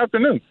Christmas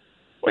afternoon.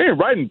 We ain't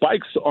riding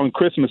bikes on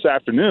Christmas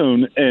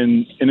afternoon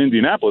in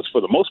Indianapolis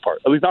for the most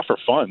part, at least not for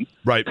fun.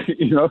 Right.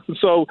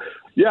 So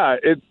yeah,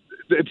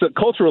 it's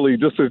culturally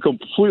just a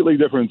completely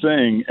different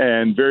thing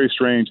and very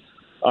strange.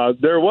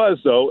 There was,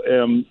 though,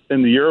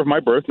 in the year of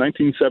my birth,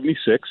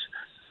 1976,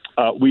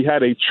 we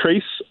had a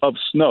trace of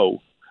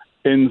snow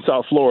in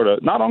South Florida,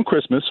 not on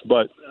Christmas,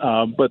 but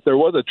there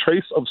was a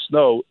trace of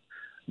snow.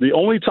 The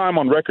only time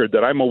on record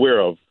that I'm aware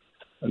of,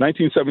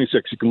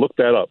 1976, you can look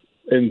that up.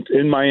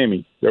 In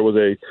Miami, there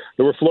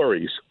were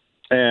flurries,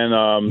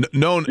 and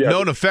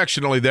known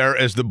affectionately there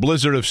as the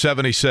blizzard of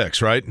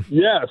 '76, right?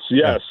 Yes.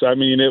 Yeah. I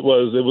mean, it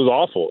was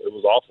awful. It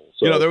was awful.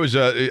 So, there was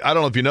I don't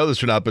know if you know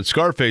this or not, but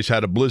Scarface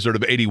had a blizzard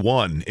of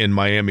 81 in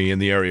Miami in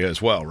the area as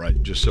well,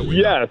 right? Just so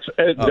we know.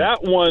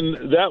 That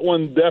one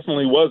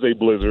definitely was a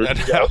blizzard.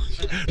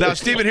 Now,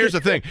 Stephen, here's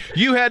the thing: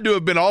 you had to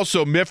have been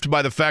also miffed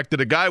by the fact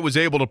that a guy was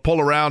able to pull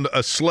around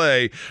a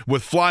sleigh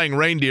with flying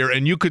reindeer,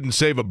 and you couldn't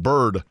save a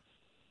bird.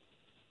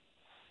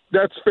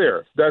 That's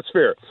fair.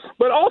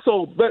 But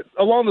also,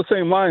 along the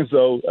same lines,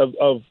 though,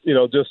 of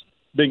just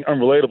being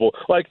unrelatable.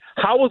 Like,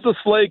 how was the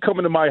sleigh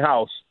coming to my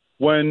house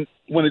when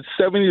it's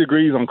 70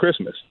 degrees on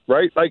Christmas,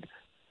 right? Like,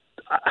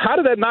 how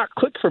did that not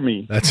click for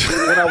me when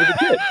I was a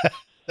kid?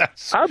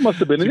 I must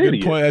have been an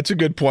idiot. That's a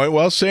good point.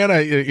 Well,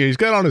 Santa, he's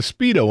got on a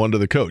Speedo under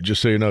the coat,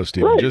 just so you know,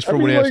 Stephen, just for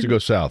when he has to go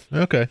south.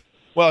 Okay.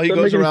 Well, he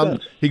goes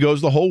around. He goes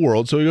the whole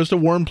world, so he goes to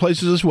warm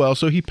places as well.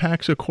 So he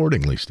packs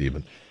accordingly,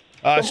 Stephen.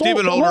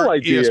 Stephen Holder,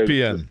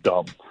 ESPN. Is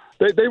dumb.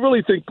 They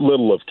really think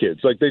little of kids.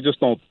 Like they just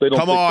don't. They don't.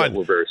 Come think on, that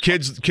we're very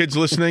smart. kids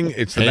listening.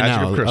 It's the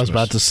magic of Christmas. I was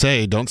about to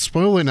say, don't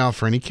spoil it now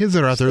for any kids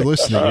that are out there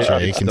listening.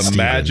 Jake and the Steven.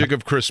 Magic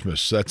of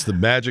Christmas. That's the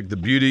magic, the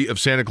beauty of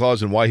Santa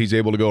Claus, and why he's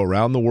able to go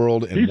around the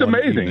world. He's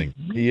amazing. Evening.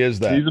 He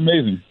is that. He's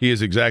amazing. He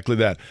is exactly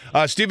that.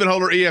 Stephen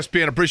Holder,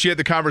 ESPN. Appreciate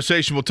the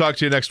conversation. We'll talk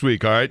to you next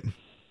week. All right.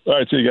 All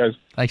right. See you guys.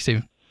 Thanks,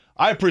 Stephen.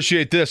 I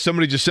appreciate this.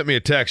 Somebody just sent me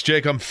a text.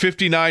 Jake, I'm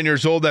 59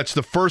 years old. That's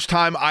the first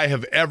time I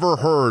have ever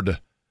heard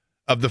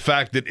of the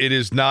fact that it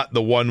is not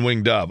the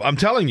one-winged dove. I'm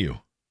telling you,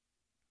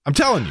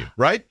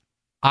 right?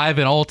 I have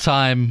an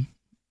all-time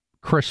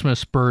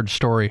Christmas bird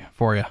story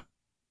for you.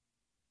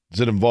 Does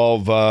it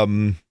involve a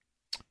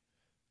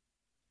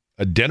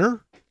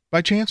dinner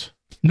by chance?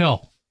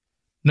 No,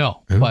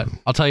 but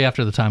I'll tell you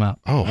after the timeout.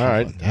 Oh, all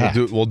right.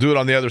 We'll do it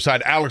on the other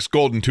side. Alex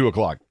Golden, 2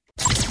 o'clock.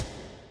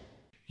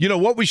 You know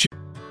what we should...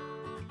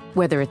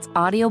 Whether it's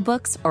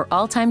audiobooks or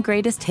all-time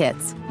greatest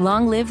hits,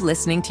 long live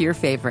listening to your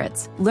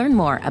favorites. Learn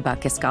more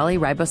about Kisqali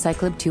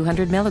Ribociclib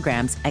 200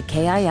 milligrams at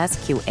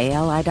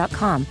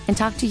KISQALI.com and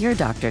talk to your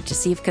doctor to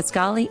see if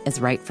Kisqali is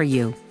right for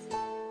you.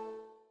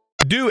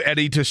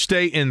 Eddie, to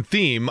stay in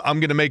theme, I'm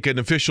going to make an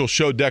official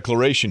show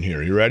declaration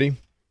here. You ready?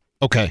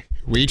 Okay.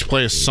 We each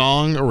play a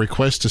song or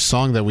request a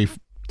song that we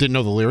didn't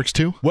know the lyrics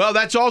to? Well,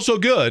 that's also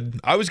good.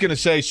 I was going to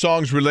say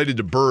songs related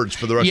to birds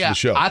for the rest of the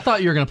show. I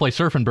thought you were going to play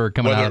Surfing Bird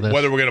out of this.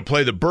 Whether we're going to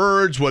play the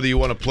birds, whether you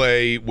want to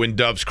play When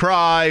Doves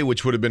Cry,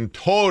 which would have been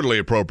totally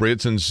appropriate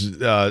since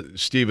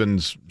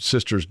Stephen's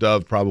sister's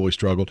dove probably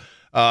struggled.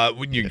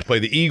 You can play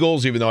the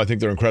Eagles, even though I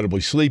think they're incredibly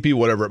sleepy,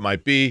 whatever it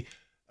might be,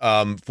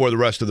 for the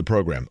rest of the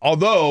program.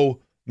 Although...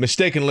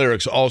 mistaken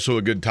lyrics, also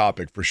a good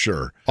topic for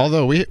sure.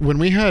 Although when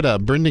we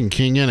had Brendan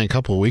King in a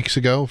couple of weeks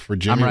ago for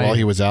Jimmy while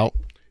he was out,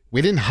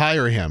 we didn't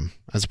hire him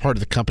as a part of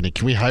the company.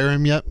 Can we hire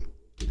him yet?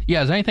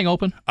 Yeah, is anything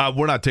open?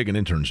 We're not taking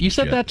interns. You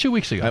said that 2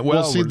 weeks ago.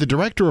 Well, see, the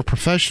director of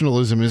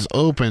professionalism is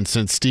open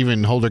since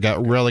Stephen Holder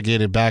got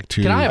relegated back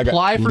to. Can I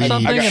apply for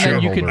something and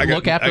then you can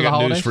look after the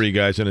holidays? I got news for you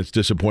guys, and it's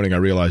disappointing, I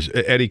realize.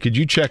 Eddie, could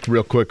you check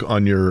real quick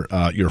on your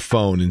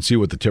phone and see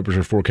what the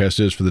temperature forecast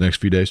is for the next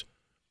few days?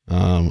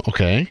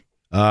 Okay.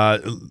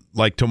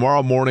 Like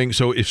tomorrow morning.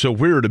 So if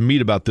we were to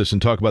meet about this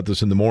and talk about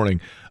this in the morning,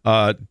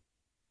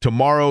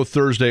 tomorrow,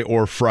 Thursday,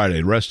 or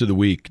Friday, rest of the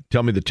week,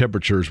 tell me the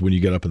temperatures when you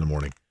get up in the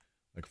morning.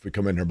 Like if we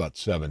come in here about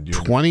 7.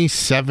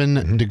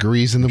 27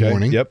 degrees in the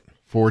morning. Yep.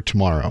 For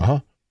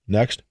tomorrow.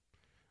 Next.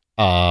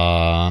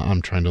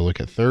 I'm trying to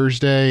look at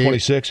Thursday.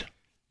 26.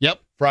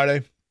 Yep.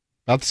 Friday.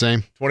 About the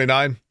same.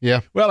 29. Yeah.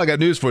 Well, I got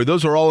news for you.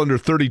 Those are all under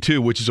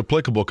 32, which is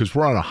applicable because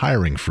we're on a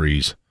hiring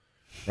freeze.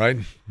 Right,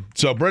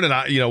 so Brendan,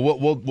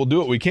 we'll do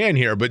what we can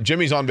here, but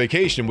Jimmy's on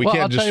vacation. We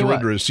can't just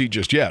surrender his seat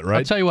just yet, right?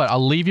 I'll tell you what.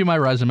 I'll leave you my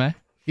resume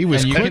He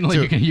was and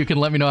quick you can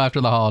let me know after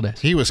the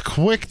holidays. He was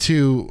quick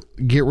to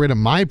get rid of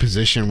my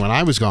position when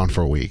I was gone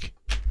for a week.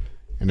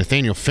 And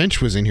Nathaniel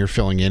Finch was in here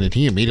filling in, and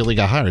he immediately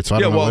got hired. So I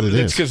don't know what it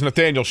it's is. because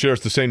Nathaniel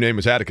shares the same name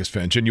as Atticus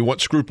Finch, and you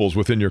want scruples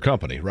within your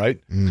company, right?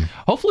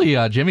 Hopefully,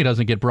 Jimmy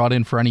doesn't get brought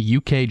in for any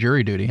UK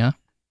jury duty, huh?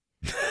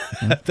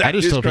 I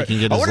just hope he can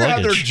get I his wonder how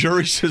their luggage.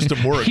 jury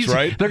system works,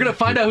 right? They're going to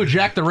find out who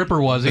Jack the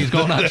Ripper was. He's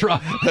going on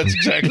trial. That's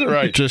exactly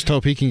right. Just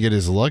hope he can get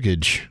his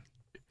luggage.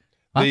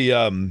 The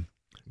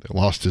They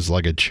lost his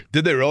luggage.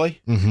 did they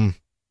really? Mm-hmm.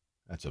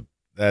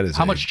 That is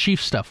How much Chief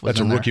stuff was That's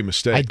a in there? rookie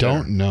mistake. I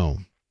don't know.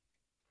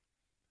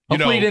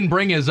 Hopefully he didn't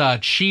bring his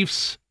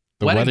Chiefs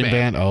The wedding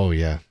band? Oh,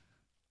 yeah.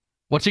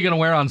 What's he going to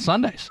wear on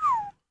Sundays?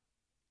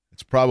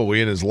 It's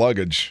probably in his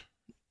luggage.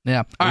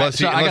 Yeah. All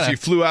Unless right, he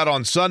flew out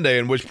on Sunday,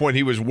 in which point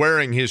he was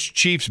wearing his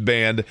Chiefs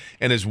band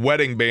and his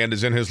wedding band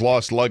is in his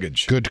lost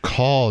luggage. Good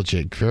call,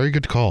 Jake. Very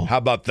good call. How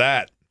about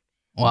that?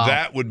 Wow.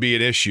 That would be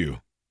an issue.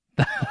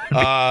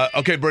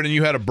 Okay, Brendan,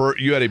 you had a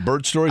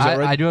bird story, is that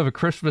right? I do have a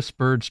Christmas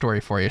bird story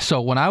for you.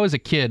 So when I was a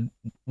kid,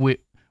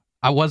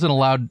 I wasn't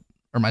allowed,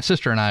 or my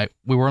sister and I,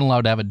 we weren't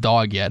allowed to have a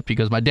dog yet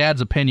because my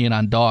dad's opinion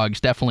on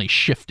dogs definitely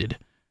shifted.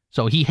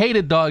 So he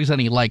hated dogs and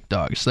he liked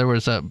dogs. There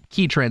was a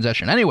key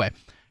transition. Anyway,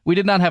 we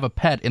did not have a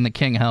pet in the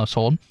King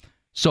household.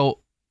 So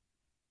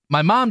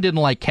my mom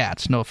didn't like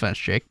cats. No offense,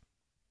 Jake.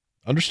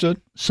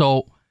 Understood.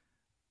 So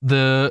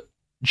the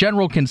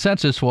general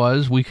consensus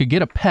was we could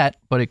get a pet,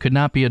 but it could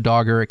not be a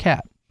dog or a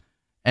cat.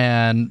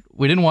 And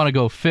we didn't want to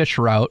go fish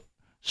route,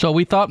 so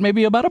we thought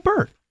maybe about a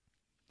bird.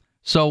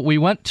 So we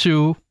went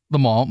to the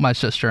mall, my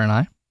sister and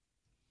I,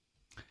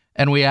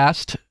 and we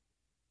asked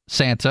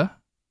Santa,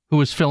 who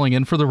was filling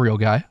in for the real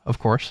guy, of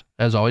course,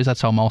 as always.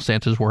 That's how mall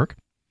Santas work.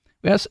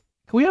 We asked,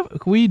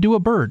 can we do a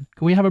bird?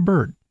 Can we have a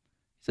bird?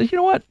 He said, you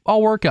know what?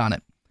 I'll work on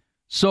it.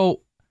 So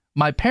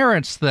my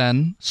parents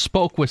then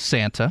spoke with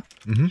Santa.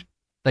 Mm-hmm.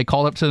 They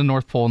called up to the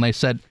North Pole and they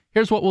said,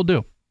 here's what we'll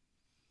do.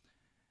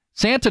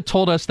 Santa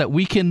told us that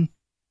we can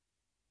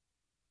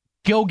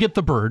go get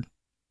the bird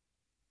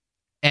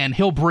and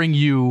he'll bring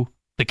you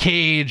the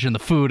cage and the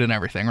food and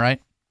everything,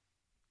 right?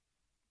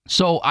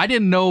 So I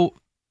didn't know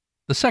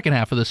the second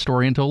half of this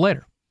story until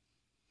later.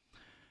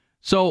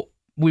 So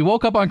we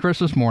woke up on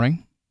Christmas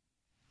morning.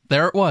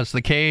 There it was,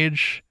 the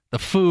cage, the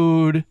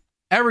food,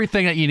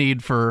 everything that you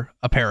need for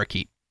a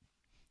parakeet.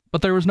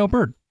 But there was no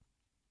bird.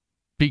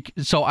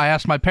 So I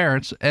asked my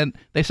parents, and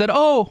they said,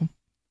 oh,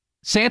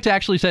 Santa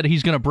actually said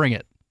he's going to bring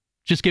it.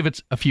 Just give it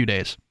a few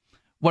days.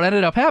 What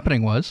ended up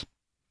happening was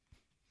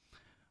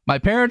my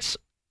parents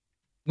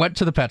went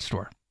to the pet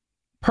store.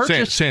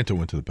 Santa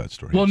went to the pet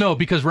store. Well, no,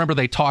 because remember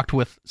they talked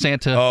with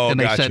Santa, and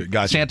they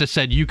said Santa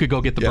said you could go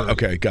get the bird.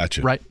 Okay,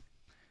 gotcha. Right?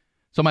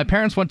 So my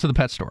parents went to the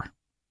pet store,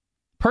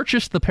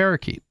 purchased the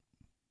parakeet.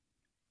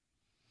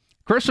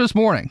 Christmas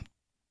morning,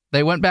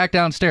 they went back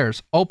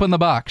downstairs, opened the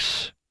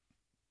box.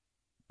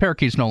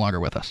 Parakeet's no longer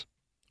with us.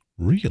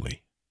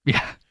 Really?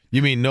 Yeah.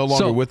 You mean no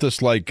longer with us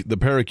like the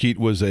parakeet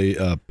was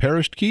a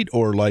perished keet,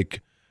 or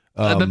like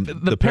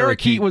the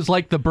parakeet was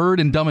like the bird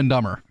in Dumb and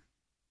Dumber.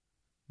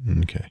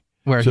 Okay.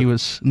 Where he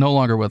was no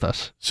longer with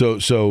us.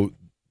 So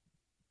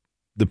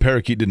the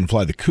parakeet didn't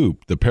fly the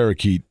coop. The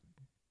parakeet...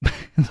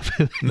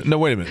 No,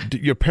 wait a minute.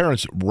 Your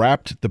parents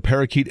wrapped the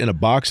parakeet in a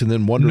box and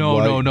then wondered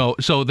why... No.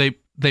 So they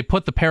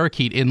put the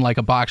parakeet in like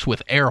a box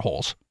with air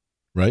holes.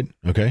 Right?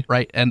 Okay.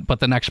 Right?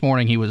 But the next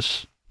morning he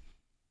was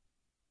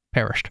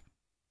perished.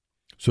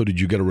 So did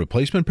you get a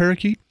replacement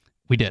parakeet?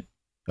 We did.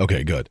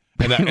 Okay, good.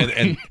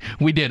 And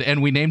we did,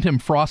 and we named him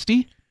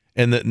Frosty.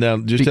 And now,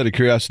 just out of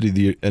curiosity,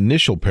 the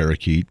initial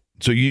parakeet.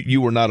 So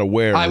you were not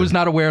aware. I was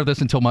not aware of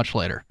this until much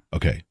later.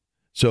 Okay,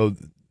 so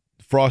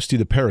Frosty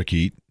the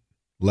parakeet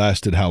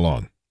lasted how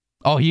long?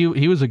 Oh,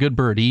 he was a good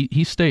bird.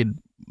 He stayed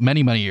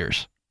many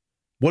years.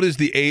 What is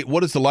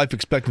the life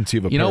expectancy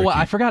of a parakeet? You know what?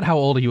 I forgot how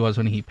old he was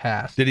when he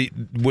passed. Did he?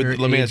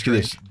 Let me ask you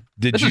this: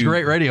 This is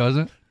great radio,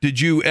 isn't it? Did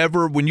you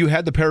ever, when you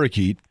had the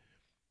parakeet,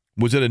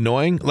 was it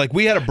annoying? Like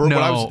we had a bird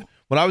No.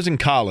 when I was in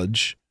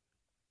college.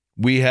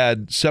 We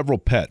had several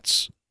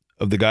pets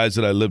of the guys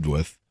that I lived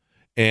with,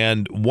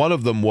 and one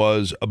of them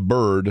was a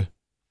bird,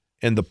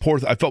 and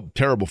I felt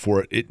terrible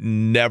for it. It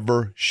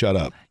never shut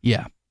up.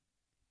 Yeah.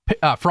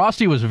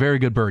 Frosty was a very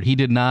good bird. He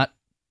did not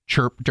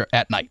chirp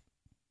at night.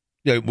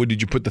 Yeah. Well,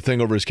 did you put the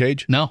thing over his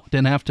cage? No,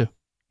 didn't have to.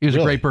 He was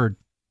a great bird.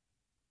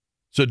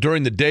 So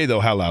during the day, though,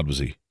 how loud was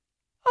he?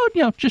 Oh,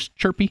 yeah, just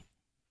chirpy.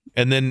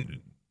 And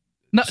then...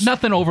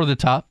 nothing over the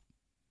top.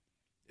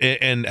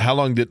 And how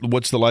long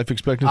what's the life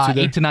expectancy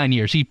there? 8 to 9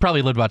 years. He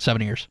probably lived about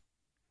 7 years.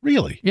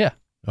 Really? Yeah.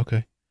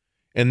 Okay.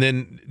 And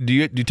then do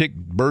you take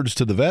birds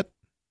to the vet?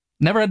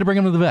 Never had to bring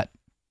him to the vet.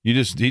 He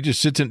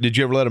just sits in. Did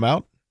you ever let him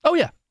out? Oh,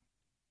 yeah.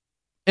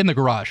 In the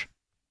garage.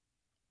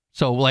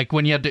 So like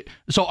when you had to,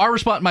 so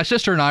my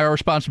sister and I, our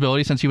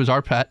responsibility, since he was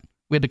our pet,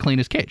 we had to clean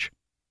his cage,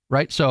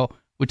 right? So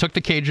we took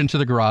the cage into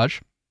the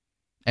garage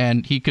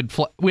and he could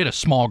we had a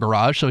small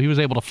garage, so he was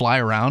able to fly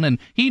around, and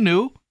he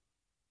knew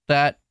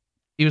that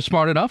he was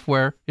smart enough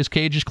where his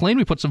cage is clean.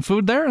 We put some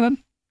food there and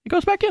then he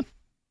goes back in.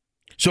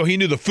 So he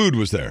knew the food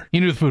was there. He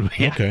knew the food.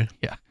 Yeah. Okay.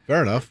 Yeah.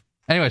 Fair enough.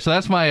 Anyway, so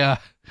that's my.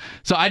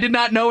 So I did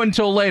not know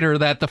until later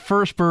that the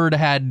first bird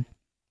had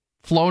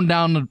flown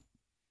down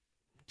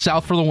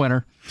south for the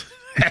winter.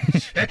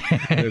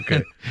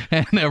 Okay.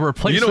 And a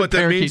replacement. You know what that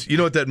parakeet. means? You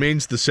know what that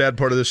means? The sad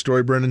part of this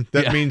story, Brendan.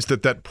 That means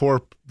that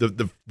poor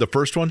the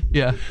first one.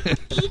 Yeah.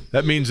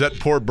 That means that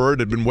poor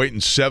bird had been waiting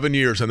 7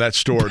 years in that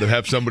store to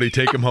have somebody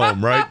take him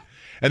home, right?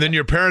 And then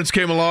your parents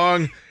came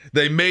along.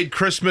 They made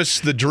Christmas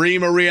the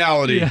dream a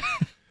reality. Yeah.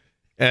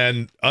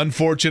 And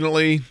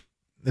unfortunately,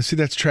 see,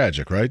 that's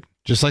tragic, right?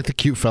 Just like the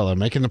cute fella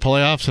making the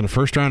playoffs and a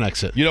first-round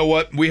exit. You know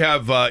what? We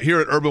have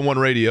here at Urban One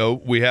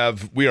Radio, we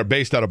are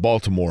based out of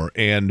Baltimore,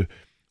 and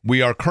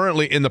we are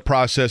currently in the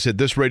process at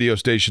this radio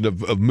station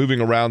of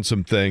moving around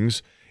some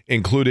things,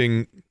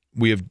 including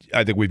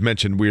I think we've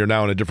mentioned we are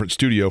now in a different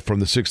studio from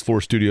the 6th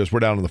floor studios. We're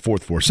down on the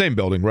 4th floor, same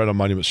building, right on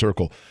Monument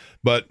Circle.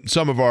 But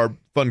some of our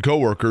fun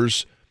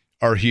coworkers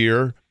are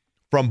here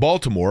from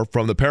Baltimore,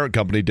 from the parent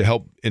company, to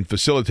help in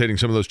facilitating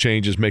some of those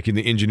changes, making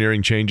the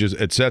engineering changes,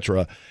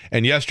 etc.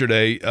 And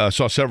yesterday,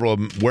 saw several of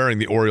them wearing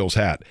the Orioles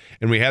hat.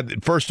 And we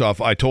had, first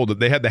off, I told them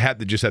they had the hat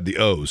that just had the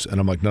O's.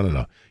 And I'm like, no.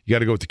 You got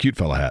to go with the cute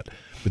fella hat.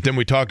 But then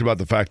we talked about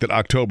the fact that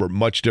October,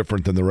 much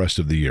different than the rest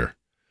of the year.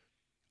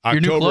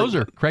 Your new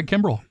closer, Craig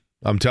Kimbrell.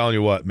 I'm telling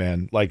you what,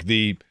 man.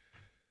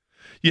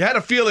 You had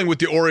a feeling with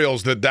the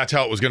Orioles that that's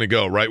how it was going to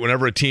go, right?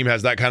 Whenever a team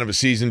has that kind of a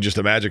season, just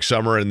a magic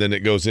summer, and then it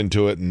goes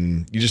into it,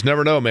 and you just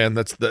never know, man.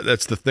 That's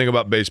the thing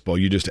about baseball.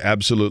 You just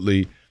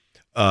absolutely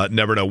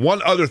never know.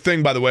 One other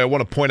thing, by the way, I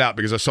want to point out,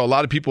 because I saw a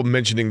lot of people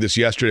mentioning this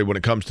yesterday when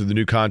it comes to the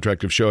new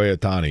contract of Shohei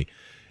Ohtani.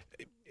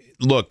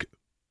 Look.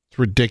 It's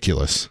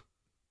ridiculous.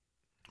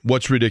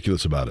 What's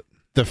ridiculous about it?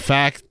 The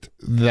fact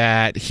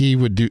that he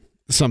would do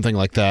something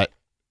like that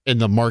in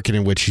the market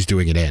in which he's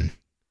doing it in.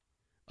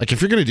 Like, if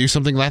you're going to do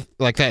something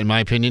like that, in my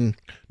opinion,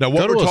 now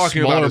what we're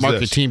talking about is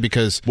market team,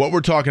 because what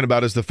we're talking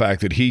about is the fact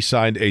that he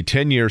signed a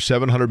 10-year,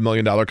 $700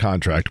 million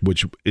contract,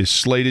 which is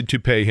slated to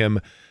pay him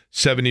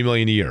 $70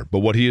 million a year. But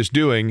what he is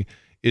doing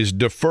is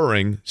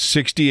deferring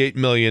 $68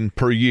 million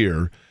per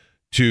year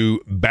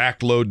to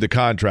backload the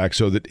contract,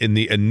 so that in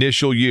the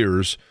initial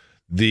years,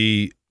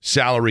 the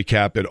salary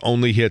cap, it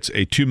only hits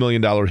a $2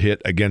 million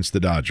hit against the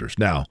Dodgers.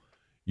 Now,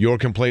 your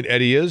complaint,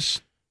 Eddie,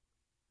 is?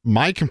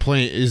 My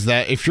complaint is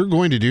that if you're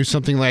going to do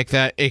something like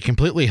that, it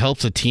completely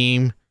helps a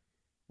team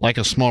like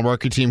a small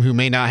market team who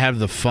may not have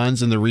the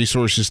funds and the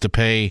resources to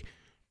pay,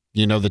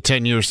 the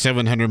 10 years,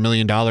 $700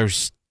 million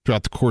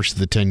throughout the course of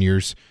the 10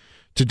 years,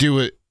 to do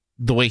it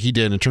the way he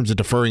did in terms of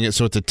deferring it.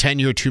 So it's a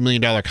 10-year, $2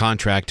 million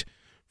contract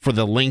for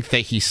the length that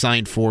he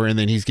signed for, and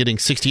then he's getting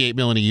 $68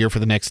 million a year for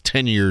the next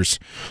 10 years.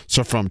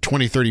 So from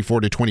 2034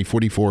 to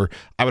 2044,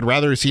 I would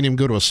rather have seen him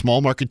go to a small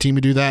market team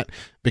to do that,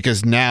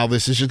 because now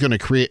this is just going to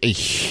create a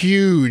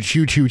huge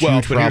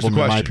problem,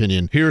 in my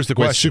opinion. Here's the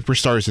question. With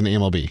superstars in the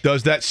MLB.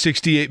 Does that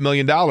 $68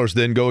 million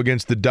then go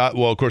against the Dodgers?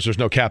 Well, of course, there's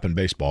no cap in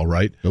baseball,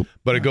 right? Nope.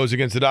 But it goes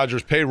against the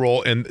Dodgers'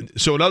 payroll. And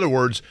so, in other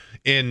words,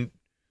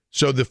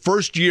 so the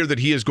first year that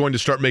he is going to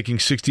start making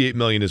 $68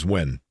 million is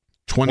when?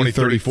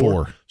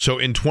 2034. So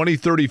in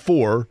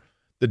 2034,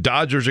 the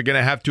Dodgers are going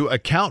to have to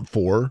account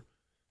for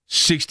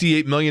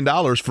 $68 million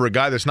for a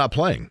guy that's not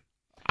playing.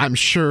 I'm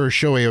sure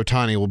Shohei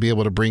Ohtani will be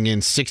able to bring in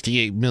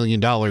 $68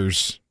 million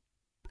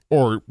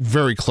or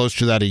very close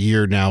to that a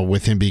year now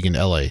with him being in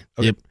LA.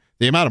 Okay.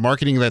 The amount of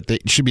marketing that they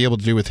should be able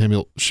to do with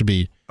him should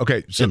be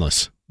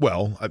endless.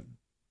 Well,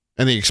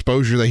 and the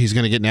exposure that he's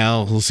going to get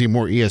now, he'll see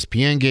more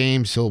ESPN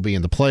games. He'll be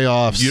in the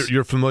playoffs.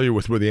 You're familiar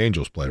with where the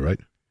Angels play, right?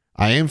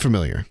 I am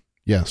familiar.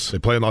 Yes. They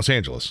play in Los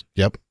Angeles.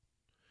 Yep.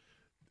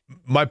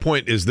 My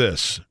point is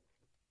this.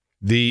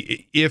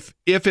 If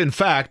in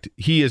fact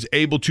he is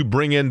able to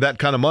bring in that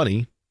kind of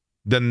money,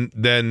 then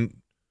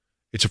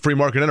it's a free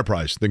market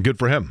enterprise. Then good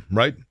for him,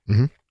 right?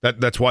 Mm-hmm.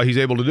 That's why he's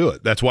able to do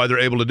it. That's why they're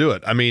able to do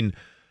it. I mean,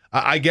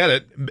 I get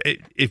it.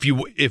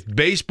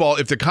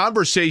 If the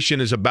conversation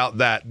is about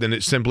that, then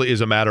it simply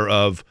is a matter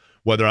of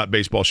whether or not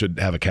baseball should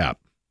have a cap.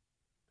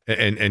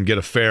 And get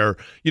a fair,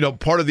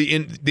 part of the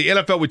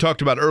NFL we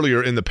talked about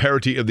earlier in the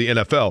parity of the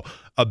NFL.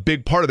 A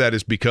big part of that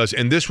is because,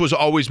 and this was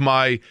always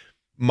my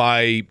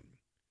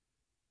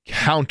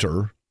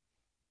counter,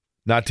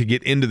 not to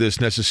get into this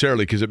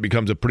necessarily because it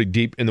becomes a pretty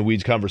deep in the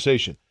weeds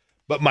conversation,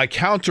 but my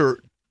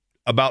counter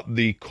about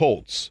the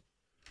Colts,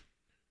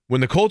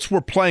 when the Colts were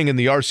playing in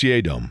the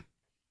RCA Dome,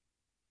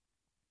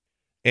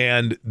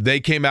 and they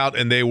came out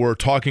and they were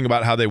talking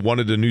about how they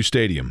wanted a new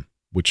stadium,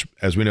 which,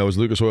 as we know, is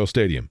Lucas Oil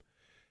Stadium.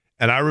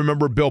 And I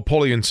remember Bill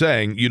Polian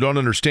saying, "You don't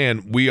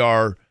understand. We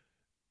are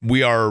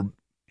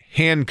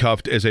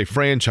handcuffed as a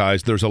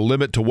franchise. There's a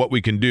limit to what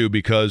we can do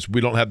because we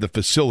don't have the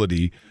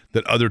facility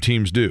that other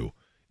teams do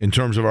in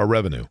terms of our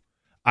revenue."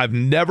 I've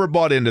never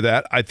bought into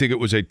that. I think it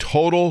was a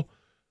total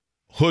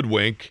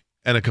hoodwink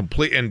and a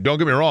complete. And don't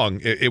get me wrong,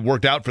 it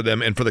worked out for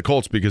them and for the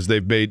Colts because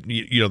they've made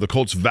the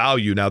Colts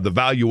value now. The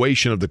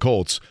valuation of the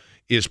Colts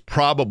is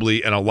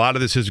probably, and a lot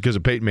of this is because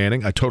of Peyton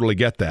Manning. I totally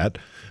get that,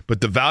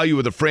 but the value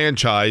of the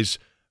franchise.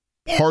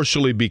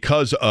 partially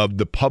because of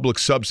the public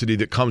subsidy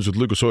that comes with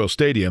Lucas Oil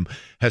Stadium,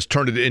 has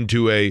turned it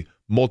into a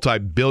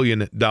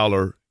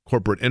multi-billion-dollar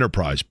corporate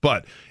enterprise.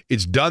 But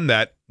it's done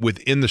that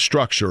within the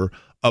structure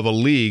of a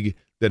league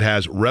that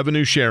has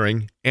revenue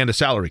sharing and a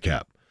salary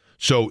cap.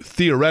 So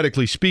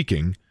theoretically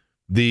speaking,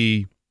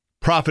 the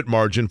profit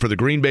margin for the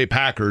Green Bay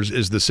Packers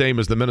is the same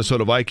as the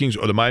Minnesota Vikings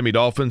or the Miami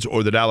Dolphins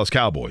or the Dallas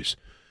Cowboys.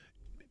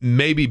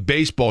 Maybe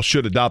baseball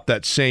should adopt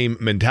that same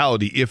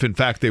mentality if, in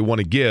fact, they want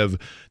to give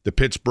the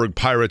Pittsburgh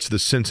Pirates, the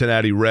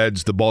Cincinnati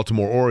Reds, the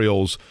Baltimore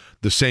Orioles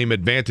the same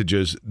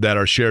advantages that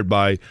are shared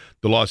by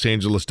the Los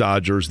Angeles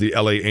Dodgers, the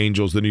LA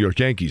Angels, the New York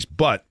Yankees.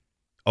 But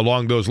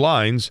along those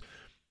lines,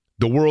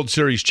 the World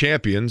Series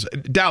champions,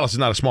 Dallas is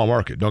not a small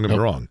market, don't get me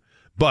wrong,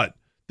 but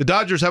the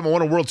Dodgers haven't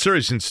won a World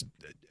Series since,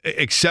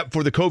 except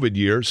for the COVID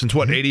year, since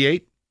what,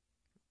 88?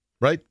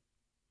 Right?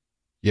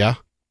 Yeah.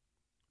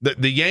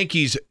 The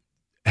Yankees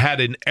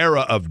had an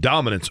era of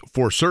dominance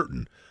for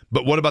certain.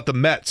 But what about the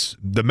Mets?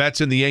 The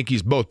Mets and the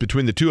Yankees both,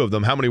 between the two of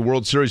them, how many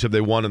World Series have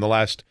they won in the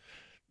last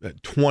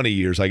 20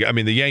 years? I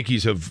mean, the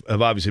Yankees have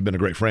obviously been a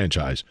great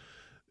franchise,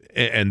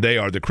 and they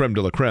are the creme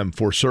de la creme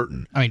for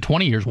certain. I mean,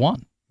 20 years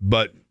won.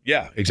 But,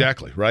 yeah,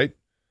 exactly, right?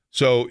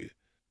 So,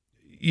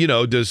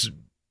 does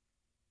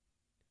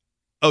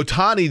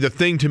Ohtani, the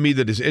thing to me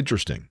that is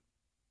interesting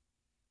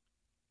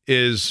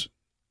is,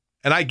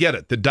 and I get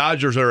it, the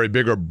Dodgers are a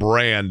bigger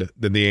brand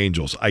than the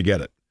Angels. I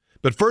get it.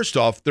 But first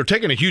off, they're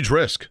taking a huge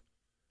risk.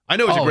 I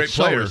know he's a great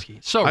player.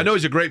 Risky. I know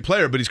he's a great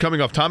player, but he's coming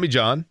off Tommy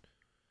John.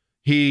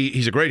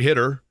 He's a great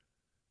hitter.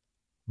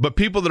 But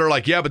people that are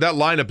like, yeah, but that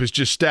lineup is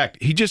just stacked.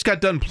 He just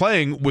got done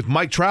playing with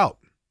Mike Trout.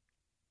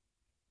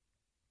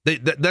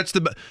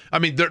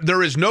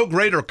 There is no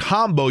greater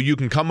combo you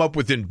can come up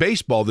with in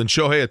baseball than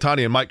Shohei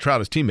Ohtani and Mike Trout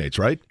as teammates,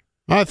 right?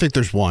 I think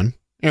there's one.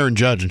 Aaron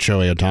Judge and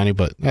Shohei Ohtani,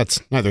 but that's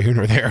neither here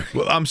nor there.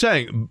 Well, I'm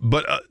saying,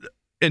 but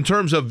in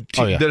terms of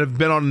that have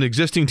been on an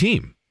existing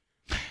team.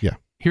 Yeah.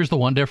 Here's the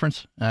one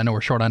difference. I know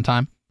we're short on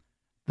time.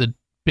 The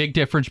big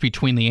difference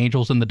between the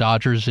Angels and the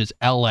Dodgers is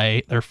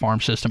LA, their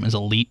farm system is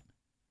elite.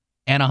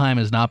 Anaheim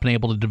has not been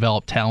able to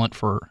develop talent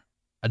for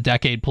a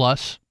decade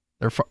plus,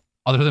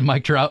 other than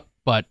Mike Trout,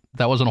 but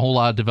that wasn't a whole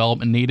lot of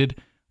development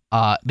needed.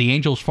 The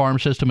Angels farm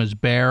system is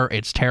bare.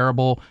 It's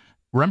terrible.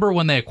 Remember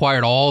when they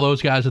acquired all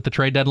those guys at the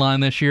trade deadline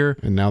this year?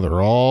 And now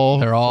they're all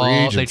free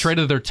agents. They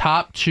traded their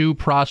top two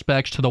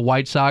prospects to the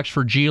White Sox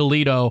for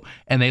Giolito,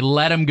 and they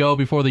let him go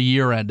before the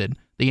year ended.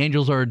 The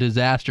Angels are a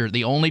disaster.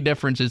 The only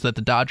difference is that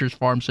the Dodgers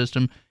farm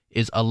system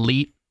is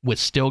elite with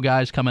still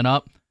guys coming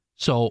up.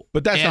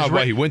 But that's not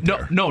why he went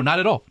there. No, not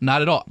at all.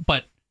 Not at all.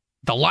 But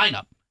the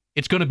lineup,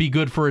 it's going to be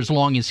good for as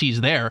long as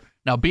he's there.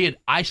 Now,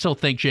 I still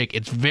think, Jake,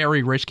 it's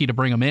very risky to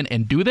bring him in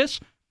and do this.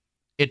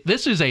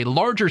 This is a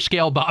larger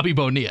scale Bobby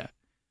Bonilla.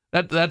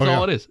 That's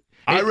all it is.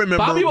 I remember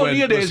Bobby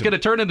Bonilla Day is going to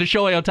turn into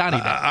Shohei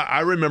Ohtani.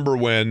 I remember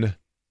when,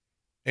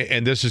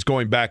 and this is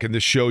going back, and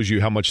this shows you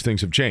how much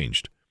things have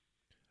changed.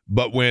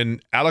 But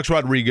when Alex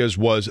Rodriguez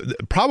was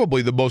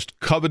probably the most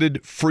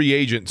coveted free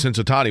agent since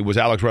Ohtani was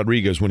Alex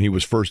Rodriguez when he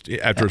was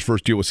after his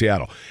first deal with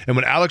Seattle. And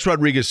when Alex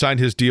Rodriguez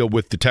signed his deal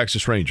with the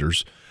Texas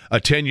Rangers, a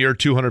 10-year,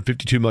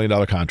 $252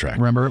 million contract.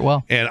 Remember it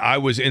well. And I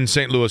was in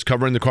St. Louis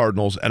covering the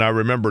Cardinals, and I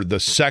remember the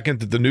second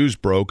that the news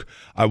broke,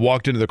 I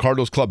walked into the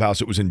Cardinals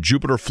clubhouse. It was in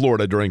Jupiter,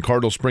 Florida during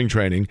Cardinals spring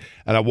training,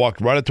 and I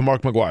walked right up to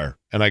Mark McGwire,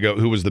 and I go,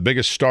 who was the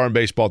biggest star in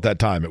baseball at that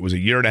time. It was a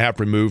year and a half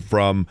removed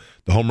from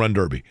the home run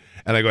derby.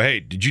 And I go, hey,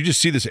 did you just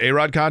see this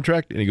A-Rod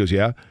contract? And he goes,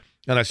 yeah.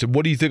 And I said,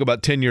 what do you think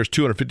about 10 years,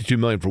 $252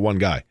 million for one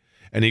guy?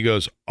 And he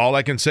goes, all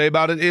I can say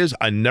about it is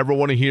I never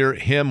want to hear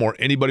him or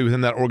anybody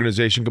within that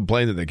organization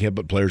complain that they can't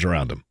put players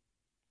around him.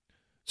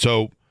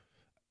 So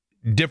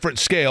different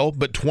scale,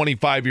 but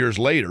 25 years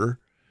later,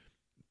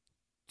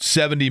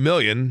 $70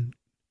 million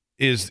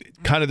is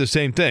kind of the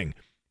same thing.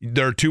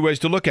 There are two ways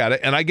to look at it,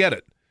 and I get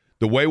it.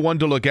 The way one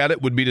to look at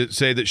it would be to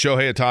say that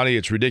Shohei Ohtani,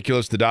 it's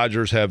ridiculous, the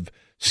Dodgers have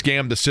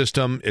scammed the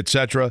system,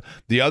 etc.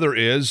 The other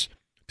is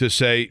to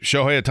say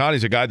Shohei Ohtani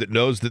is a guy that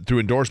knows that through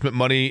endorsement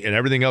money and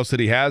everything else that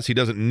he has, he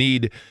doesn't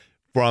need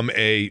from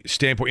a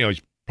standpoint,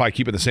 he's probably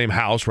keeping the same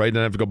house, right?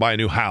 Doesn't have to go buy a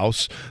new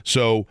house.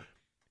 So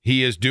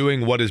he is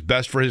doing what is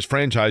best for his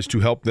franchise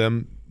to help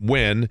them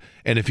win.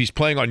 And if he's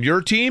playing on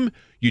your team,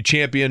 you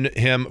champion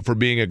him for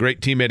being a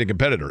great teammate and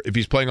competitor. If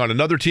he's playing on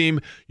another team,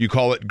 you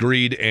call it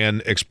greed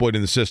and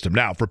exploiting the system.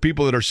 Now, for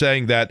people that are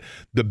saying that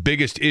the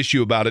biggest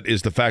issue about it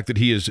is the fact that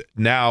he is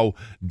now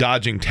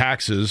dodging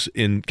taxes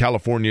in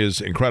California's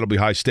incredibly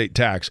high state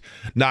tax,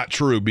 not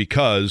true,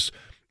 because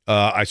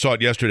I saw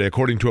it yesterday,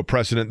 according to a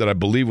precedent that I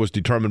believe was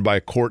determined by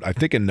a court, I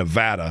think in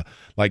Nevada,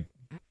 like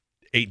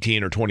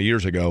 18 or 20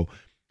 years ago,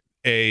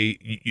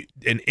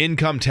 an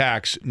income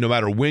tax, no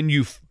matter when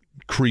you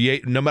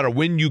no matter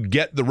when you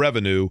get the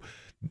revenue,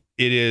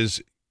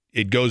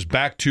 it goes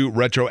back to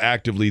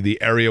retroactively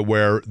the area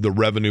where the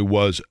revenue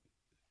was,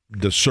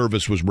 the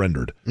service was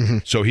rendered. Mm-hmm.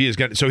 So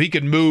he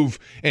can move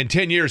in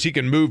 10 years. He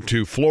can move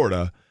to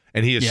Florida,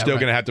 and he is still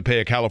going to have to pay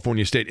a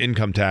California state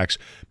income tax,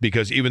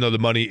 because even though the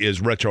money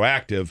is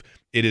retroactive,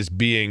 it is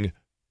being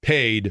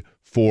paid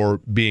for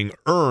being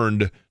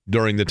earned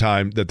during the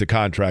time that the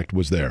contract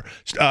was there.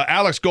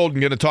 Alex Golden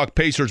going to talk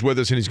Pacers with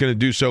us, and he's going to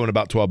do so in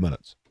about 12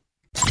 minutes.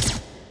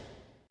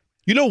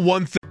 You know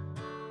one thing?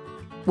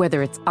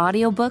 Whether it's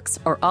audiobooks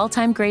or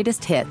all-time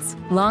greatest hits,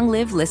 long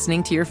live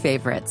listening to your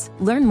favorites.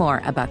 Learn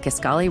more about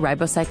Kisqali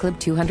Ribociclib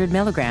 200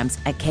 milligrams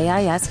at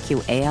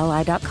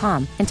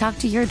KISQALI.com and talk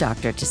to your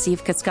doctor to see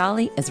if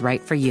Kisqali is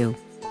right for you.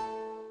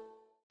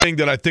 Thing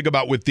that I think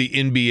about with the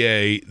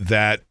NBA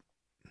that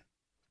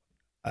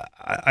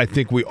I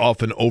think we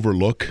often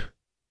overlook,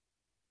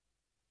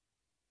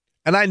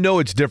 and I know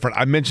it's different.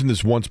 I mentioned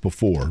this once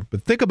before,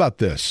 but think about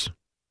this.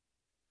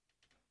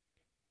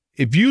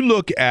 If you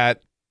look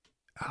at,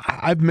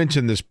 I've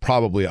mentioned this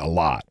probably a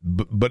lot,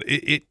 but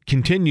it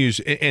continues,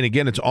 and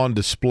again, it's on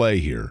display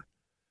here.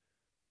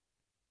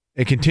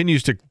 It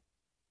continues to,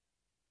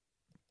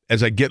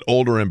 as I get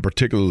older and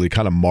particularly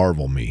kind of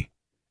marvel me.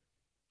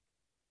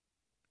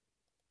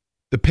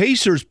 The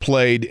Pacers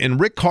played, and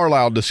Rick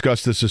Carlisle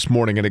discussed this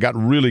morning, and it got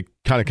really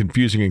kind of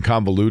confusing and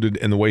convoluted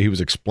in the way he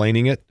was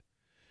explaining it.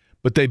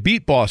 But they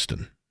beat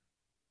Boston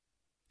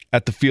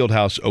at the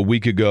Fieldhouse a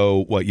week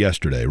ago,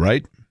 yesterday,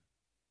 right?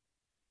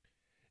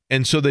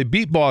 And so they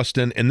beat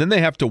Boston, and then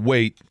they have to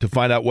wait to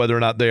find out whether or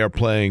not they are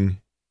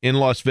playing in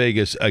Las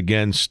Vegas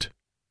against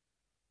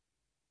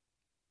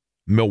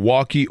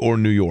Milwaukee or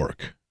New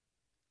York.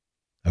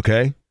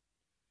 Okay?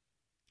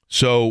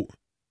 So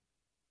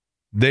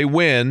they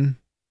win.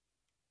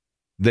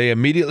 They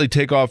immediately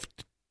take off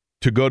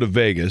to go to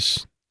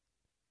Vegas.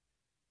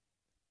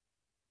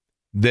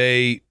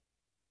 They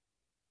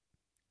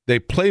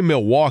play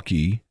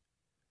Milwaukee.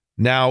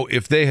 Now,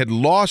 if they had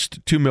lost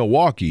to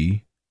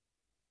Milwaukee,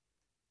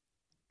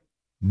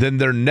 then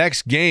their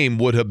next game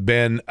would have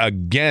been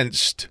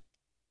against.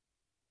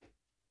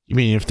 You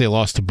mean if they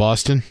lost to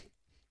Boston?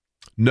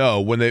 No,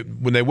 when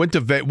they went to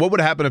Vegas, what would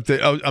happen if they?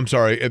 Oh, I'm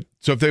sorry.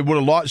 So if they would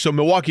have lost, so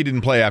Milwaukee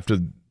didn't play after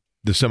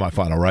the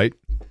semifinal, right?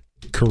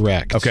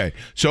 Correct. Okay,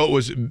 so it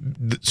was.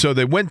 So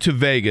they went to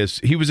Vegas.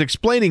 He was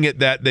explaining it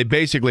that they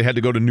basically had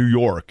to go to New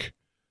York.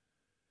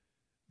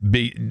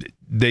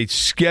 They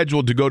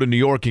scheduled to go to New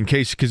York in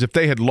case, because if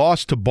they had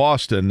lost to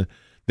Boston,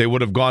 they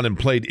would have gone and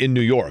played in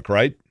New York,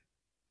 right?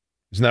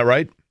 Isn't that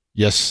right?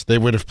 Yes, they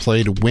would have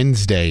played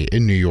Wednesday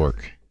in New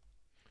York.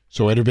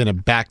 So it would have been a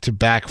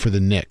back-to-back for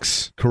the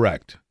Knicks.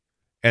 Correct.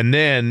 And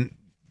then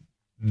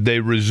they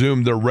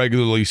resumed their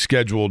regularly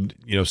scheduled,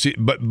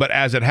 but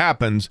as it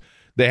happens,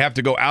 they have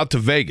to go out to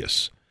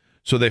Vegas.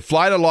 So they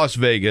fly to Las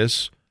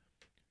Vegas.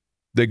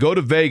 They go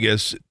to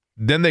Vegas.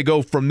 Then they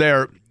go from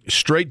there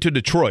straight to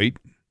Detroit,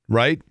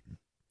 right?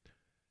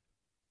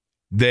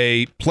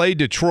 They play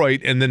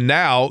Detroit, and then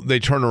now they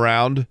turn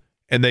around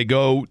and they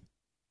go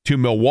to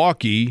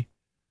Milwaukee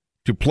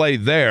to play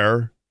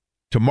there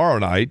tomorrow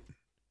night.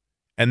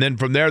 And then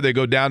from there, they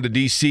go down to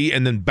D.C.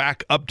 and then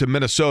back up to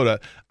Minnesota.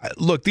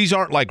 Look, these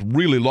aren't like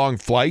really long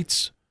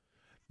flights,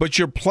 but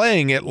you're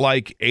playing at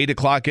like 8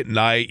 o'clock at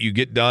night. You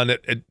get done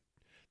at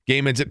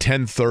game ends at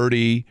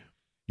 10:30.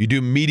 You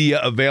do media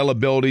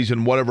availabilities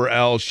and whatever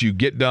else. You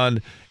get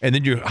done, and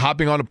then you're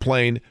hopping on a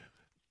plane.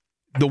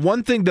 The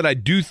one thing that I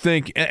do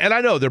think, and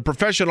I know they're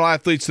professional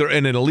athletes, they're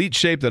in an elite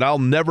shape that I'll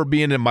never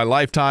be in my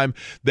lifetime.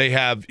 They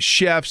have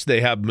chefs,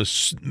 they have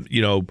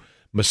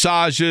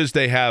massages,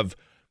 they have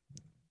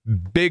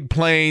big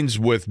planes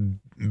with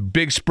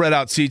big spread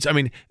out seats. I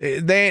mean,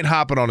 they ain't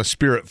hopping on a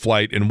Spirit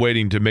flight and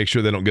waiting to make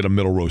sure they don't get a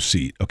middle row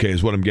seat, okay,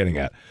 is what I'm getting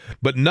at.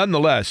 But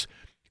nonetheless,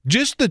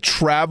 just the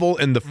travel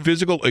and the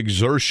physical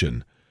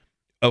exertion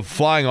of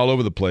flying all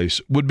over the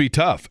place would be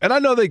tough. And I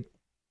know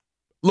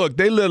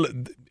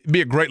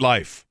be a great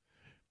life.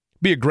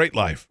 Be a great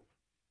life.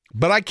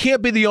 But I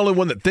can't be the only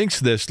one that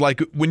thinks this.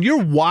 Like, when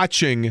you're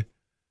watching,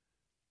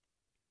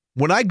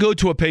 when I go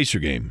to a Pacer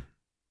game,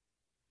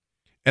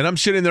 and I'm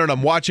sitting there and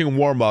I'm watching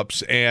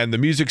warm-ups and the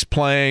music's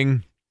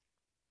playing,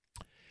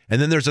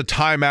 and then there's a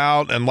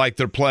timeout and like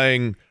they're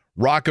playing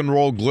Rock and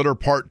Roll Glitter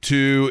Part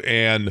 2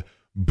 and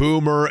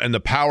Boomer and the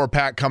Power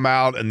Pack come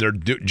out and they're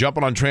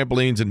jumping on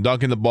trampolines and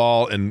dunking the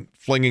ball and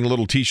flinging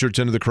little T-shirts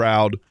into the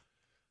crowd.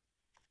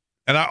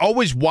 And I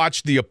always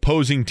watch the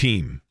opposing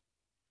team.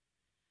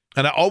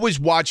 And I always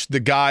watch the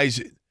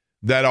guys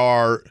that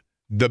are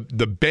the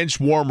bench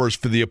warmers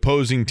for the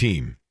opposing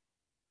team.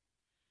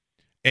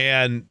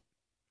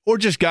 Or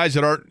just guys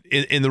that aren't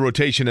in the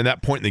rotation in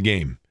that point in the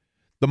game.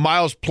 The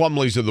Miles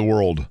Plumleys of the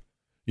world.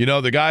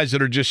 The guys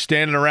that are just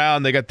standing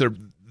around, they got the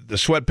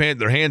sweatpants,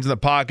 their hands in the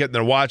pocket, and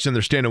they're watching,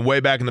 they're standing way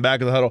back in the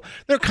back of the huddle.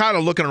 They're kind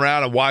of looking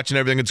around and watching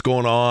everything that's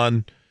going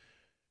on.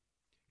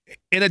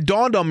 And it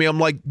dawned on me, I'm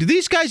like, do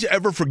these guys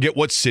ever forget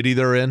what city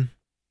they're in?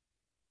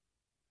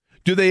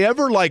 Do they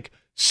ever,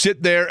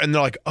 sit there and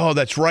they're like, oh,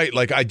 that's right.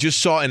 Like, I just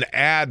saw an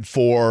ad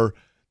for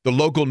the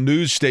local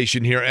news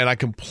station here, and I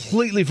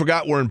completely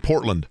forgot we're in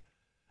Portland.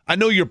 I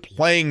know you're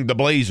playing the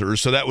Blazers,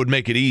 so that would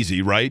make it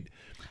easy, right?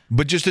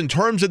 But just in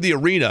terms of the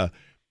arena,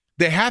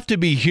 they have to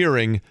be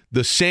hearing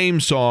the same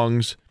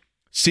songs,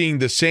 seeing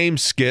the same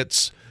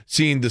skits,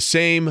 seeing the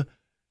same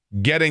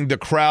getting the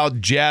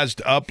crowd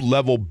jazzed up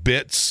level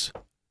bits,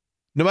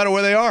 no matter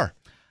where they are.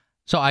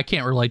 So I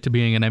can't relate to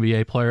being an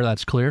NBA player,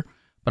 that's clear.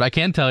 But I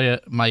can tell you,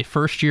 my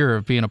first year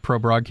of being a pro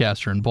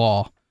broadcaster in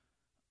ball,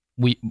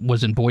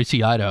 was in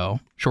Boise, Idaho,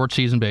 short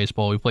season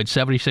baseball. We played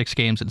 76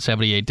 games in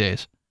 78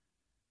 days.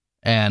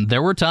 And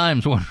there were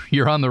times when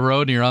you're on the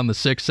road and you're on the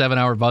 6-7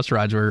 hour bus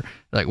rides where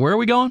like, where are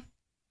we going?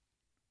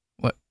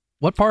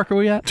 What park are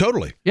we at?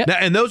 Totally. Yeah.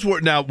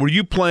 Were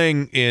you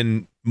playing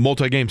in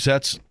multi-game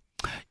sets?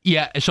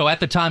 Yeah. So at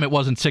the time, it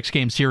wasn't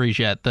 6-game series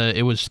yet.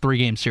 It was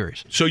 3-game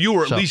series. So you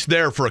were at least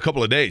there for a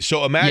couple of days.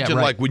 So imagine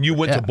like when you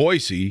went to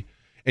Boise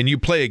and you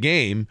play a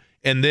game,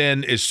 and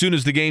then as soon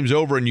as the game's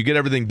over and you get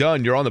everything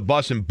done, you're on the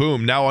bus and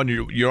boom, now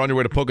you're on your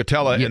way to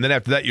Pocatello, and then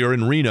after that you're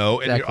in Reno.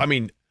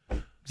 And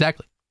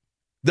exactly.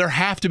 There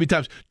have to be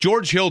times.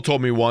 George Hill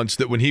told me once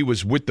that when he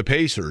was with the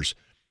Pacers,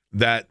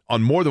 that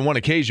on more than one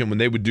occasion when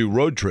they would do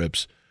road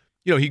trips,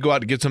 he'd go out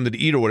to get something to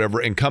eat or whatever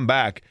and come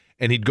back,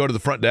 and he'd go to the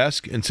front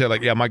desk and say,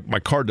 like, yeah, my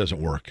card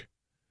doesn't work.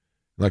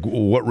 Like,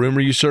 well, what room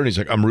are you, sir? And he's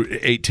like, I'm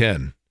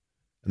 810.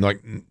 And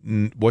like,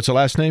 what's the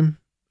last name?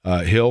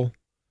 Hill?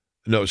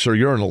 No, sir,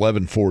 you're in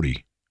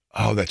 1140.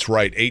 Oh, that's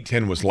right.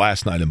 810 was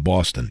last night in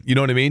Boston. You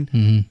know what I mean?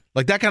 Mm-hmm.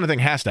 Like, that kind of thing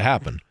has to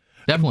happen.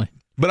 Definitely.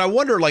 But I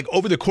wonder, like,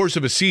 over the course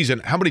of a season,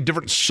 how many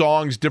different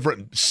songs,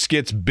 different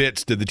skits,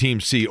 bits did the team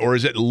see? Or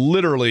is it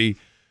literally...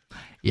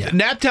 Yeah.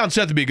 Naptown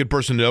Seth would be a good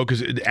person to know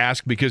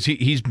because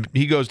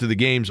he goes to the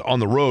games on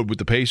the road with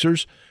the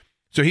Pacers.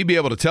 So he'd be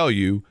able to tell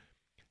you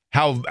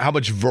how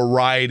much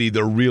variety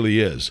there really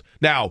is.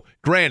 Now,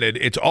 granted,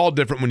 it's all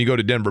different when you go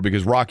to Denver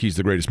because Rocky's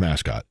the greatest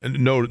mascot.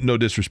 And no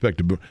disrespect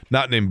to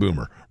not named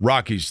Boomer.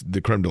 Rocky's the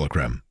creme de la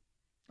creme.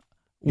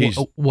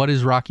 What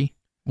is Rocky?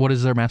 What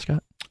is their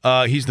mascot?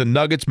 He's the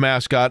Nuggets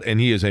mascot, and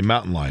he is a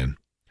mountain lion.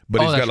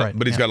 But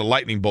he's got a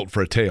lightning bolt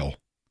for a tail.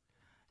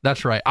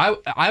 That's right. I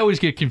always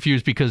get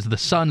confused because the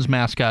Suns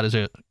mascot is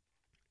a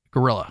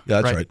gorilla.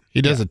 Yeah, that's right.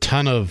 He does a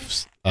ton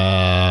of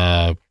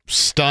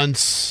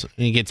stunts,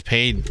 and he gets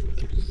paid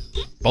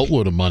a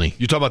boatload of money.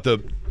 You talk about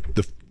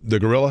the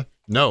gorilla?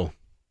 No,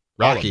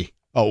 Rocky.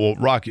 Oh well,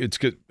 Rocky. It's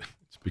good.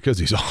 It's because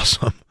he's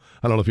awesome.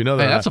 I don't know if you know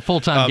that. Hey, that's a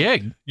full-time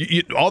gig.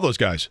 All those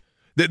guys.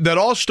 That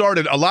all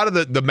started, a lot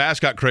of the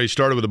mascot craze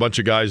started with a bunch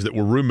of guys that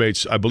were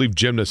roommates, I believe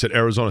gymnasts at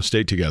Arizona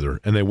State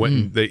together, and they went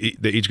and they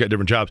each got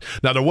different jobs.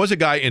 Now, there was a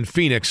guy in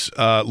Phoenix,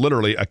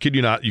 literally, I kid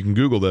you not, you can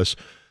Google this,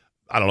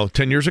 I don't know,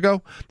 10 years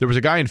ago, there was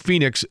a guy in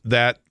Phoenix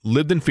that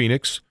lived in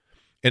Phoenix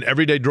and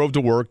every day drove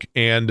to work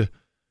and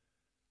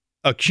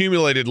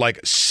accumulated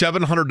like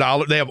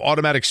 $700. They have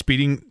automatic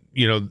speeding,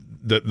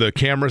 the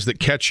cameras that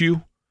catch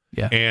you.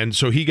 Yeah. And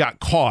so he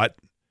got caught.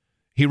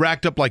 He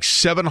racked up like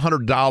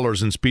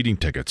 $700 in speeding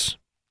tickets.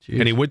 Jeez.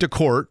 And he went to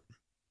court.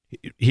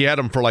 He had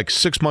them for like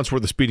 6 months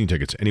worth of speeding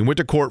tickets. And he went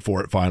to court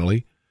for it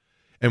finally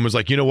and was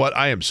like, you know what?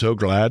 I am so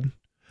glad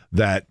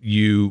that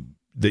you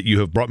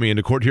have brought me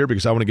into court here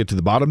because I want to get to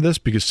the bottom of this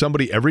because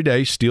somebody every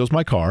day steals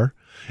my car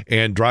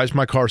and drives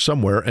my car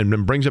somewhere and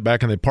then brings it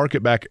back and they park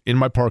it back in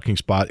my parking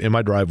spot in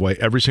my driveway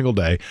every single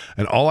day.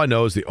 And all I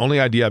know is the only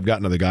idea I've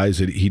gotten of the guy is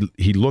that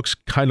he looks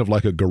kind of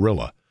like a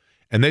gorilla.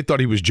 And they thought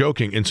he was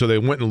joking, and so they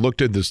went and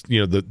looked at this,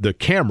 the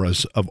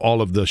cameras of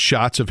all of the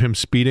shots of him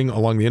speeding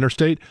along the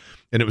interstate,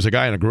 and it was a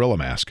guy in a gorilla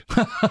mask.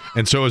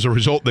 And so as a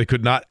result, they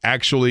could not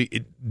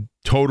actually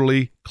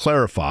totally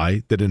clarify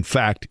that, in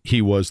fact,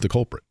 he was the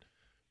culprit.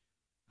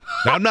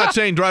 Now, I'm not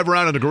saying drive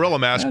around in a gorilla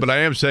mask, but I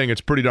am saying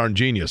it's pretty darn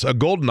genius. A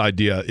golden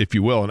idea, if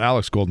you will, and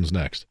Alex Golden's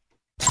next.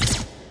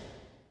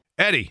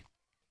 Eddie.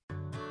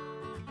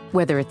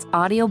 Whether it's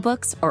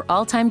audiobooks or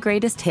all-time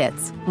greatest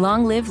hits,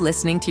 long live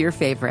listening to your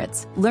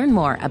favorites. Learn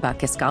more about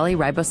Kisqali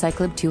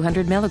Ribociclib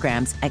 200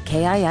 milligrams at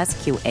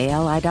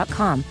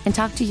KISQALI.com and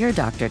talk to your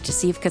doctor to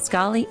see if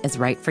Kisqali is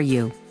right for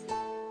you.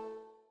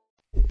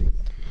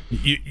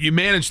 You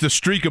managed the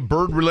streak of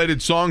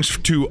bird-related songs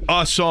to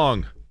a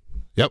song.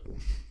 Yep.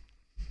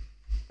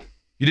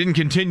 You didn't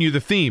continue the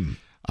theme.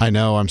 I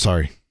know. I'm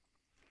sorry.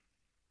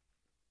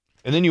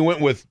 And then you went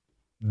with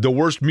the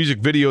worst music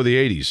video of the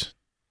 80s.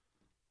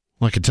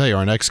 Well, I can tell you,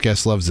 our next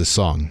guest loves this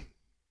song.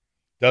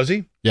 Does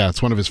he? Yeah,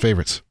 it's one of his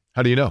favorites.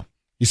 How do you know?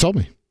 He told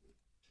me.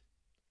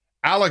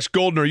 Alex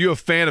Golden, are you a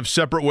fan of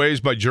Separate Ways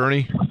by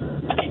Journey?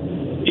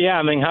 Yeah,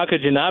 I mean, how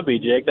could you not be,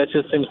 Jake? That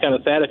just seems kind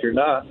of sad if you're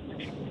not.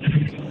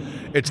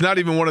 It's not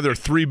even one of their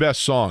 3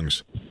 best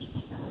songs.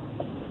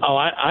 Oh,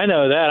 I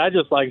know that. I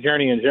just like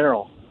Journey in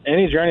general.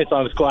 Any Journey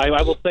song is cool.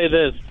 I will say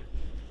this.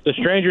 The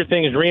Stranger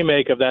Things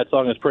remake of that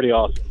song is pretty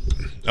awesome.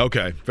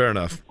 Okay, fair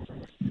enough.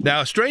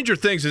 Now, Stranger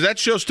Things, is that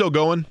show still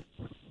going?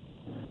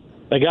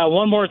 They got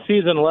one more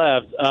season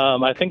left.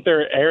 I think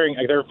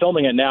they're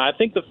filming it now. I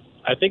think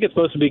it's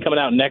supposed to be coming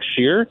out next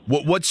year.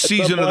 What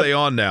season are they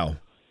on now?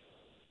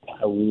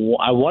 I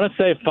want to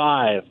say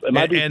 5. It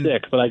might be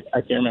 6, but I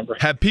can't remember.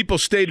 Have people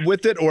stayed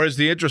with it, or has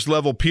the interest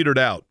level petered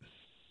out?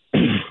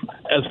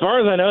 As far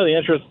as I know, the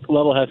interest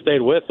level has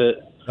stayed with it.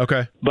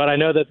 Okay. But I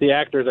know that the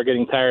actors are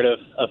getting tired of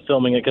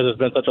filming it because it's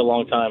been such a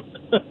long time.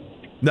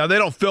 Now, they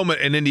don't film it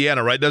in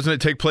Indiana, right? Doesn't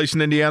it take place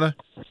in Indiana?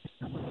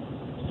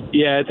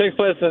 Yeah, it takes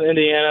place in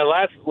Indiana.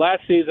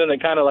 Last season, they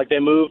kind of they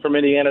moved from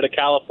Indiana to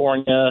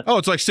California. Oh,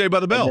 it's like Saved by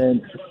the Bell.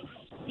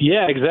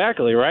 Yeah,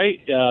 exactly,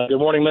 right? Good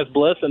morning, Miss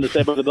Bliss, and the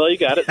Saved by the Bell. You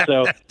got it.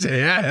 So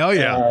Yeah, hell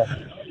yeah.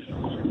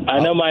 I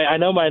know my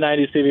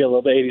 90s TV a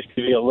little bit, 80s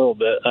TV a little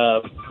bit.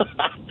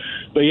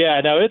 But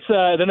yeah, no, it's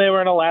then they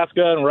were in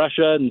Alaska and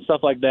Russia and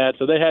stuff like that.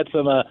 So they had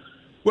some.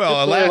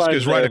 Well,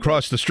 Alaska's right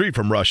across the street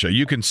from Russia.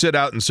 You can sit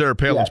out in Sarah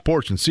Palin's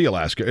porch and see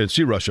Alaska and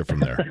see Russia from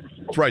there.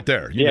 It's right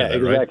there. You know that,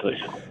 exactly.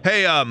 Right?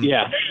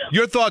 Hey,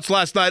 your thoughts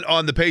last night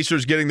on the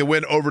Pacers getting the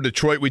win over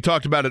Detroit? We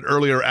talked about it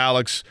earlier,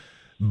 Alex.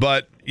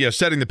 But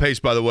setting the pace,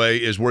 by the way,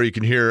 is where you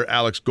can hear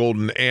Alex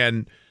Golden.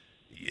 And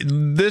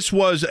this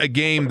was a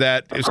game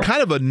that is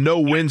kind of a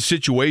no-win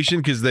situation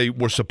because they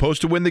were supposed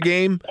to win the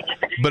game,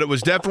 but it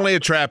was definitely a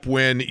trap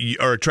win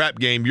or a trap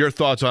game. Your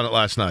thoughts on it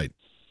last night?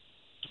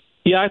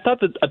 Yeah, I thought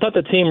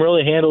the team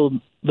really handled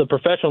the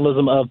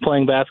professionalism of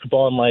playing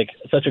basketball in like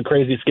such a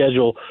crazy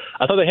schedule.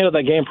 I thought they handled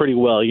that game pretty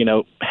well.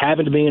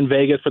 Having to be in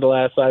Vegas for the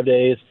last 5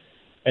 days,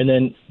 and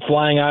then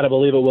flying out, I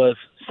believe it was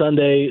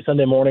Sunday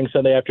morning,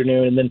 Sunday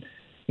afternoon, and then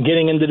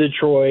getting into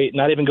Detroit,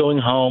 not even going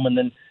home, and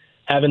then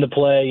having to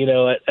play,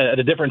 at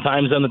a different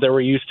time zone that they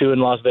were used to in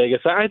Las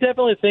Vegas. I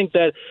definitely think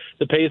that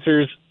the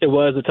Pacers, it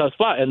was a tough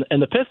spot.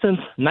 And the Pistons,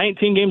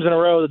 19 games in a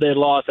row that they had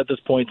lost at this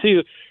point,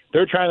 too.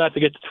 They're trying not to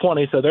get to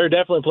 20, so they're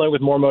definitely playing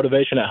with more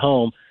motivation at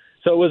home.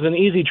 So it was an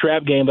easy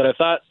trap game, but I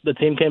thought the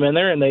team came in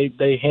there and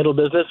they handled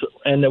business.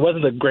 And it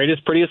wasn't the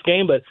greatest, prettiest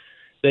game, but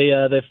they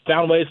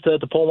found ways to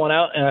pull one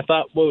out. And I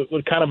thought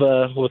was kind of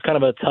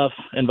a tough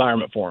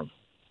environment for them.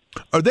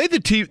 Are they the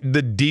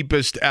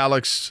deepest,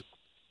 Alex,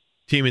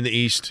 team in the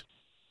East?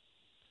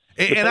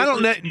 And I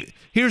don't know.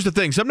 Here's the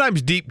thing.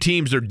 Sometimes deep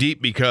teams are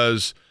deep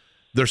because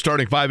their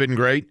starting five isn't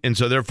great, and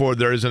so therefore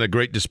there isn't a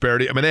great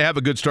disparity. I mean, they have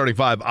a good starting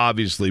five,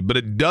 obviously, but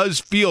it does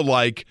feel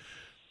like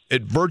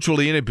at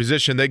virtually any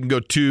position they can go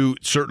 2,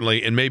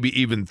 certainly, and maybe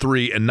even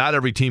 3, and not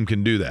every team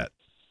can do that.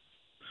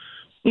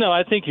 No,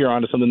 I think you're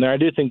onto something there. I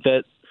do think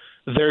that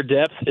their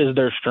depth is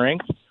their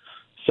strength.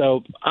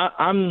 So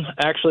I'm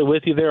actually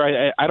with you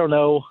there. I don't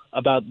know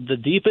about the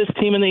deepest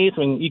team in the East. I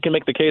mean, you can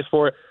make the case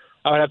for it.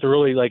 I would have to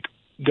really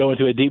go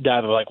into a deep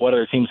dive of what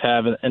other teams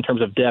have in terms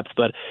of depth.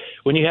 But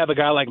when you have a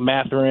guy like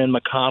Mathurin,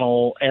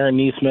 McConnell, Aaron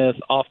Nesmith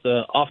off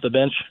the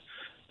bench,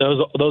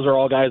 those are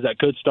all guys that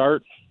could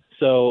start.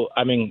 So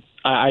I mean,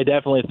 I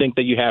definitely think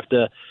that you have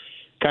to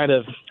kind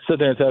of sit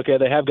there and say, okay,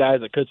 they have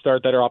guys that could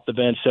start that are off the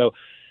bench. So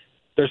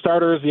their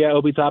starters,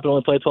 Obi Toppin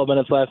only played 12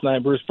 minutes last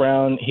night. Bruce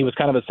Brown, he was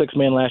kind of a sixth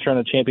man last year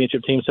on the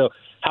championship team. So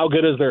how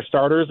good is their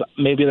starters?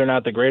 Maybe they're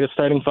not the greatest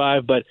starting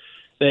five, but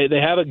they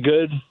have a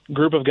good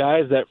group of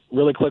guys that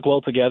really click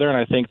well together. And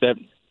I think that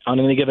on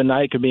any given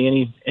night could be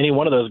any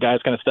one of those guys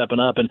kind of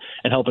stepping up and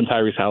helping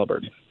Tyrese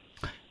Halliburton.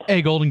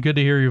 Hey, Golden, good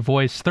to hear your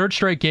voice. Third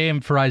straight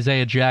game for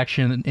Isaiah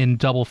Jackson in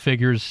double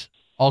figures.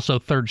 Also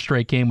third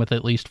straight game with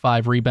at least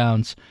 5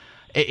 rebounds.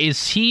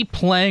 Is he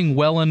playing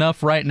well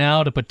enough right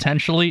now to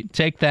potentially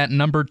take that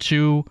number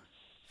 2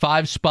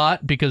 5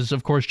 spot? Because,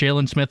 of course,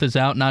 Jalen Smith is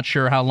out. Not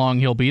sure how long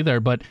he'll be there.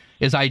 But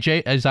is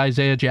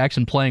Isaiah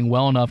Jackson playing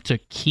well enough to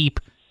keep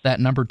that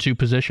number 2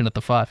 position at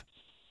the 5?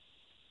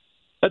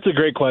 That's a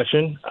great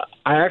question.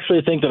 I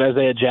actually think that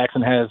Isaiah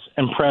Jackson has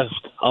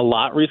impressed a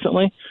lot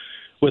recently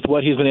with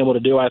what he's been able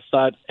to do. I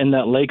thought in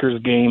that Lakers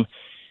game,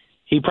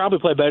 he probably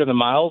played better than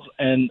Miles,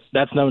 and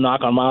that's no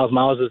knock on Miles.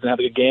 Miles doesn't have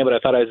a good game, but I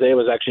thought Isaiah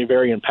was actually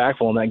very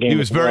impactful in that game. He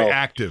was very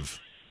active.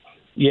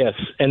 Yes,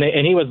 and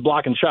he was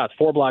blocking shots,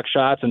 4 block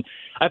shots, and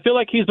I feel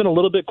like he's been a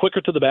little bit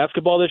quicker to the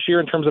basketball this year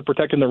in terms of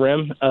protecting the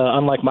rim,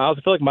 unlike Miles.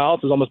 I feel like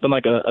Miles has almost been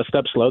a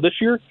step slow this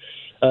year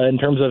in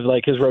terms of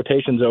his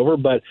rotations over,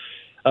 but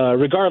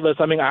regardless,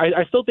 I mean,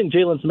 I still think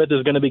Jalen Smith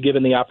is going to be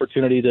given the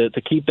opportunity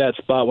to keep that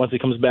spot once he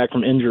comes back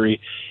from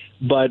injury.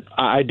 But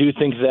I do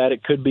think that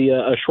it could be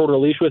a shorter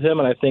leash with him,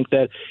 and I think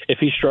that if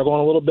he's struggling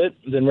a little bit,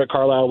 then Rick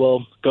Carlisle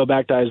will go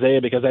back to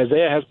Isaiah, because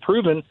Isaiah has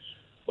proven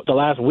the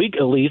last week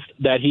at least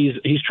that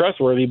he's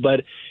trustworthy.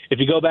 But if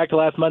you go back to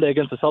last Monday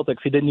against the Celtics,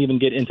 he didn't even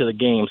get into the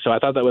game. So I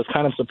thought that was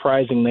kind of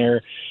surprising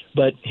there.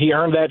 But he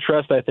earned that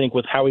trust, I think,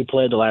 with how he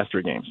played the last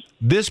 3 games.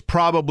 This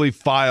probably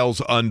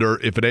files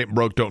under if it ain't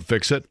broke, don't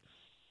fix it.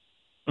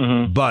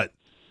 Mm-hmm. But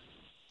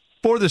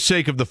for the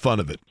sake of the fun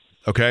of it,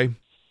 okay?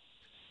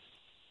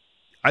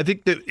 I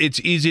think that it's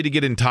easy to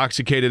get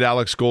intoxicated,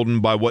 Alex Golden,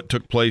 by what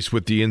took place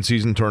with the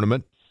in-season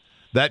tournament.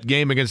 That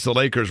game against the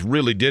Lakers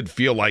really did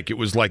feel like it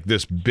was like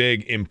this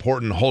big,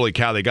 important, holy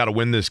cow, they got to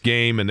win this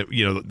game, and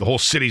the whole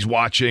city's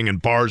watching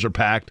and bars are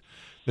packed.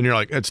 Then you're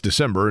like, it's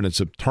December, and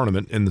it's a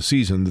tournament in the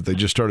season that they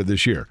just started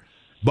this year.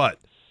 But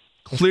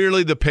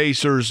clearly the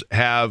Pacers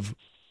have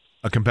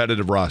a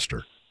competitive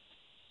roster.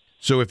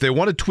 So if they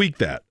want to tweak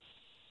that,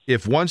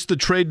 if once the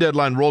trade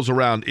deadline rolls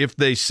around, if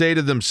they say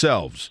to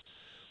themselves,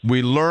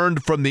 we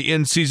learned from the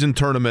in-season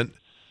tournament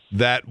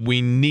that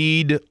we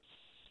need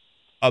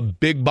a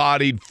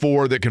big-bodied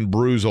 4 that can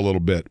bruise a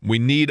little bit. We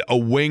need a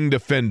wing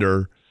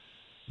defender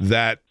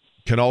that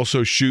can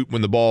also shoot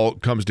when the ball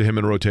comes to him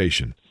in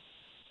rotation.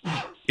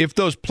 If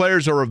those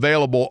players are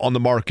available on the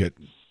market,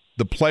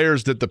 the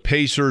players that the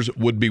Pacers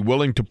would be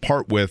willing to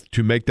part with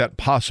to make that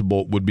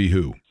possible would be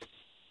who?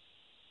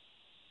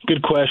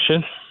 Good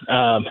question.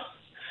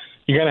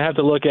 you're going to have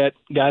to look at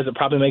guys that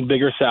probably make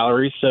bigger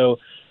salaries. So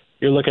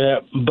you're looking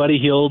at Buddy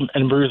Hield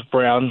and Bruce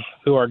Brown,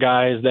 who are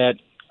guys that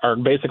are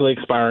basically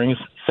expiring.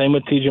 Same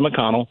with T.J.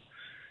 McConnell.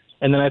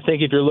 And then I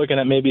think if you're looking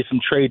at maybe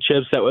some trade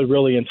chips that would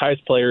really entice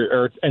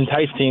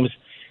teams,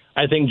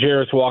 I think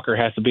Jarris Walker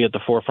has to be at the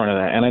forefront of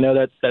that. And I know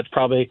that that's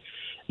probably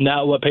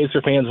not what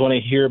Pacer fans want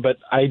to hear, but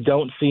I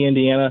don't see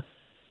Indiana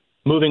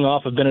moving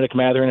off of Benedict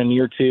Mathurin in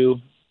year two.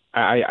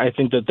 I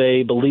think that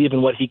they believe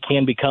in what he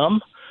can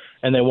become,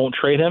 and they won't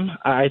trade him.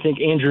 I think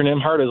Andrew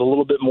Nembhard is a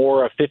little bit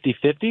more a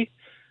 50-50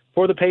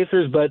 for the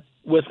Pacers, but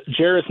with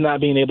Jarris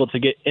not being able to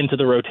get into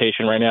the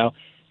rotation right now,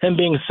 him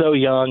being so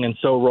young and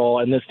so raw,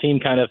 and this team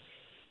kind of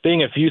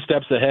being a few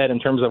steps ahead in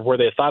terms of where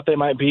they thought they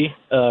might be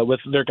with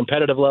their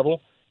competitive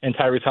level and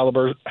Tyrese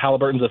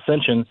Halliburton's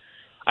ascension,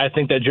 I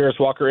think that Jarris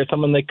Walker is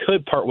someone they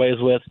could part ways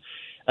with,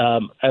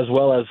 as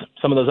well as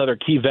some of those other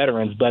key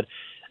veterans. But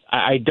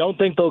I don't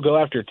think they'll go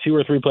after 2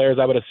 or 3 players.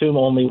 I would assume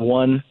only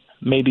one,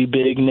 maybe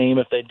big name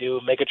if they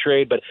do make a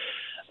trade. But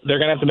they're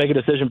going to have to make a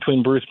decision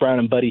between Bruce Brown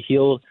and Buddy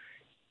Hield.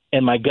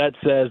 And my gut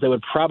says they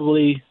would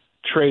probably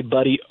trade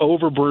Buddy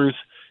over Bruce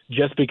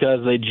just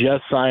because they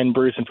just signed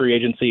Bruce in free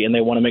agency, and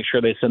they want to make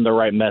sure they send the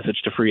right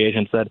message to free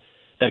agents that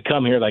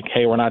come here like,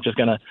 hey, we're not just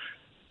going to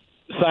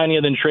sign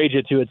you then trade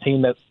you to a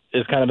team that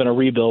is kind of in a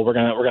rebuild. We're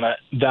gonna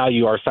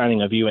value our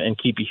signing of you and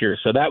keep you here.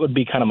 So that would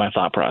be kind of my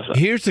thought process.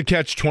 Here's the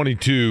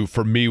catch-22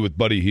 for me with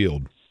Buddy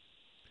Hield.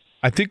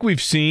 I think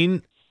we've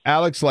seen,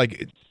 Alex,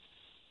 like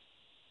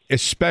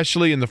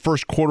especially in the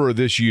first quarter of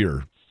this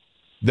year,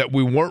 that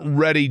we weren't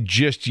ready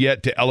just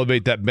yet to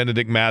elevate that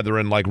Benedict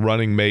Mathurin like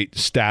running mate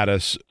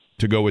status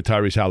to go with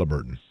Tyrese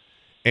Halliburton.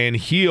 And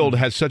Hield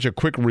has such a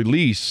quick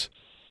release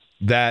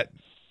that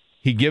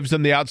he gives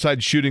them the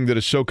outside shooting that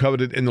is so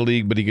coveted in the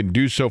league, but he can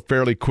do so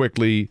fairly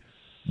quickly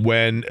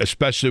when,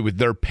 especially with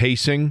their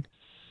pacing,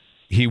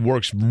 he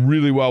works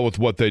really well with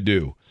what they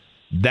do.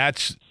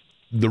 That's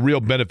the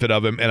real benefit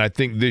of him, and I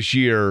think this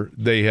year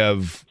they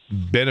have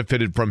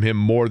benefited from him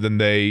more than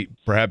they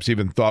perhaps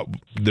even thought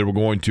they were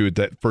going to at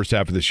that first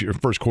half of this year,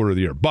 first quarter of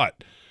the year.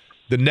 But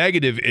the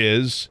negative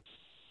is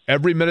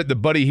every minute that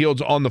Buddy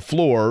Hield's on the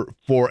floor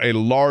for a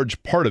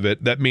large part of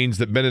it, that means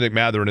that Benedict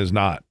Mathurin is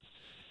not.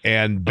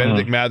 And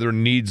Benedict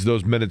Mathurin needs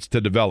those minutes to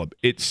develop.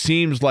 It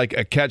seems like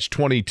a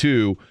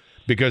catch-22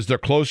 because they're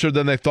closer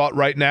than they thought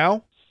right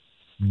now,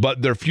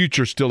 but their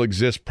future still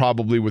exists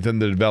probably within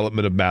the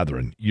development of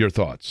Mathurin. Your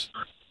thoughts?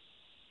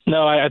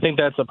 No, I think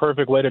that's a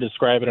perfect way to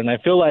describe it. And I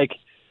feel like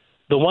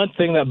the one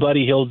thing that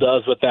Buddy Hield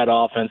does with that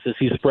offense is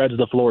he spreads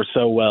the floor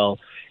so well,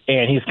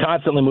 and he's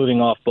constantly moving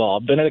off ball.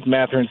 Benedict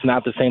Mathurin's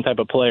not the same type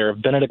of player.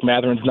 If Benedict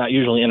Mathurin's not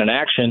usually in an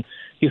action,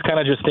 he's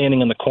kind of just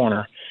standing in the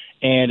corner.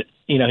 And,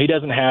 you know, he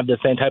doesn't have the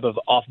same type of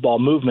off-ball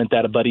movement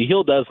that a Buddy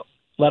Hield does,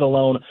 let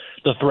alone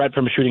the threat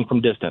from shooting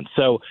from distance.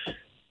 So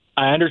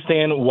I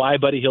understand why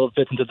Buddy Hield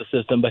fits into the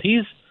system, but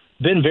he's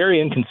been very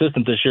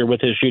inconsistent this year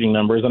with his shooting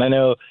numbers. And I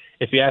know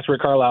if you ask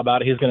Rick Carlisle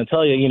about it, he's going to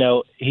tell you, you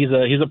know, he's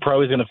a pro,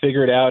 he's going to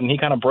figure it out. And he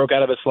kind of broke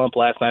out of his slump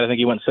last night. I think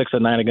he went 6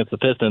 of 9 against the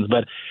Pistons.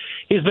 But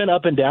he's been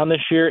up and down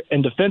this year,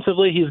 and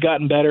defensively he's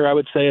gotten better, I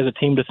would say, as a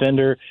team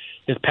defender.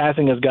 His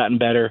passing has gotten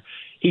better.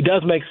 He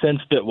does make sense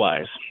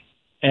fit-wise.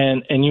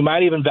 And you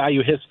might even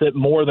value his fit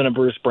more than a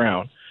Bruce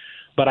Brown.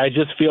 But I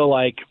just feel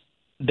like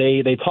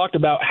they talked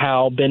about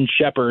how Ben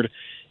Shepherd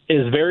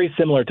is very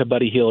similar to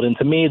Buddy Hield. And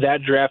to me,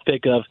 that draft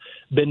pick of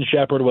Ben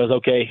Shepherd was,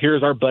 okay,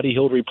 here's our Buddy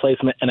Hield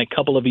replacement in a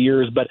couple of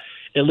years. But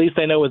at least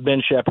I know with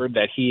Ben Shepherd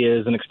that he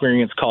is an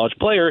experienced college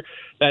player,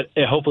 that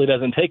it hopefully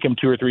doesn't take him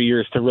 2 or 3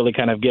 years to really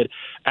kind of get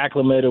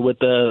acclimated with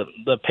the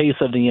pace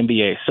of the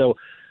NBA. So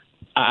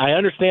I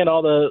understand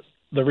all the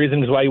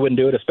reasons why you wouldn't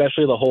do it,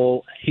 especially the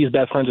whole he's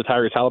best friends with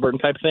Tyrese Halliburton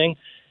type thing.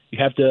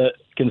 You have to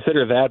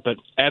consider that. But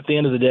at the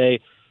end of the day,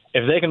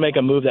 if they can make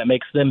a move that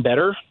makes them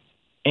better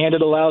and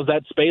it allows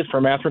that space for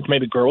Mathurin to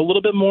maybe grow a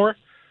little bit more,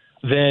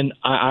 then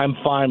I'm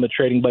fine with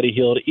trading Buddy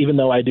Hield, even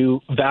though I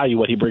do value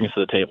what he brings to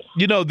the table.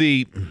 You know,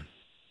 the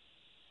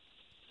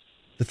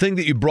thing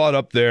that you brought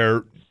up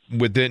there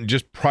within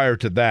just prior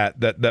to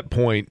that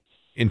point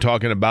in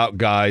talking about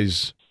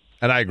guys,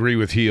 and I agree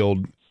with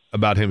Hield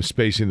about him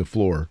spacing the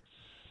floor.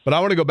 But I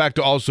want to go back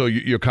to also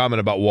your comment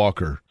about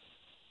Walker.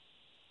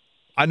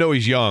 I know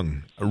he's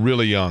young,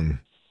 really young,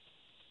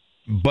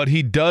 but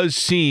he does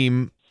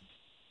seem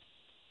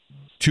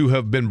to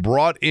have been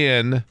brought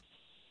in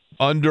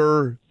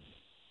under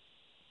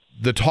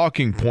the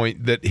talking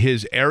point that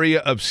his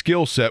area of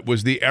skill set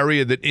was the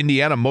area that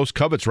Indiana most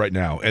covets right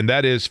now, and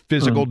that is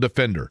physical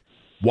defender.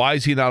 Why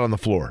is he not on the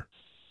floor?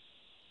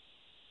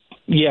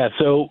 Yeah,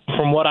 so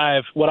from what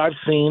I've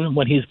seen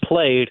when he's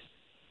played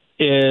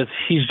is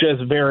he's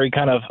just very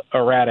kind of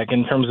erratic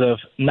in terms of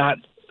not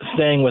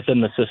staying within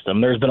the system.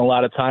 There's been a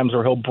lot of times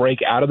where he'll break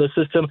out of the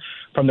system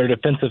from their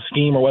defensive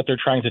scheme or what they're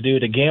trying to do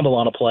to gamble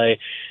on a play,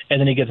 and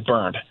then he gets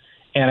burned.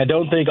 And I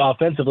don't think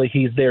offensively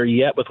he's there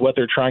yet with what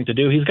they're trying to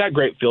do. He's got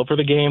great feel for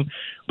the game,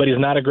 but he's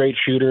not a great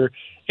shooter.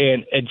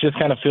 And it just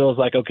kind of feels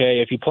like, okay,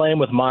 if you play him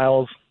with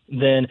Miles,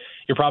 then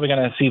you're probably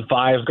going to see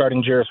fives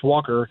guarding Jarris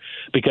Walker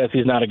because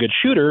he's not a good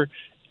shooter.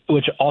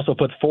 which also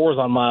puts 4s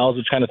on Miles,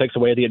 which kind of takes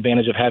away the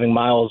advantage of having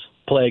Miles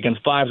play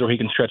against 5s where he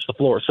can stretch the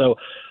floor. So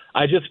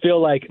I just feel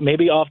like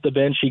maybe off the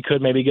bench he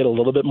could maybe get a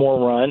little bit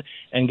more run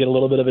and get a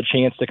little bit of a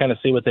chance to kind of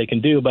see what they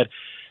can do. But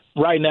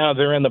right now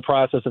they're in the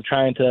process of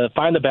trying to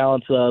find the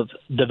balance of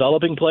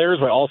developing players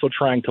while also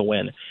trying to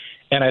win.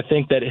 And I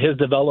think that his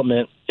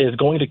development is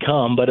going to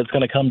come, but it's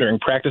going to come during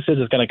practices.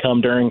 It's going to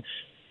come during,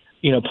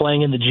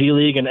 playing in the G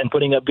League and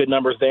putting up good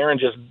numbers there and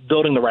just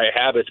building the right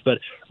habits. But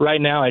right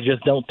now I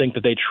just don't think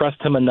that they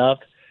trust him enough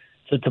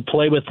to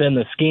play within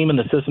the scheme and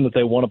the system that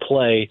they want to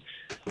play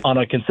on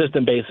a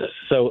consistent basis.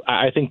 So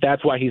I think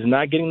that's why he's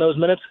not getting those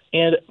minutes.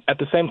 And at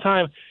the same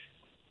time,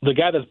 the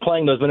guy that's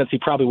playing those minutes he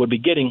probably would be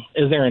getting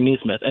is Aaron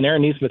Nesmith. And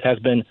Aaron Nesmith has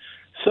been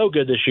so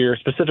good this year,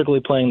 specifically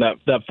playing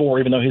that 4,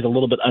 even though he's a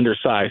little bit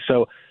undersized.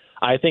 So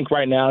I think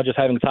right now, just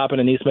having Toppin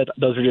and Nesmith,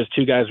 those are just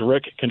two guys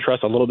Rick can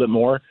trust a little bit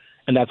more,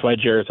 and that's why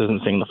Jarris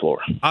isn't seeing the floor.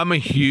 I'm a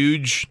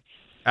huge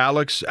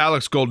Alex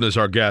Golden is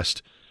our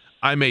guest.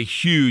 I'm a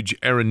huge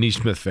Aaron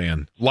Nesmith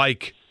fan.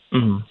 Might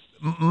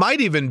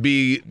even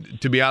be,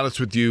 to be honest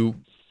with you,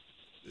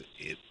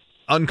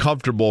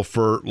 uncomfortable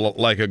for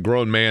like a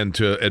grown man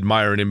to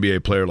admire an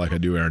NBA player like I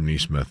do Aaron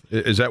Nesmith.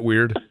 Is that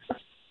weird?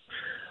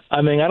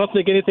 I mean, I don't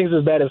think anything's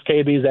as bad as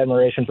KB's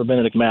admiration for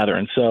Benedict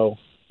Mathurin. So,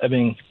 I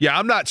mean, yeah,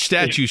 I'm not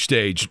statue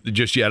staged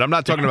just yet. I'm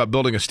not talking about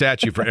building a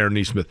statue for Aaron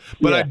Nesmith.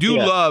 But I do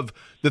love,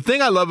 the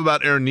thing I love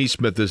about Aaron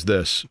Nesmith is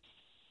this.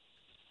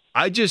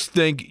 I just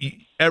think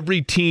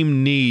every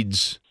team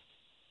needs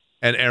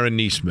an Aaron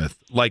Nesmith.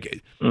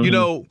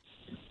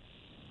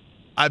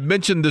 I've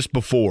mentioned this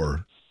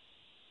before,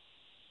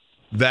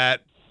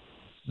 that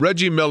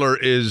Reggie Miller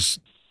is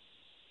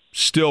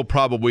still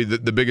probably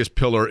the biggest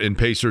pillar in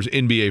Pacers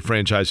NBA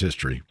franchise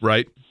history,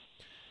 right?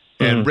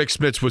 And Rick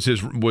Smits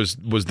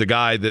was the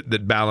guy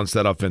that balanced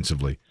that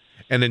offensively.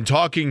 And in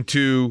talking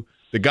to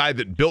the guy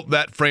that built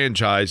that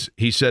franchise,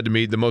 he said to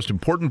me, the most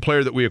important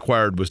player that we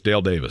acquired was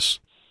Dale Davis.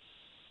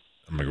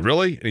 I'm like,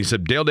 really? And he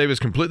said, Dale Davis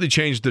completely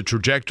changed the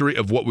trajectory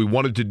of what we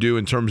wanted to do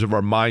in terms of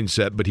our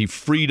mindset, but he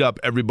freed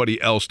up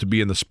everybody else to be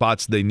in the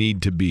spots they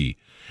need to be.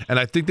 And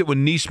I think that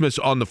when Nesmith's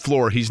on the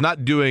floor, he's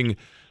not doing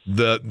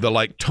the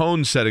like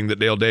tone setting that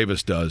Dale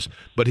Davis does,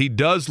 but he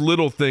does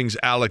little things,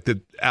 Alex,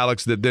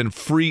 that then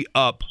free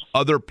up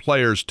other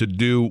players to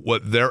do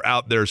what they're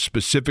out there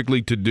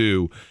specifically to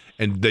do,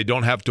 and they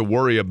don't have to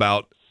worry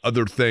about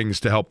other things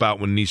to help out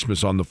when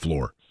Nesmith's on the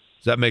floor.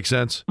 Does that make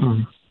sense?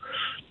 Mm-hmm.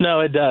 No,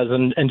 it does.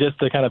 And just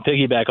to kind of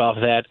piggyback off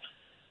that,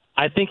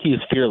 I think he's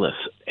fearless.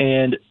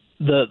 And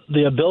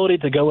the ability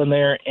to go in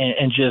there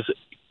and just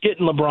get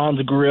in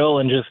LeBron's grill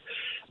and just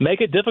make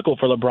it difficult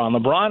for LeBron.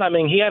 LeBron, I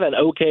mean, he had an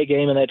okay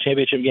game in that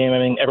championship game. I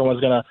mean,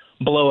 everyone's going to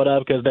blow it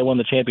up because they won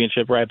the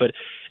championship, right? But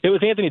it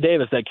was Anthony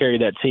Davis that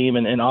carried that team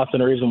and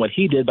Austin Reeves and what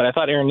he did. But I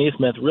thought Aaron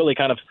Nesmith really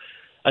kind of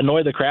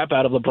annoyed the crap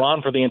out of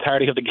LeBron for the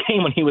entirety of the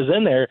game when he was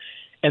in there.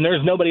 And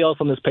there's nobody else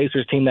on this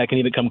Pacers team that can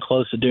even come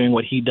close to doing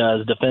what he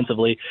does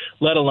defensively,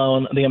 let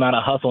alone the amount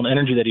of hustle and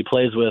energy that he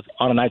plays with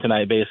on a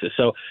night-to-night basis.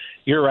 So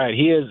you're right.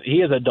 He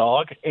is a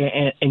dog,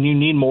 and you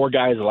need more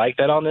guys like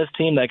that on this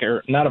team that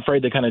are not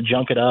afraid to kind of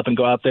junk it up and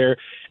go out there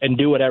and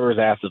do whatever is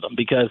asked of them,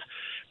 because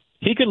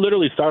he could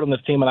literally start on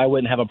this team and I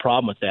wouldn't have a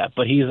problem with that.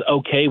 But he's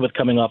okay with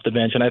coming off the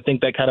bench, and I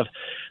think that kind of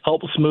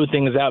helps smooth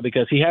things out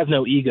because he has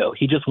no ego.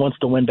 He just wants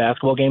to win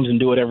basketball games and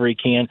do whatever he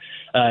can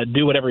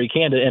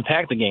to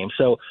impact the game.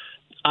 So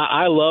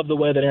I love the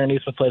way that Aaron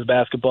Nesmith plays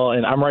basketball,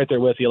 and I'm right there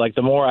with you. Like,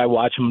 the more I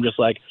watch him, I'm just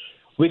like,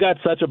 we got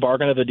such a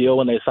bargain of a deal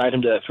when they signed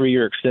him to that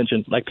 3-year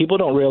extension. Like, people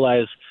don't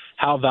realize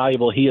how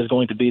valuable he is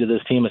going to be to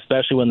this team,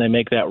 especially when they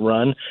make that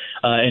run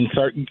and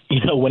start,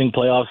 winning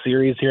playoff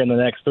series here in the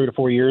next 3 to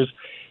 4 years.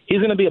 He's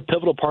going to be a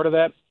pivotal part of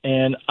that,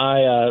 and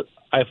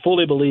I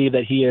fully believe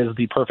that he is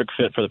the perfect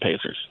fit for the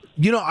Pacers.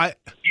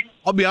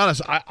 I'll be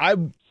honest. I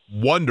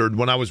wondered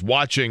when I was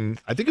watching,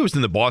 I think it was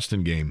in the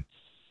Boston game,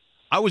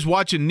 I was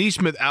watching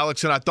Nesmith,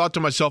 Alex, and I thought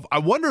to myself, I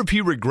wonder if he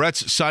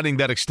regrets signing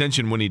that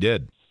extension when he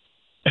did.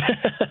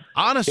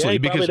 Honestly, yeah, he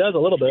because probably does a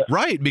little bit,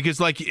 right?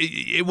 Because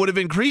it would have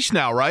increased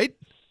now, right?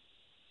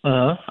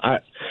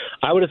 I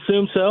would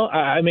assume so.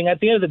 I mean,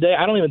 at the end of the day,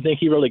 I don't even think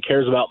he really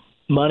cares about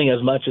money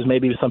as much as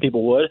maybe some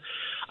people would.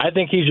 I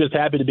think he's just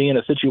happy to be in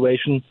a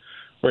situation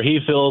where he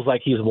feels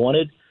like he's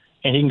wanted,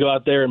 and he can go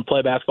out there and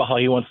play basketball how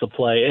he wants to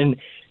play. And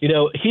he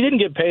didn't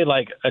get paid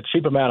like a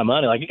cheap amount of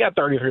money. Like, he got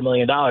 $33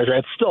 million, right?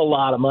 It's still a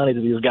lot of money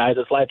to these guys.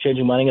 It's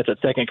life-changing money. It's a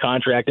second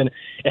contract. And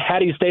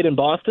had he stayed in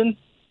Boston,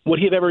 would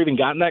he have ever even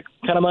gotten that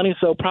kind of money?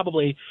 So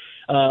probably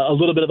a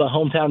little bit of a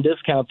hometown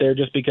discount there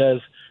just because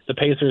the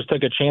Pacers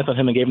took a chance on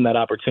him and gave him that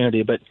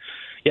opportunity. But,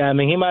 yeah, I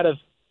mean, he might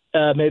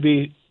have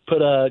maybe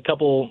put a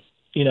couple,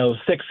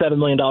 $6-7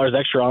 million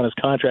extra on his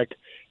contract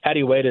had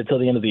he waited until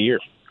the end of the year.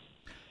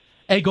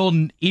 Hey,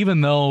 Golden,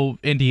 even though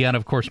Indiana,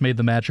 of course, made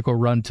the magical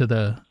run to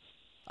the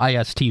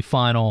IST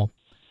final,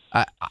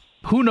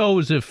 who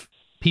knows if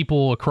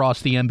people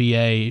across the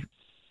NBA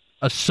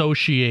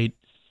associate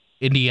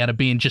Indiana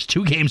being just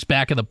 2 games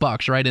back of the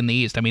Bucks, right, in the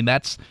East. I mean,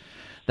 that's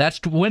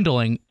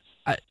dwindling.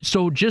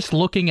 So just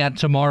looking at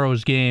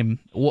tomorrow's game,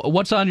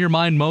 what's on your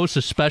mind most,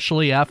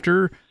 especially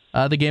after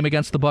the game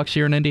against the Bucks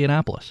here in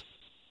Indianapolis?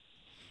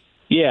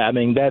 Yeah, I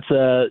mean, that's,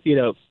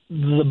 the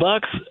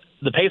Bucks,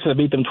 the Pacers have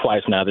beat them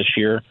twice now this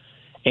year.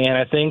 And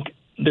I think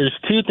there's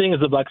two things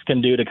the Bucks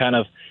can do to kind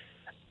of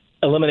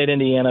eliminate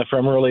Indiana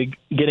from really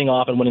getting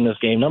off and winning this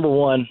game. Number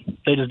one,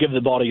 they just give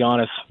the ball to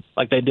Giannis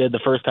like they did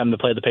the first time they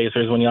played the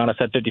Pacers when Giannis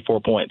had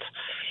 54 points.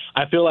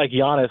 I feel like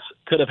Giannis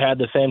could have had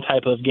the same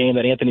type of game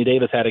that Anthony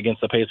Davis had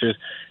against the Pacers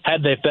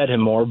had they fed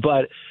him more,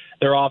 but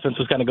their offense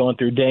was kind of going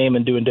through Dame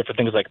and doing different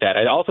things like that.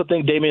 I also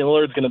think Damian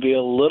Lillard's going to be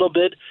a little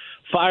bit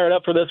fired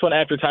up for this one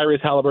after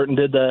Tyrese Halliburton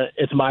did the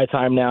 "it's my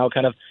time now"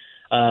 kind of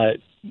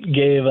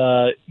gave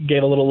a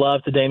little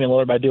love to Damian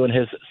Lillard by doing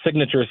his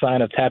signature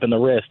sign of tapping the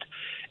wrist.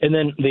 And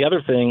then the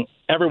other thing,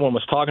 everyone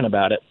was talking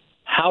about it,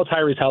 how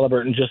Tyrese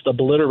Halliburton just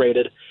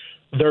obliterated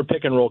their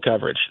pick and roll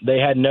coverage. They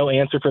had no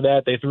answer for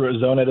that. They threw a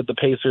zone at the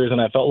Pacers,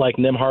 and I felt like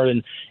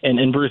Nembhard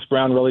and Bruce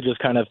Brown really just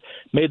kind of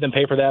made them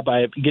pay for that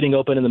by getting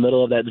open in the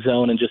middle of that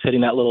zone and just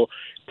hitting that little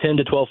 10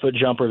 to 12-foot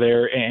jumper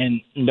there,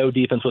 and no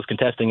defense was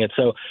contesting it.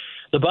 So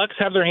the Bucks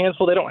have their hands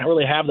full. They don't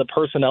really have the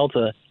personnel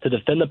to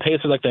defend the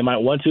Pacers like they might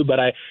want to, but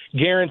I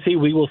guarantee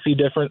we will see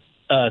different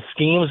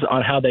schemes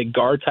on how they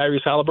guard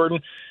Tyrese Halliburton,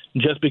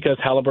 just because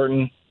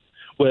Halliburton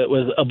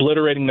was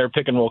obliterating their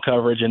pick and roll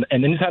coverage. And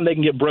anytime they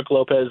can get Brook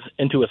Lopez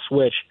into a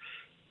switch,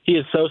 he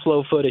is so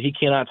slow footed, he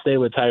cannot stay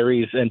with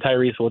Tyrese, and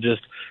Tyrese will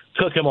just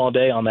cook him all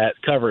day on that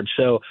coverage.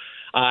 So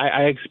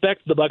I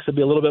expect the Bucks to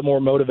be a little bit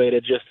more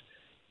motivated. Just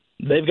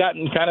they've got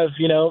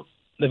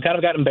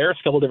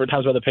embarrassed a couple different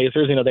times by the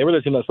Pacers. They were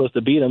the team that was supposed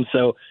to beat them.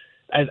 So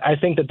I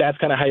think that's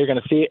kind of how you're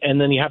going to see it. And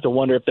then you have to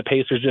wonder if the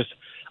Pacers, just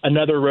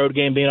another road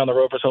game, being on the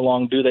road for so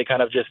long, do they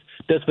kind of just,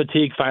 does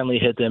fatigue finally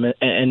hit them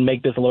and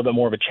make this a little bit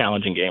more of a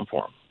challenging game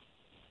for them?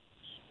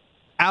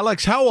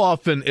 Alex, how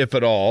often, if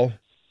at all,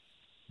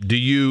 do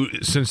you,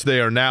 since they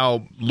are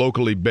now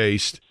locally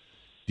based,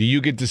 do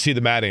you get to see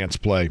the Mad Ants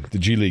play, the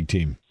G League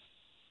team?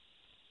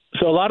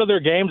 So a lot of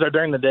their games are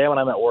during the day when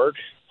I'm at work,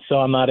 so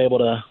I'm not able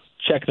to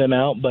check them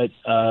out. But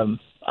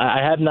I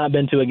have not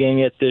been to a game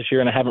yet this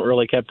year, and I haven't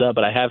really kept up,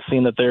 but I have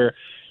seen that they're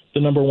the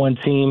number one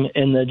team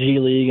in the G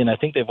League, and I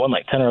think they've won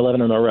like 10 or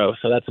 11 in a row.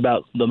 So that's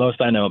about the most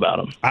I know about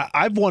them.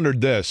 I've wondered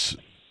this.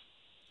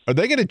 Are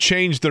they going to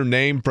change their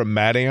name from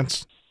Mad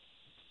Ants?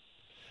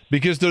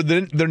 Because they're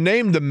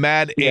named the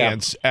Mad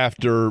Ants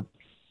after,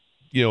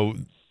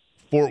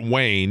 Fort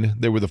Wayne.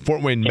 They were the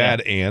Fort Wayne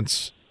Mad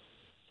Ants.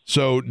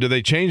 So do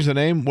they change the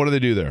name? What do they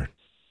do there?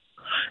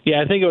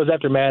 Yeah, I think it was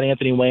after Mad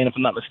Anthony Wayne, if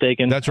I'm not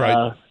mistaken. That's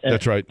right.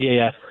 That's right.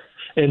 Yeah.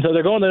 And so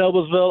they're going to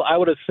Noblesville. I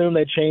would assume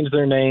they changed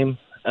their name.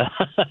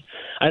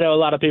 I know a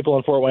lot of people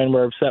in Fort Wayne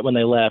were upset when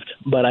they left,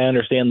 but I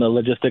understand the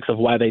logistics of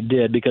why they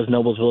did, because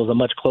Noblesville is a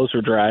much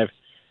closer drive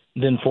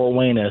than Fort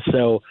Wayne is.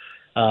 So,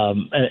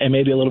 and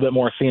maybe a little bit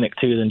more scenic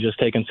too than just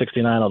taking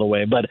 69 all the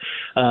way. But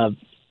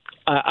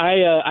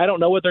I don't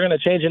know what they're going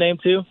to change the name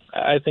to.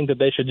 I think that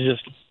they should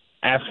just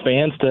ask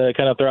fans to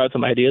kind of throw out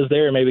some ideas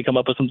there and maybe come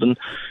up with something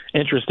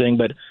interesting.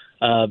 But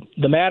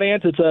the Mad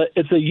Ants,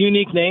 it's a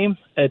unique name.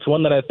 It's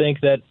one that I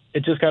think that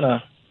it just kind of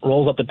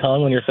rolls up the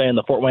tongue when you're saying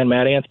the Fort Wayne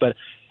Mad Ants, but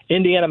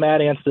Indiana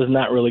Mad Ants does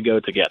not really go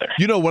together.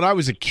 When I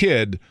was a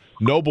kid,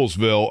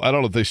 Noblesville, I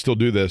don't know if they still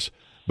do this,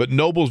 but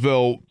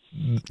Noblesville,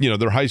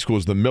 their high school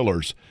is the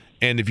Millers.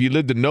 And if you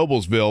lived in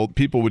Noblesville,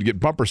 people would get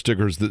bumper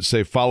stickers that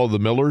say, "Follow the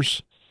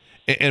Millers."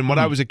 And when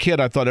I was a kid,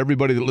 I thought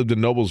everybody that lived in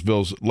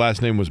Noblesville's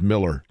last name was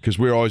Miller, because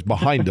we were always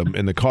behind them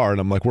in the car. And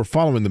I'm like, we're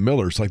following the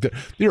Millers. Like,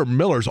 there are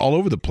Millers all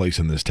over the place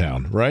in this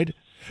town, right?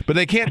 But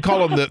they can't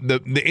call them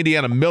the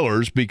Indiana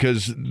Millers,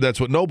 because that's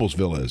what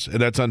Noblesville is,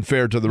 and that's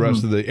unfair to the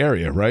rest of the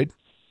area, right?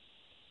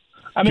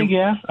 I mean,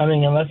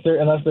 unless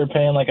they're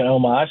paying like an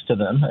homage to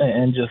them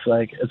and just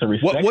like it's a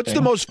respect. What's thing,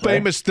 the most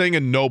famous thing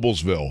in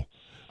Noblesville?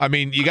 I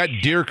mean, you got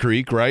Deer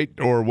Creek, right,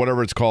 or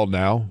whatever it's called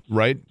now,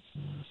 right?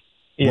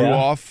 Yeah.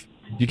 Ruoff.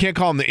 You can't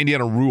call them the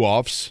Indiana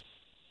Ruoffs.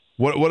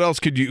 What else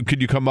could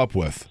you come up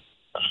with?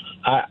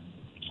 I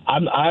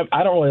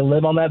don't really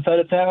live on that side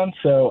of town,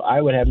 so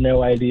I would have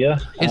no idea.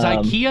 Is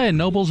IKEA in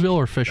Noblesville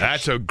or Fishers?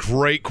 That's a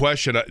great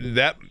question. I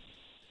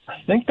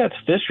think that's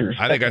Fishers.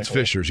 I think that's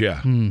Fishers,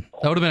 yeah.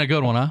 That would have been a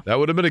good one, huh? That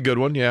would have been a good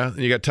one, yeah.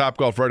 You got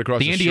Topgolf right across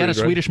the street. The Indiana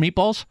Swedish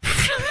meatballs?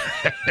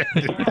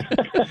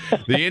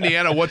 The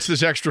Indiana, what's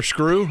this extra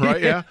screw,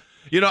 right? Yeah.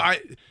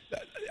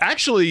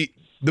 Actually,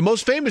 the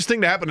most famous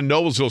thing to happen in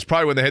Noblesville is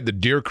probably when they had the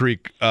Deer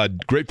Creek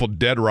Grateful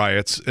Dead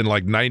riots in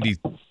like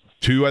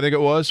 92, I think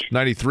it was,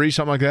 93,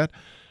 something like that.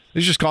 They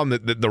just call them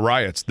the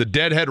riots, the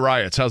Deadhead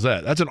Riots. How's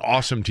that? That's an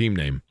awesome team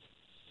name.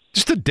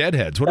 Just the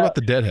Deadheads. What about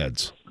the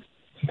Deadheads?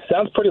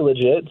 Sounds pretty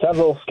legit. Sounds a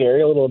little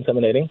scary, a little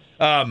intimidating.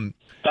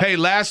 Hey,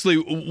 lastly,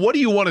 what do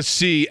you want to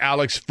see,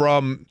 Alex,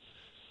 from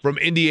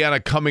Indiana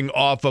coming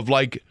off of,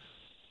 like,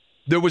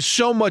 there was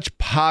so much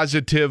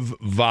positive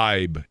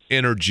vibe,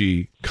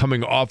 energy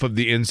coming off of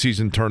the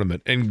in-season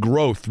tournament and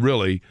growth,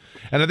 really.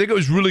 And I think it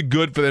was really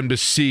good for them to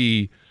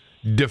see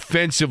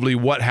defensively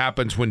what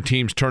happens when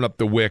teams turn up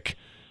the wick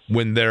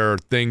when there are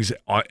things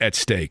at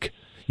stake.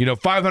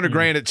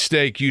 $500,000 at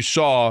stake. You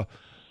saw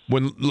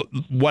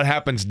what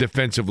happens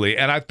defensively,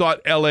 and I thought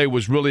LA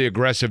was really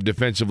aggressive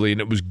defensively, and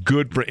it was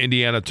good for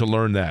Indiana to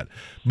learn that.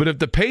 But if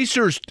the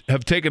Pacers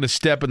have taken a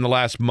step in the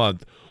last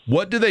month,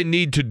 what do they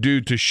need to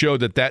do to show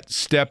that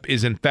step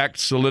is in fact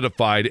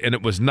solidified and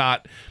it was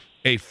not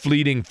a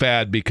fleeting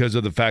fad because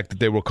of the fact that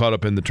they were caught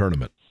up in the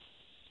tournament?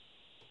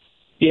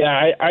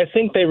 Yeah, I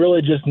think they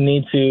really just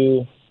need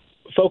to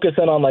focus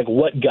in on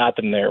what got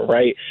them there,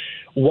 right?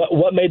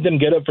 What made them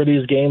get up for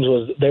these games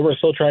was they were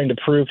still trying to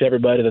prove to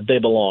everybody that they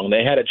belong.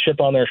 They had a chip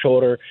on their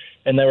shoulder,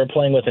 and they were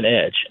playing with an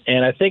edge.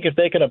 And I think if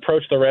they can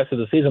approach the rest of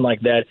the season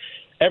like that,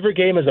 every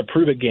game is a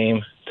prove-it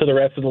game to the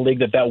rest of the league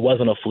that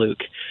wasn't a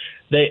fluke.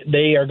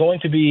 They are going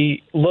to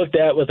be looked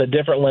at with a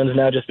different lens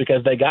now just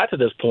because they got to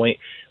this point.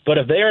 But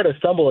if they are to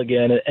stumble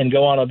again and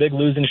go on a big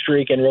losing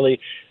streak and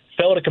really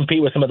fail to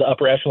compete with some of the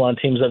upper echelon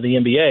teams of the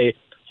NBA,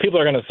 people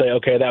are going to say,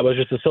 okay, that was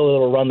just a silly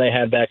little run they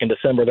had back in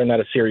December. They're not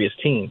a serious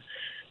team.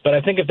 But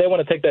I think if they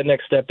want to take that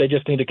next step, they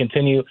just need to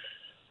continue,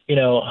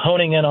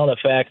 honing in on the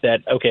fact that,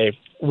 okay,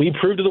 we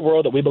proved to the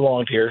world that we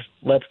belonged here.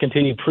 Let's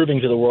continue proving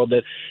to the world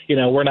that,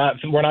 we're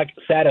not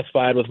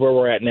satisfied with where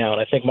we're at now. And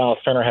I think Miles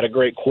Turner had a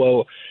great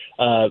quote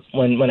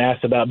when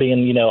asked about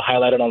being,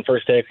 highlighted on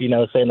First Take,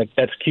 saying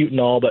that's cute and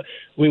all, but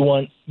we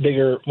want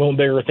bigger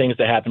things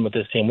to happen with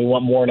this team. We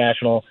want more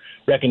national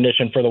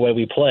recognition for the way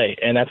we play,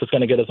 and that's what's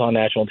going to get us on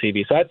national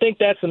TV. So I think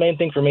that's the main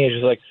thing for me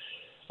is just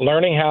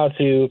learning how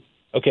to,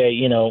 okay,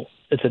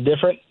 it's a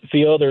different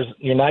field.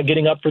 You're not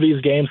getting up for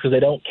these games because they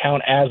don't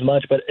count as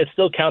much, but it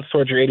still counts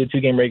towards your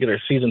 82-game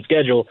regular season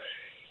schedule.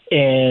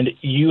 And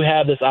you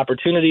have this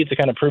opportunity to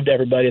kind of prove to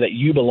everybody that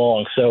you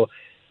belong. So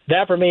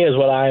that for me is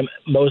what I'm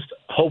most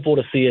hopeful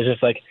to see is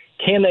just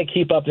can they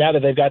keep up now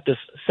that they've got this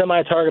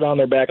semi-target on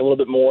their back a little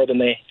bit more than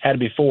they had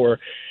before?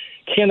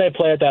 Can they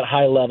play at that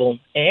high level?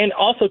 And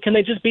also, can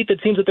they just beat the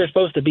teams that they're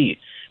supposed to beat?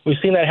 We've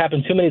seen that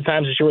happen too many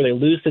times this year where they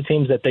lose to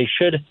teams that they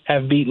should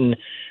have beaten,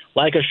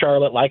 like a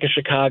Charlotte, like a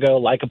Chicago,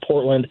 like a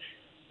Portland.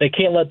 They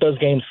can't let those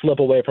games slip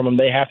away from them.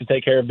 They have to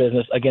take care of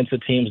business against the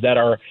teams that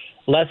are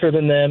lesser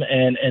than them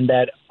and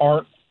that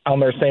aren't on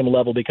their same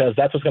level because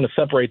that's what's going to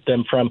separate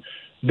them from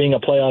being a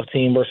playoff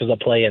team versus a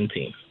play-in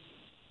team.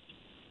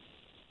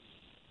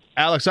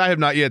 Alex, I have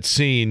not yet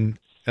seen,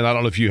 and I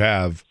don't know if you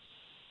have,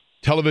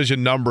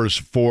 television numbers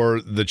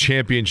for the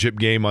championship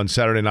game on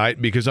Saturday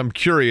night because I'm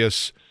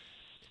curious.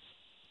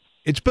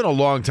 It's been a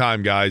long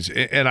time, guys,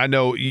 and I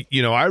know,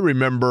 I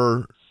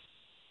remember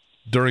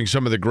during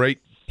some of the great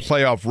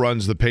playoff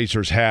runs the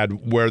Pacers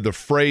had where the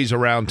phrase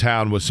around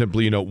town was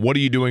simply, what are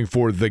you doing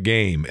for the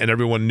game? And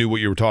everyone knew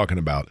what you were talking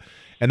about.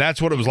 And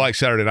that's what it was like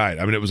Saturday night.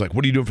 I mean, it was like,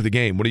 what are you doing for the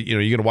game? What are you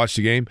going to watch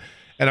the game?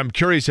 And I'm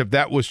curious if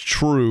that was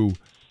true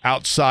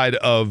outside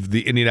of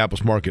the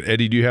Indianapolis market.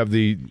 Eddie, do you have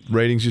the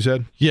ratings you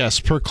said? Yes,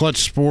 per Clutch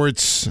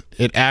Sports,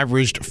 it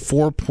averaged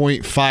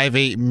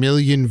 4.58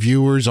 million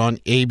viewers on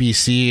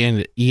ABC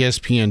and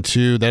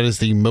ESPN2. That is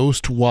the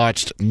most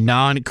watched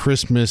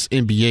non-Christmas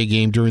NBA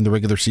game during the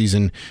regular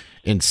season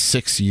in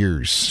 6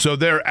 years. So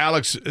there,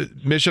 Alex,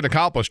 mission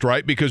accomplished,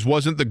 right? Because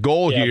wasn't the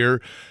goal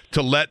here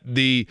to let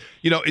the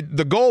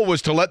goal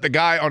was to let the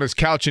guy on his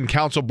couch in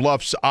Council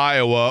Bluffs,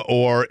 Iowa,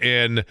 or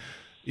in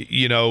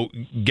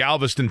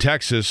Galveston,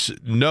 Texas,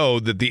 know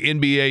that the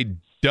NBA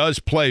does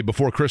play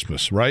before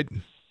Christmas, right?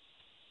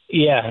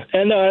 Yeah,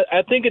 and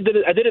I think it did.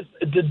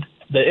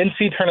 The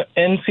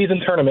in-season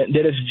tournament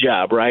did its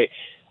job, right?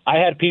 I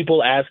had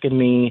people asking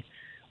me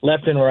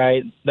left and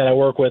right that I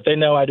work with. They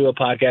know I do a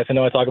podcast. I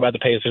know I talk about the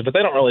Pacers, but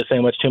they don't really say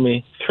much to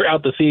me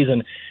throughout the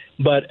season.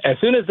 But as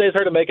soon as they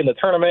started making the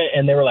tournament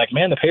and they were like,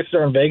 man, the Pacers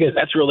are in Vegas,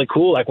 that's really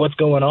cool. What's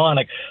going on?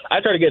 I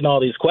started getting all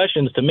these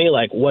questions to me,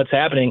 what's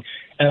happening?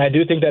 And I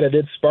do think that it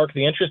did spark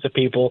the interest of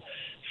people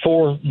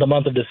for the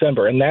month of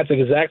December. And that's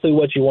exactly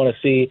what you want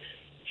to see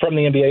from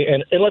the NBA.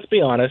 And let's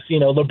be honest,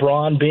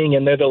 LeBron being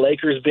in there, the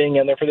Lakers being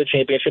in there for the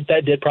championship,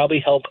 that did probably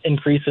help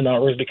increase the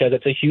numbers because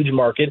it's a huge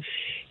market.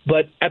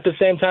 But at the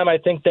same time, I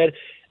think that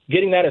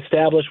getting that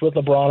established with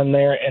LeBron in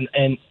there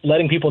and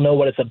letting people know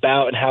what it's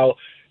about and how,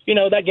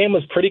 that game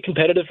was pretty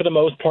competitive for the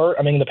most part.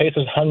 I mean, the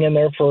Pacers hung in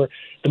there for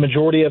the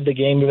majority of the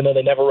game, even though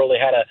they never really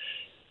had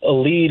a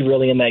lead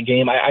really in that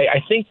game.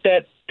 I think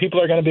that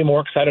people are going to be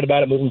more excited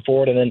about it moving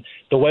forward. And then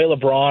the way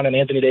LeBron and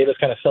Anthony Davis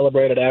kind of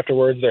celebrated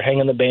afterwards, they're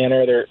hanging the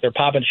banner, they're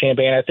popping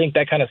champagne. I think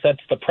that kind of sets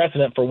the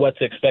precedent for what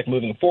to expect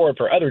moving forward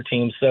for other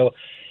teams. So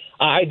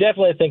I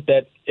definitely think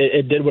that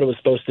it did what it was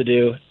supposed to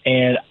do,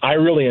 and I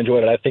really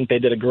enjoyed it. I think they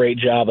did a great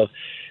job of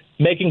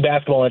making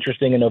basketball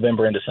interesting in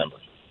November and December.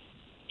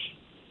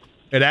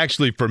 It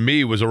actually, for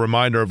me, was a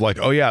reminder of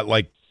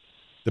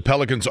the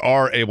Pelicans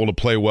are able to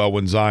play well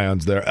when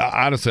Zion's there.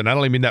 Honestly, and I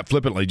don't even mean that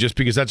flippantly, just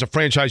because that's a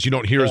franchise you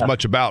don't hear as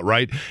much about,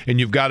 right?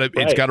 And you've got to,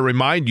 it's got to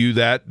remind you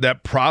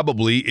that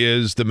probably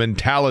is the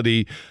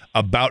mentality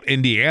about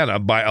Indiana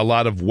by a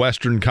lot of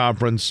Western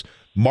Conference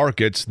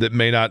markets that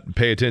may not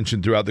pay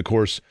attention throughout the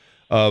course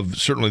of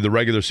certainly the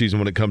regular season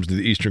when it comes to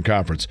the Eastern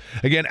Conference.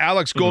 Again,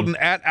 Alex Golden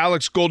at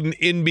Alex Golden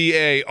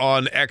NBA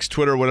on X,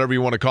 Twitter, whatever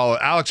you want to call it.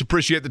 Alex,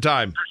 appreciate the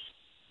time.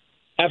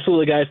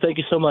 Absolutely, guys. Thank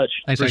you so much.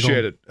 Thanks,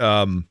 Appreciate it.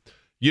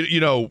 You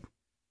know,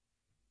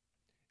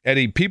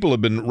 Eddie, people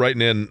have been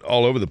writing in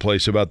all over the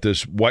place about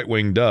this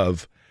white-winged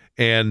dove,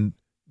 and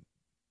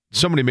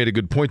somebody made a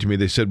good point to me.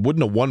 They said,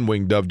 wouldn't a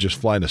one-winged dove just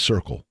fly in a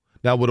circle?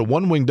 Now, would a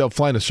one-winged dove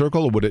fly in a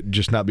circle, or would it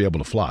just not be able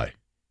to fly?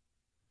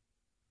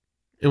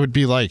 It would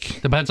be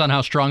like... Depends on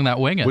how strong that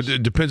wing is.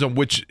 It depends on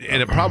which,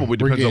 and it probably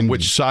depends on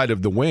which side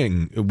of the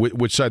wing,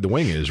 which side the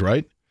wing is,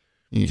 right?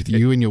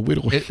 You and your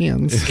little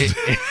hands.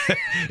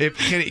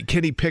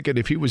 Can he pick it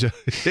if he was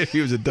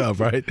a dove,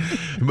 right?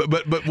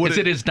 But is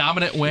it his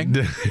dominant wing?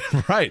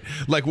 Right.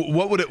 Like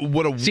what would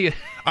it? See,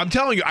 I'm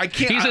telling you, I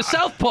can't. He's a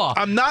southpaw.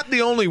 I'm not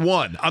the only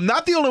one. I'm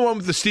not the only one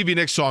with the Stevie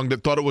Nicks song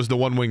that thought it was the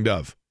one-winged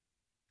dove.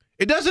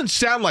 It doesn't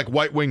sound like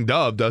white-winged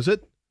dove, does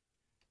it?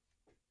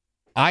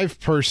 I've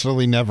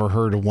personally never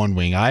heard of one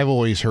wing. I've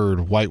always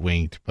heard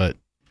white-winged, but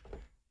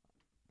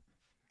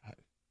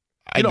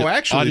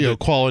actually, audio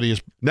quality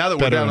is now that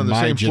we're down on the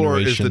same floor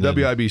as the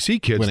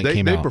WIBC kids,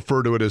 they out.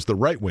 prefer to it as the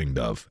right-winged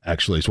dove.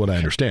 Actually, is what I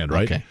understand,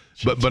 right? Okay.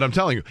 But I'm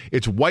telling you,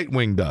 it's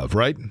white-winged dove,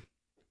 right?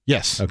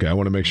 Yes. Okay, I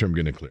want to make sure I'm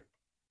getting it clear.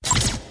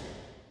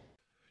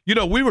 You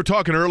know, we were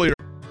talking earlier.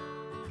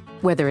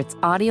 Whether it's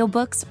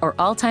audiobooks or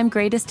all-time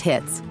greatest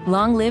hits,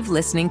 long live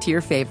listening to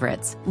your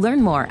favorites. Learn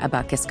more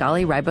about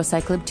Kisqali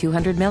Ribociclib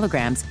 200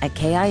 milligrams at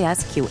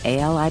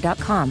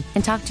KISQALI.com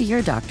and talk to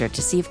your doctor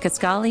to see if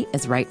Kisqali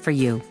is right for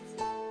you.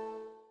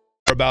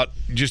 About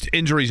just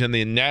injuries in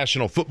the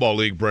National Football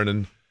League,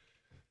 Brennan.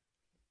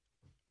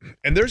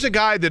 And there's a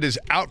guy that is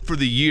out for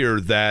the year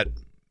that,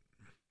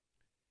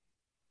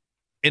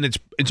 and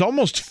it's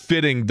almost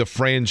fitting the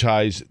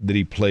franchise that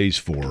he plays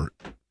for.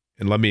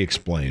 And let me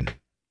explain.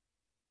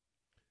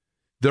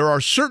 There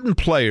are certain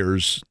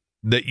players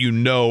that you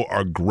know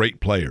are great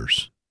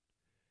players.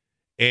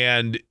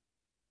 And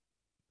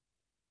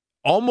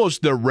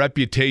almost their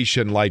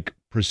reputation like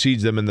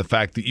precedes them in the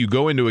fact that you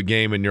go into a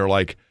game and you're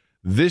like,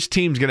 this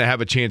team's going to have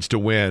a chance to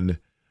win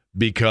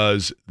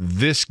because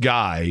this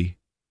guy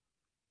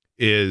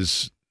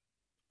is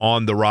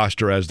on the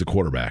roster as the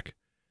quarterback.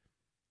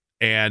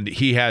 And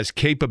he has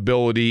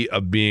capability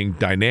of being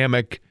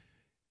dynamic.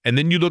 And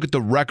then you look at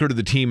the record of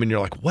the team and you're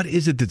like, what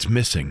is it that's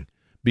missing?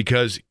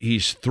 Because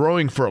he's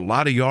throwing for a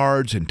lot of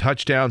yards and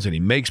touchdowns and he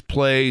makes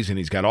plays and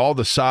he's got all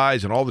the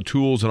size and all the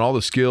tools and all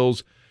the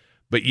skills,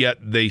 but yet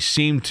they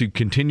seem to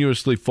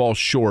continuously fall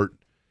short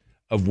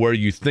of where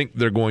you think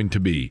they're going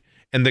to be.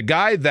 And the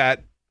guy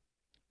that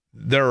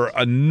there are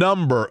a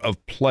number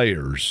of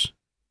players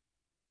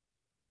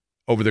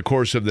over the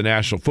course of the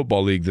National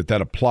Football League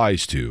that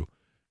applies to.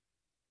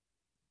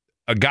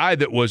 A guy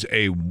that was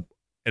an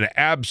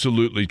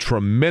absolutely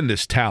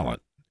tremendous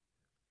talent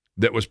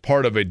that was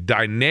part of a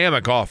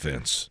dynamic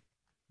offense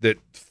that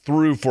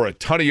threw for a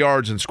ton of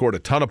yards and scored a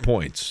ton of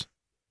points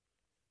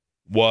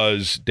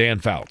was Dan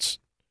Fouts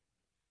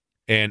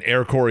and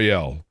Eric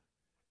Coryell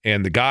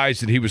and the guys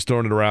that he was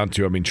throwing it around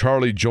to. I mean,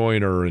 Charlie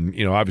Joyner and,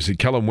 obviously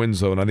Kellen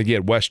Winslow, and I think he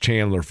had Wes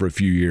Chandler for a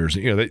few years.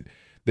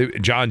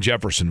 John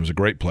Jefferson was a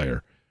great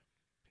player.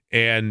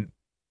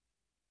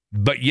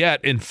 But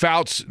yet in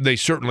Fouts, they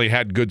certainly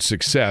had good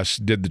success,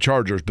 did the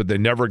Chargers, but they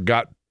never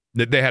got.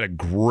 They had a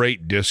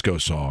great disco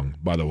song,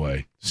 by the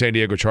way, San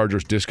Diego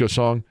Chargers disco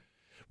song.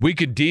 We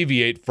could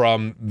deviate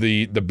from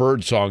the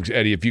Bird songs,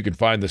 Eddie, if you can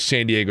find the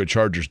San Diego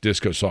Chargers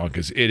disco song,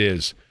 because it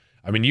is,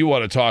 I mean, you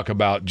want to talk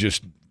about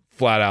just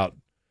flat out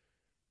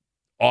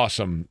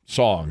awesome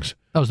songs.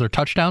 That was their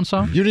touchdown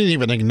song? You didn't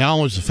even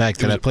acknowledge the fact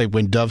that I played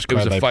When Doves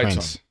Cry by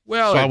Prince. Song.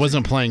 Well, so I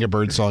wasn't playing a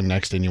Bird song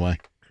next anyway.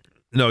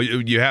 No,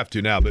 you have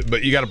to now,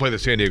 but you got to play the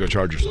San Diego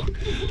Chargers song.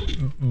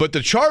 But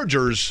the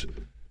Chargers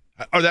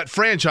are that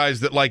franchise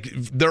that, like,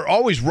 they're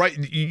always right.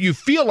 You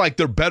feel like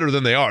they're better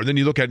than they are. Then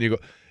you look at it and you go,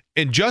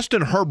 and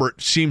Justin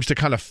Herbert seems to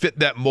kind of fit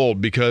that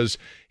mold because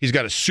he's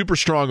got a super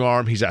strong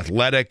arm. He's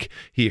athletic.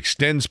 He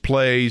extends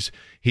plays.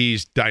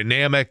 He's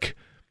dynamic.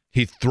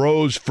 He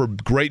throws for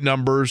great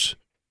numbers.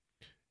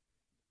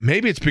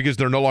 Maybe it's because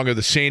they're no longer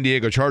the San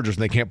Diego Chargers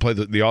and they can't play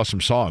the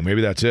awesome song.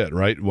 Maybe that's it,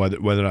 right? Why they're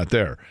not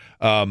there.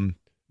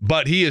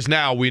 But he is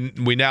now, we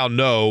now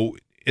know,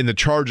 in the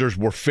Chargers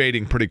were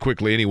fading pretty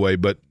quickly anyway,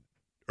 but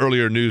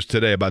earlier news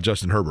today about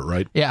Justin Herbert,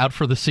 right? Yeah, out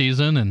for the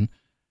season. And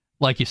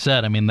like you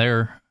said, I mean,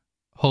 their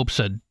hopes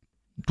had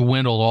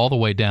dwindled all the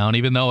way down,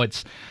 even though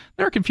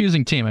they're a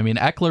confusing team. I mean,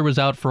 Eckler was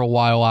out for a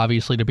while,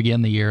 obviously, to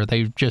begin the year.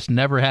 They've just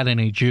never had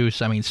any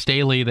juice. I mean,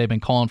 Staley, they've been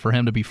calling for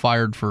him to be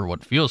fired for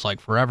what feels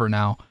like forever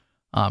now.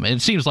 And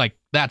it seems like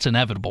that's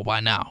inevitable by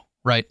now,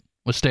 right,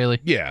 with Staley?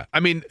 Yeah. I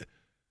mean,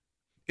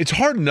 it's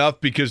hard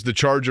enough because the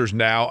Chargers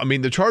now, I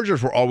mean, the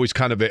Chargers were always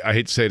kind of, I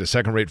hate to say it, a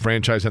second-rate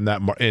franchise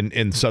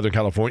in Southern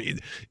California.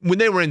 When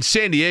they were in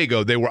San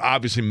Diego, they were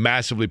obviously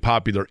massively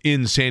popular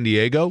in San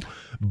Diego,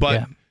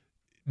 but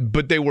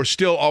they were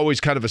still always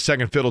kind of a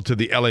second fiddle to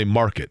the L.A.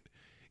 market.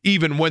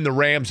 Even when the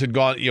Rams had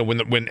gone,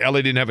 when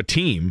L.A. didn't have a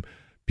team,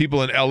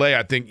 people in L.A.,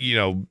 I think,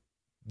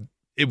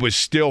 it was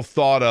still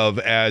thought of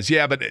as,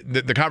 but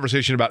the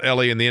conversation about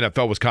L.A. and the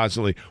NFL was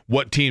constantly,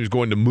 what team's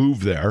going to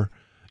move there?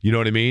 You know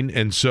what I mean?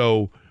 And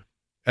so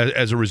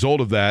as a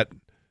result of that,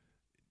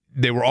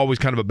 they were always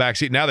kind of a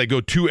backseat. Now they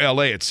go to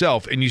LA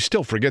itself, and you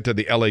still forget they're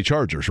the LA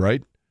Chargers,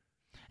 right?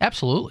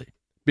 Absolutely.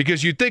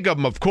 Because you think of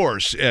them, of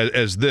course,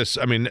 as this.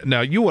 I mean,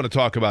 now you want to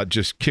talk about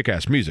just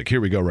kick-ass music.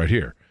 Here we go right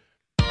here.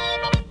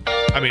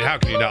 I mean, how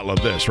can you not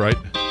love this, right?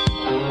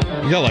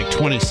 You got like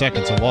 20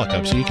 seconds of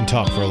walk-up, so you can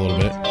talk for a little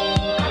bit.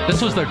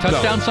 This was their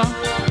touchdown song?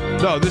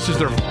 No, this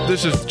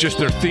is just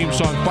their theme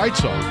song, fight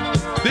song.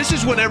 This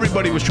is when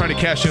everybody was trying to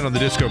cash in on the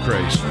disco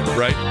craze,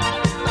 right?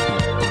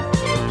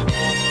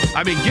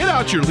 I mean, get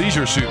out your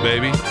leisure suit,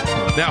 baby.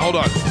 Now, hold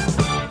on.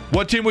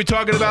 What team we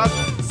talking about?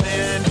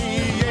 San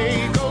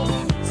Diego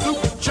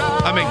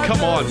Superchargers. I mean,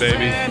 come on,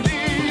 baby.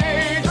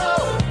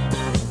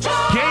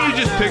 Can't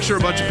you just picture a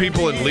bunch of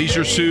people in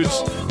leisure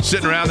suits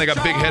sitting around? They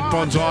got big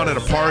headphones on at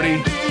a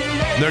party.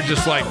 And they're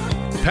just like,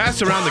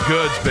 pass around the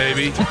goods,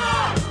 baby.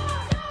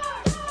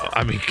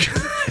 I mean,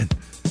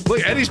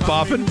 look, Eddie's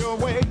popping.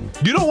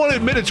 You don't want to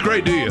admit it's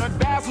great, do you?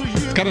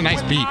 It's got a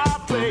nice beat.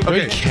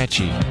 Very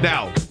catchy.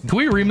 Now, can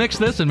we remix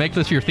this and make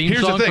this your theme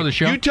here's song the thing. for the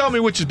show? You tell me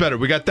which is better.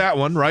 We got that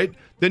one, right?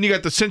 Then you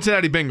got the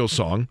Cincinnati Bengals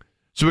song.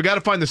 So we got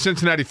to find the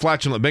Cincinnati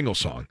Flatulent Bengals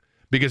song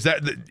because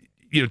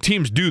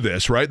teams do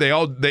this, right?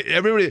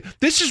 Everybody.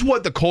 This is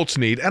what the Colts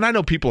need, and I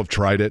know people have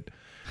tried it.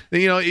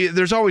 You know,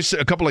 there's always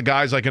a couple of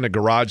guys like in a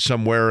garage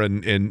somewhere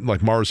in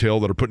like Mars Hill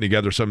that are putting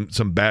together some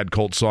bad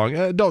Colts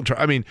song. Don't try.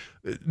 I mean,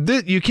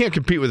 you can't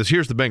compete with this.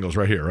 Here's the Bengals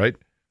right here, right?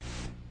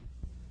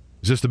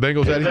 Is this the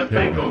Bengals, Eddie? The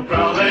Bengal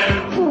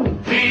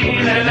prowling,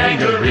 mean and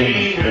angry,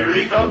 here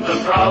he comes the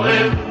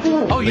prowling.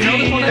 Oh, you know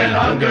this one? And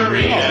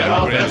Hungary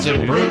and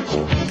offensive brutes,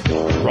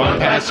 run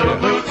past the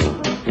boots.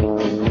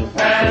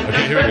 And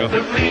Okay, here we go.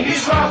 defensively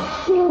he's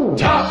rough,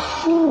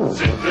 tough,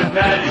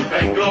 Cincinnati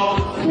Bengal.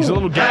 He's a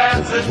little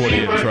gas, is what he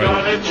is, We're right?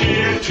 gonna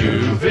cheer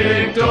to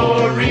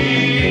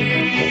victory.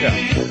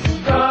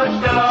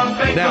 Touchdown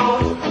Bengal. Now,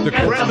 the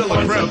creme de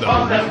la creme, On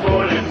though. that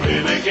board and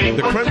win a game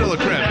The for creme de la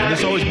creme, Cincinnati. and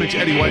this always makes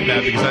Eddie White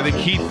mad because I think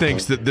he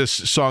thinks that this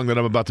song that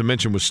I'm about to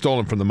mention was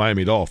stolen from the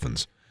Miami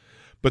Dolphins.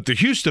 But the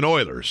Houston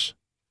Oilers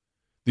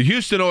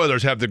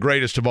have the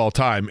greatest of all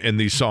time in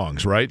these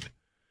songs, right?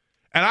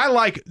 And I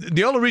like,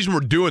 the only reason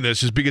we're doing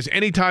this is because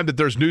anytime that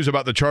there's news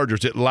about the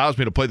Chargers, it allows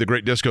me to play the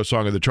great disco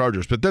song of the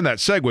Chargers. But then that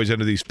segues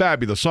into these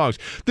fabulous songs.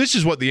 This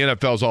is what the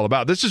NFL is all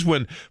about. This is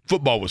when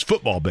football was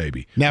football,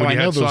 baby. Now, When I you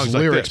know had those songs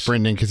like lyrics, this.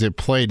 Brendan, because it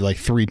played like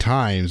 3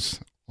 times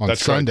on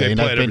That's right. Sunday. They And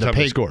play it every time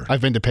they score. I've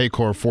been to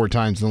Paycor 4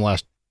 times in the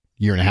last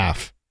year and a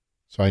half.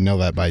 So I know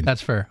that by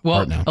That's fair. Well,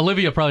 heart now.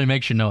 Olivia probably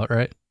makes you know it,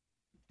 right?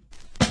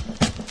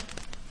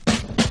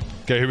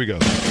 Okay, here we go.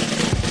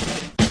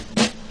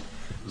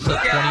 It's the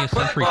 20th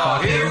Century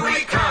Fox Here movie. we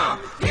come,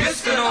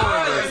 Houston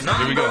Oilers,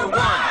 Here we go. number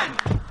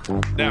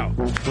 1. Now,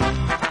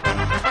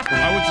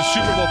 I went to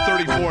Super Bowl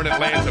 34 in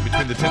Atlanta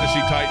between the Tennessee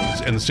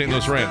Titans and the St.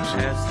 Louis Rams.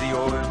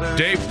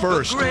 Dave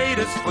First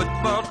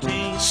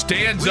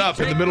stands up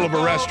in the middle of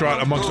a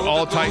restaurant amongst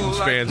all Titans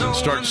fans and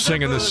starts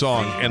singing this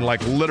song. And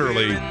like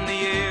literally,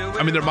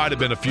 I mean, there might have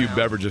been a few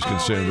beverages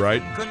consumed,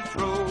 right?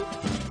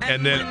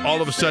 And then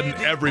all of a sudden,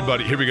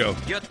 everybody, here we go.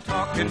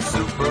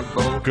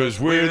 Because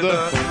we're the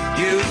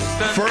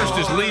First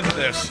is leading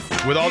this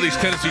with all these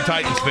Tennessee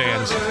Titans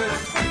fans,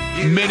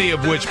 many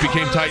of which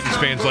became Titans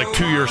fans like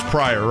 2 years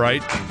prior,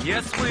 right?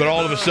 But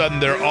all of a sudden,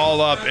 they're all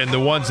up, and the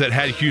ones that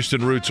had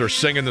Houston roots are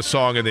singing the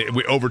song, and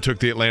we overtook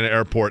the Atlanta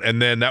airport.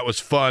 And then that was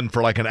fun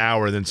for like an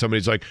hour. And then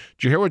somebody's like,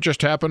 did you hear what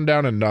just happened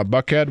down in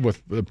Buckhead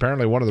with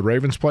apparently one of the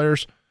Ravens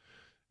players?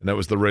 And that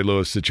was the Ray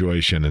Lewis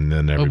situation, and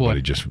then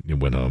everybody just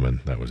went home, and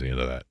that was the end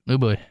of that. Oh,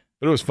 boy.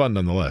 But it was fun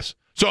nonetheless.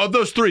 So of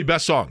those 3,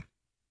 best song.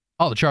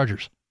 Oh, the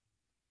Chargers.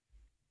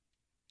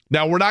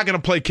 Now, we're not going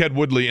to play Ked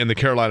Woodley in the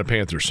Carolina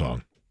Panthers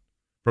song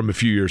from a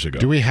few years ago.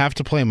 Do we have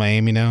to play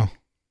Miami now?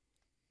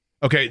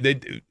 Okay.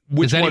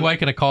 Which Is Eddie one? White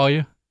going to call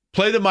you?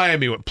 Play the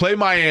Miami one. Play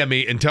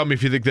Miami and tell me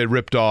if you think they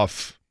ripped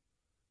off,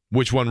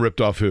 which one ripped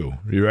off who. Are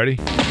you ready?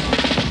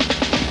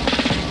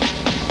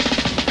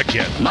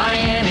 Again.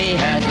 Miami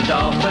has the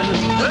Dolphins,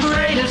 the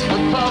greatest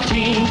football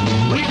team.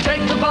 We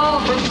take the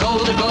ball from goal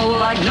to goal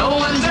like no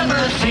one's ever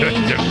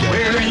seen.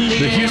 We're in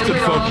The Houston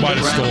air, folk we're on might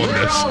the have ground, stolen we're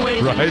this, always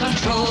in right?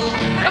 control.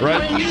 And Right.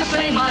 when you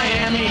say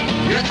Miami,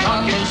 you're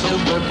talking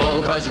Super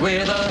Bowl, 'cause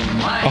we're the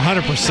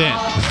 100%.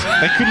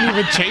 They couldn't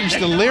even change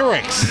the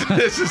lyrics.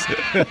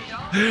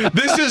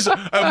 This is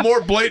a more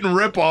blatant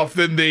ripoff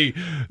than the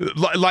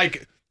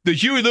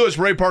Huey Lewis,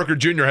 Ray Parker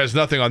Jr. has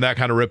nothing on that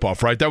kind of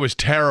ripoff, right? That was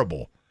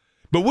terrible.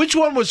 But which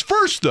one was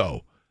first,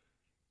 though?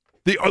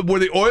 Were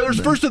the Oilers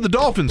first or the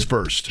Dolphins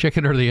first?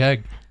 Chicken or the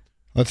egg?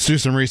 Let's do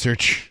some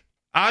research.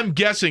 I'm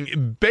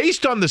guessing,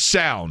 based on the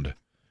sound,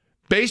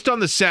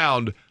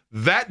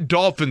 that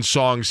Dolphins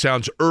song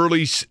sounds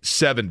early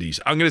 70s.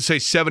 I'm going to say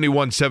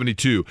 71,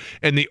 72.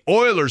 And the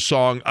Oilers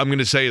song, I'm going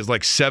to say, is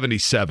like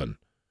 77.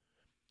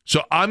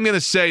 So I'm going to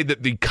say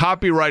that the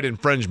copyright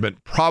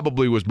infringement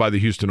probably was by the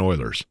Houston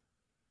Oilers.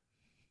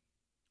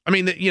 I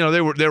mean,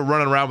 they were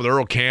running around with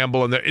Earl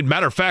Campbell, and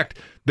matter of fact,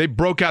 they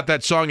broke out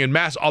that song in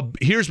mass.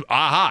 Here's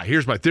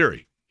my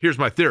theory.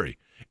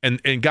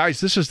 And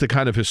guys, this is the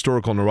kind of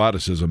historical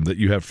neuroticism that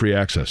you have free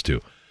access to.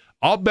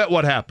 I'll bet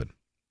what happened.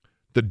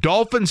 The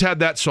Dolphins had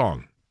that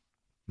song,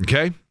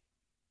 okay?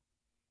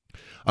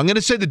 I'm going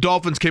to say the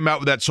Dolphins came out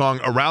with that song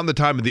around the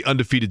time of the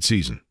undefeated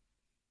season,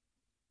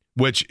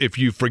 which if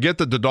you forget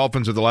that the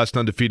Dolphins are the last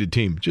undefeated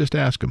team, just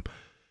ask them.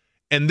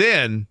 And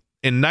then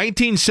in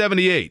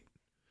 1978,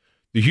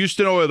 the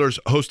Houston Oilers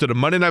hosted a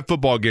Monday Night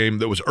Football game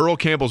that was Earl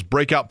Campbell's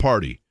breakout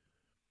party.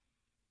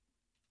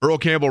 Earl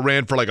Campbell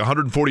ran for like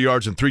 140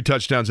 yards and 3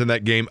 touchdowns in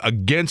that game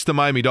against the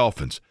Miami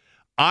Dolphins.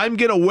 I'm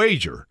going to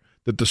wager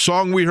that the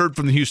song we heard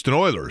from the Houston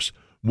Oilers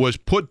was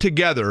put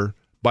together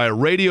by a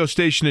radio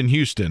station in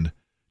Houston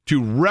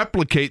to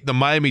replicate the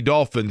Miami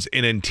Dolphins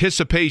in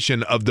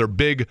anticipation of their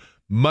big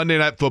Monday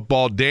Night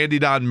Football, Dandy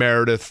Don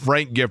Meredith,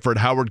 Frank Gifford,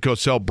 Howard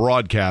Cosell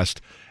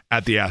broadcast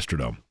at the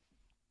Astrodome.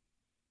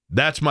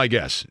 That's my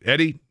guess.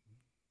 Eddie,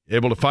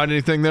 able to find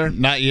anything there?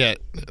 Not yet.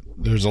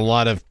 There's a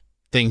lot of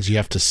things you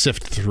have to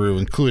sift through,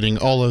 including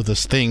all of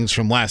those things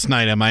from last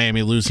night at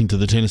Miami losing to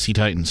the Tennessee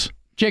Titans.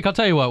 Jake, I'll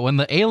tell you what, when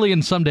the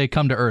aliens someday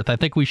come to Earth, I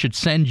think we should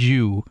send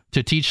you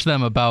to teach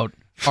them about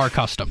our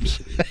customs.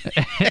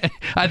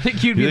 I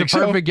think you'd be the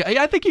perfect guy.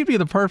 I think you'd be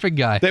the perfect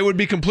guy. They would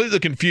be completely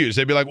confused.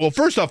 They'd be like, well,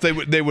 first off,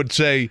 they would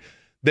say,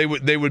 they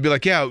would be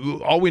like, yeah,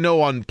 all we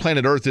know on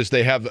planet Earth is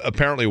they have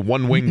apparently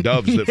one-winged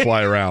doves that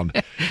fly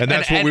around. And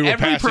that's what we were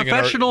every passing. Every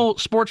professional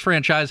sports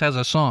franchise has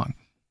a song.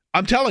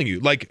 I'm telling you,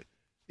 like,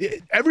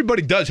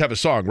 everybody does have a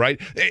song,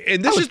 right?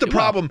 And this is the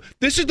problem.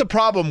 This is the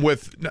problem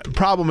with –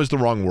 problem is the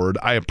wrong word.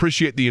 I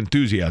appreciate the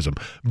enthusiasm.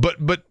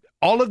 But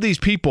all of these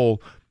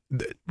people –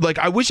 like,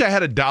 I wish I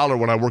had $1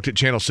 when I worked at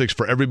Channel 6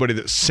 for everybody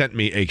that sent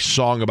me a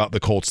song about the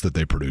Colts that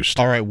they produced.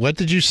 All right, what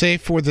did you say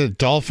for the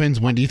Dolphins?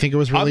 When do you think it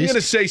was released? I'm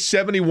going to say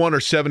 71 or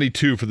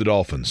 72 for the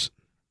Dolphins.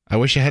 I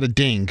wish I had a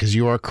ding because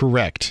you are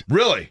correct.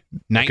 Really?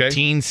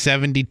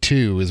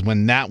 1972 is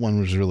when that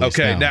one was released.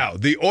 Okay, now,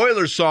 the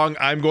Oilers song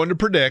I'm going to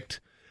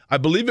predict, I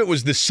believe it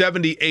was the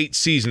 78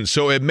 season,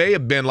 so it may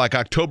have been like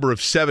October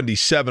of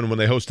 77 when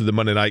they hosted the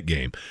Monday night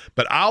game.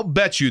 But I'll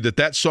bet you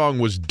that song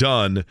was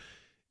done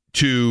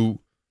to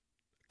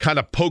kind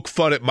of poke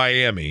fun at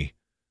Miami,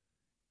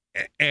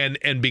 and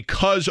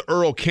because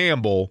Earl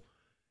Campbell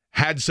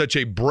had such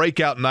a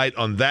breakout night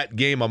on that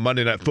game on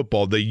Monday Night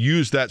Football, they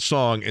used that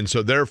song, and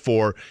so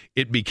therefore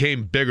it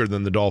became bigger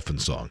than the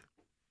Dolphins song.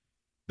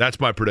 That's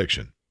my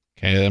prediction.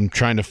 Okay, I'm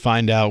trying to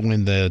find out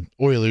when the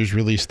Oilers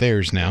released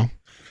theirs now,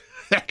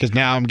 because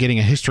now I'm getting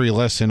a history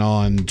lesson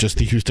on just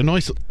the Houston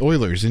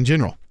Oilers in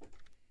general.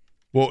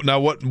 Well,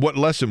 now what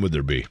lesson would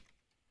there be?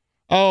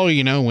 Oh,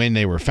 you know, when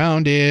they were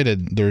founded,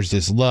 and there's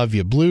this Love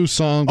You Blue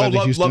song by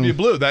the Houston. Love You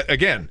Blue. That,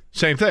 again,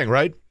 same thing,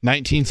 right?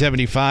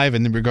 1975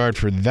 in the regard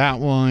for that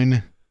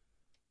one.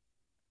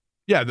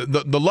 Yeah,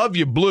 the Love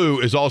You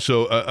Blue is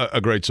also a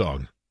great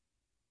song.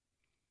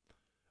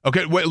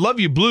 Okay, wait, Love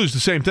You Blue is the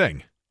same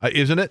thing,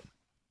 isn't it?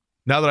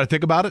 Now that I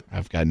think about it?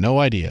 I've got no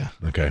idea.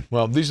 Okay,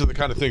 well, these are the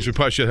kind of things we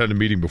probably should have had a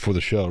meeting before the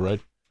show, right?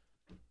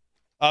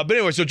 But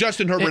anyway, so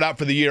Justin Herbert out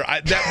for the year.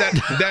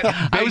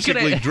 That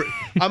basically,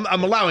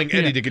 I'm allowing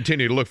Eddie to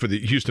continue to look for the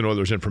Houston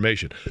Oilers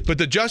information. But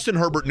the Justin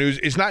Herbert news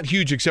is not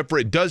huge, except for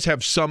it does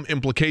have some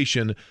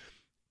implication,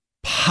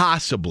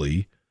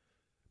 possibly,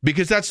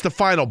 because that's the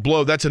final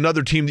blow. That's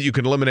another team that you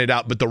can eliminate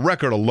out. But the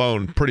record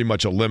alone pretty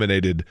much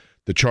eliminated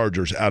the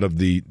Chargers out of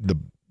the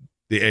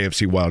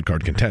AFC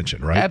wildcard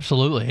contention, right?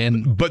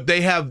 Absolutely. But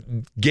they have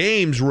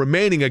games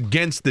remaining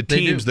against the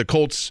teams the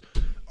Colts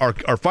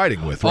are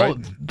fighting with, right?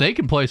 Oh, they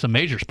can play some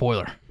major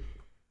spoiler.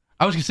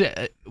 I was going to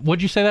say,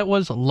 what'd you say that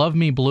was? Love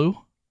Me Blue?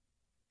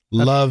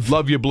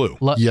 Love You Blue.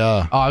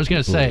 Yeah. Oh, I was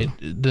going to say,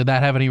 did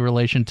that have any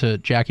relation to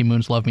Jackie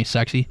Moon's Love Me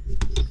Sexy?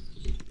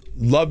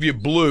 Love You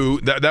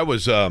Blue, that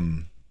was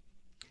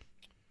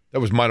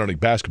minor league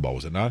basketball,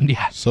 was it not?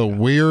 Yeah. So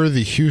We're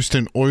the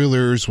Houston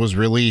Oilers was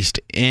released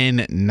in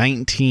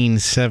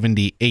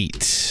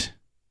 1978.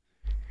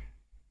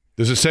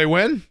 Does it say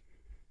when?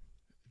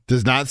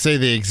 Does not say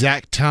the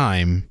exact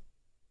time.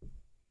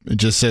 It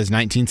just says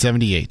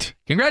 1978.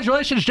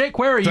 Congratulations, Jake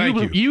Query.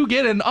 You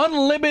get an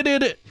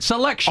unlimited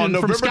selection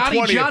from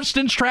Scotty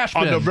Johnston's trash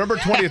bin. On November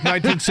 20th,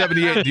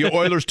 1978, the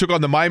Oilers took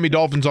on the Miami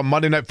Dolphins on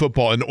Monday Night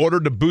Football. In order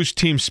to boost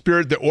team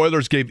spirit, the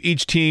Oilers gave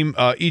each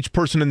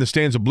person in the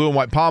stands a blue and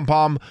white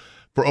pom-pom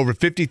for over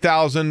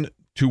 $50,000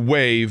 to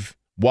wave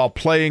while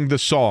playing the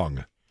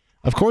song.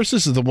 Of course,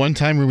 this is the one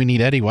time where we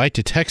need Eddie White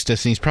to text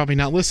us, and he's probably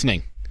not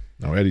listening.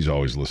 No, Eddie's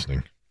always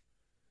listening.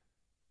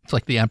 It's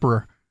like the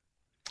Emperor.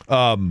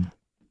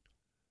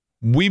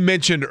 We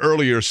mentioned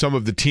earlier some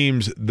of the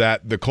teams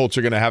that the Colts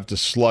are going to have to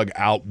slug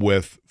out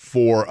with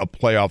for a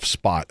playoff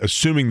spot,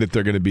 assuming that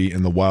they're going to be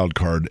in the wild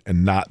card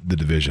and not the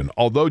division.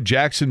 Although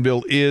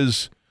Jacksonville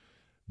is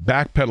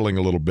backpedaling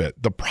a little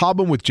bit. The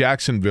problem with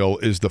Jacksonville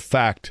is the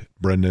fact,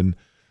 Brendan,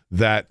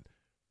 that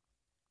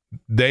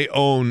they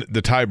own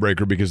the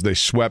tiebreaker because they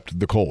swept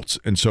the Colts.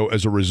 And so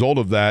as a result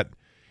of that,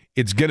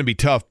 it's going to be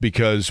tough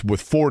because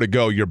with 4 to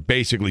go, you're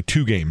basically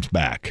 2 games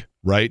back,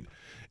 right?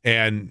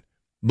 And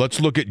let's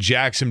look at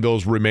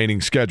Jacksonville's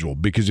remaining schedule,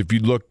 because if you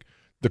look,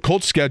 the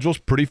Colts' schedule is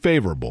pretty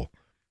favorable.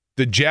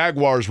 The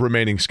Jaguars'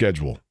 remaining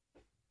schedule: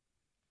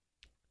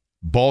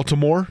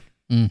 Baltimore,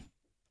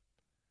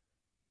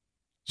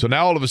 So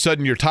now all of a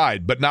sudden you're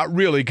tied, but not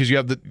really because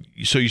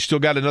so you still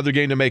got another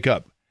game to make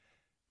up.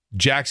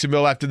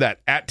 Jacksonville after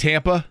that, at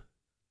Tampa,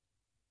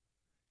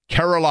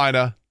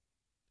 Carolina,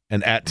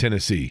 and at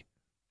Tennessee.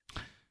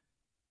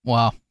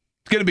 Wow.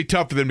 It's going to be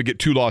tough for them to get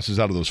 2 losses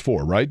out of those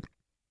 4, right?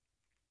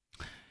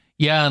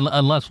 Yeah,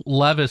 unless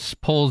Levis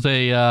pulls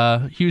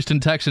a Houston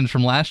Texans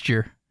from last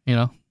year,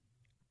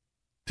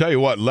 Tell you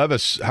what,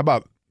 Levis, how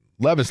about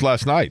Levis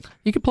last night?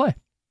 He could play.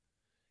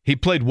 He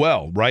played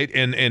well, right?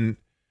 And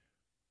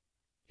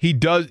he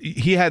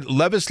had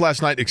Levis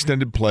last night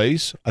extended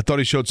plays. I thought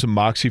he showed some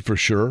moxie for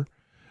sure.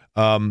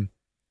 He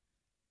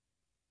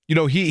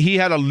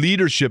had a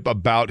leadership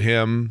about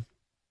him.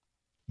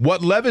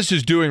 What Levis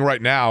is doing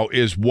right now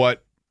is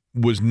what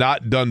was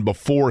not done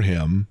before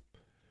him.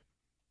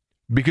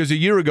 Because a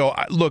year ago,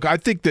 look, I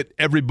think that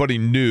everybody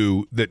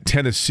knew that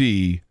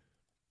Tennessee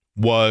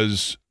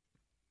was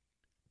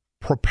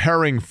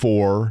preparing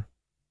for,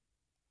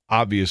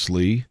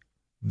 obviously,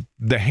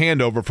 the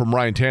handover from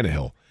Ryan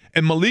Tannehill.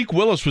 And Malik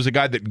Willis was a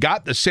guy that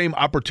got the same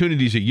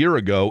opportunities a year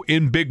ago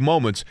in big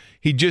moments.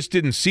 He just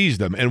didn't seize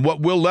them. And what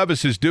Will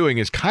Levis is doing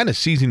is kind of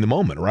seizing the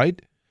moment, right?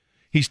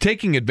 He's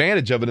taking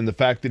advantage of it in the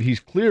fact that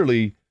he's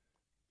clearly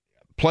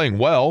playing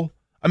well.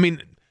 I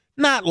mean,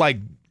 not like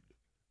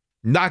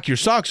knock your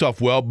socks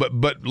off well,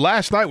 but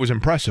last night was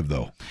impressive,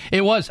 though.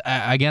 It was.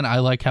 Again, I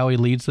like how he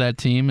leads that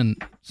team,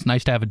 and it's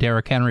nice to have a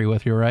Derrick Henry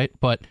with you, right?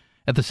 But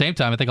at the same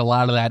time, I think a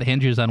lot of that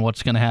hinges on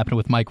what's going to happen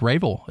with Mike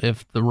Vrabel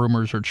if the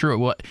rumors are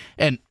true.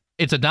 And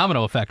it's a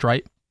domino effect,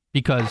 right?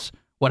 Because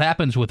what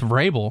happens with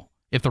Vrabel,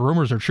 if the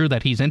rumors are true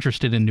that he's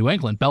interested in New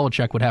England,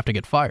 Belichick would have to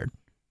get fired.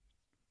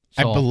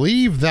 So, I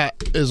believe that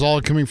is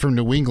all coming from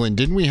New England.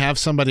 Didn't we have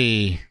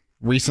somebody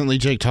recently,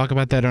 Jake, talk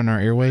about that on our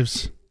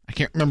airwaves? I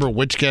can't remember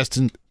which guest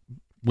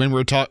when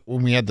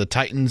we had the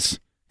Titans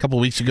a couple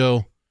of weeks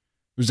ago,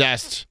 was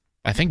asked,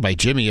 I think by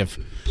Jimmy, if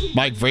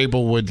Mike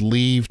Vrabel would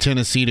leave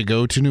Tennessee to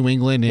go to New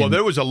England. Well,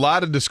 there was a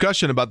lot of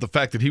discussion about the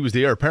fact that he was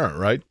the heir apparent,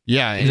 right?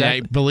 Yeah, and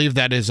exactly. I believe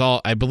that is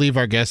all. I believe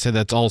our guest said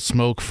that's all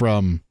smoke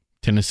from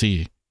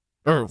Tennessee,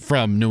 or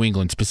from New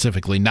England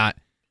specifically, not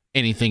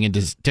anything in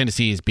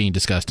Tennessee is being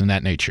discussed in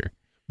that nature.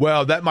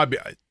 Well, that might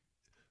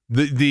be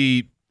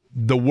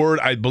the word.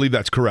 I believe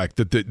that's correct.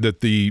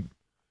 That the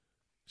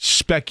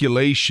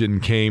speculation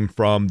came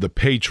from the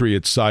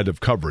Patriots side of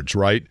coverage,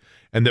 right?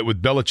 And that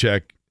with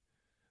Belichick,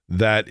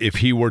 that if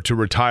he were to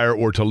retire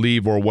or to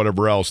leave or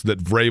whatever else, that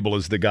Vrabel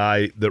is the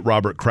guy that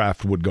Robert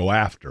Kraft would go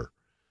after.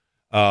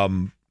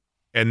 And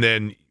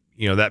then,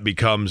 that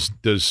becomes,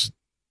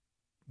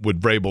 would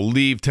Vrabel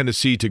leave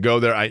Tennessee to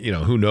go there?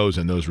 Who knows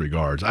in those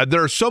regards.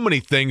 There are so many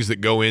things that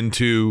go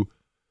into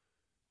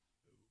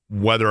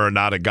whether or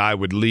not a guy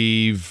would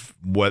leave,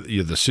 what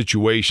the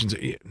situations.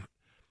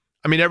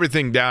 I mean,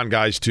 everything down,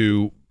 guys,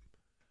 to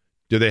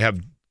do they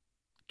have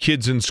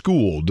kids in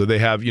school? Do they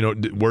have,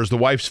 where's the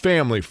wife's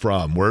family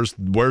from? Where's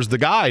the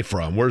guy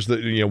from? Where's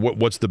the,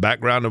 what's the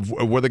background of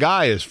where the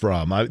guy is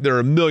from? There are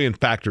a million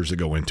factors that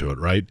go into it,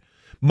 right?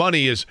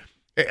 Money is,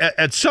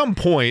 at some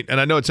point, and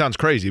I know it sounds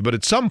crazy, but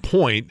at some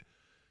point,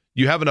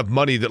 you have enough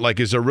money that,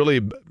 is there really,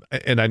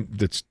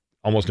 that's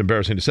almost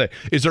embarrassing to say,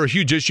 is there a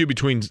huge issue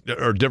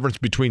difference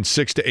between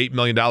 $6 to $8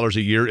 million a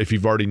year if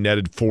you've already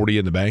netted 40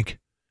 in the bank?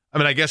 I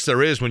mean, I guess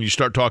there is when you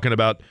start talking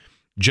about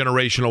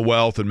generational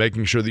wealth and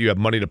making sure that you have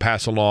money to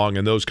pass along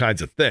and those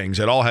kinds of things.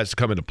 It all has to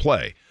come into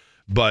play.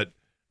 But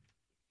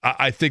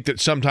I think that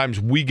sometimes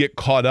we get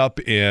caught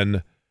up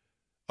in,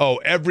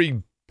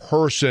 every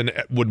person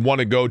would want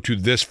to go to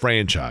this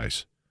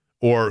franchise,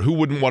 or who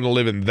wouldn't want to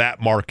live in that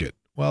market.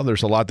 Well,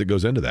 there's a lot that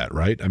goes into that,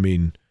 right? I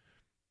mean,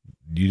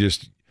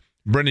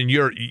 Brendan,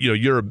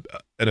 you're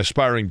an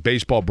aspiring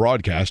baseball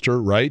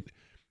broadcaster, right?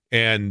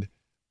 And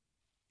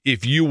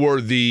if you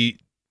were the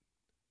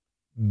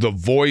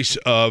voice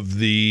of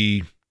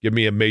give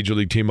me a major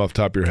league team off the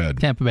top of your head.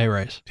 Tampa Bay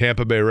Rays.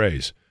 Tampa Bay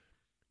Rays.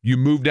 You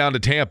move down to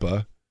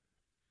Tampa,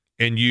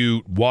 and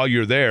while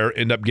you're there,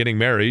 end up getting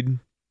married,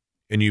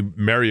 and you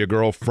marry a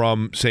girl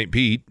from St.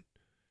 Pete,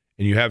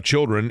 and you have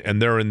children,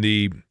 and they're in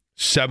the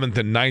 7th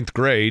and 9th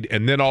grade,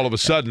 and then all of a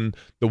sudden,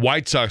 the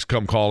White Sox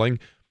come calling.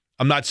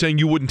 I'm not saying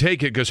you wouldn't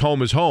take it because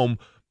home is home,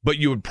 but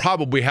you would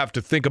probably have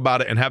to think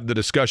about it and have the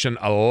discussion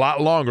a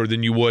lot longer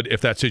than you would if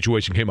that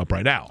situation came up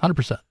right now.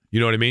 100%. You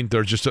know what I mean?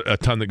 There's just a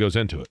ton that goes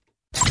into it.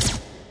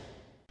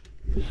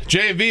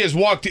 J&V has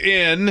walked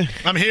in.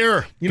 I'm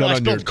here. I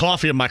spilled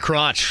coffee in my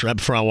crotch right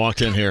before I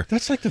walked in here.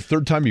 That's like the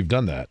third time you've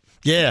done that.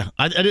 Yeah.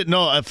 I didn't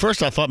know. At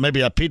first, I thought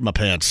maybe I peed my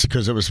pants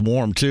because it was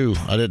warm, too.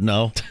 I didn't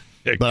know.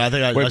 But I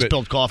think I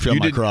spilled coffee on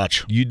my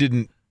crotch. You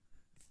didn't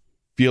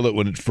feel it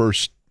when it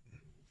first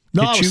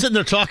No, I was sitting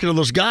there talking to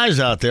those guys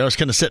out there. I was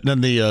kind of sitting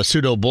in the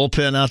pseudo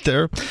bullpen out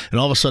there, and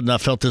all of a sudden I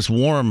felt this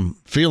warm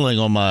feeling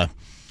on my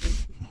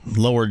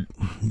lower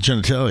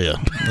genitalia.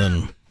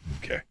 And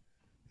okay.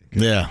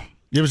 Yeah.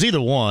 It was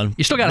either one.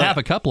 You still got half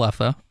a cup left,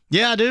 though.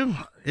 Yeah, I do.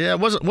 Yeah, it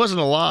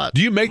wasn't a lot.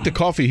 Do you make the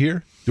coffee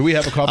here? Do we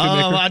have a coffee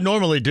maker? I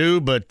normally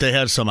do, but they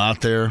had some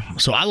out there.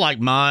 So I like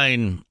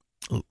mine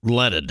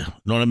leaded. You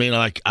know what I mean?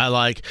 I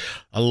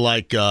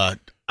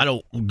I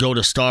don't go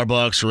to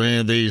Starbucks or any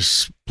of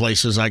these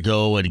places. I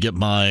go and get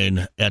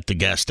mine at the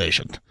gas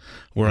station,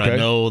 where I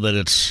know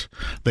that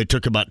they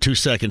took about 2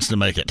 seconds to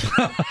make it.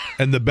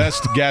 And the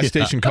best gas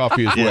station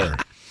coffee is where?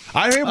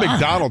 I hear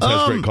McDonald's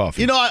has great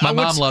coffee. My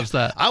mom loves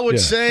that. I would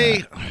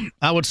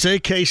say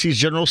Casey's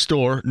General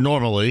Store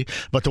normally,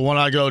 but the one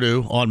I go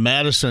to on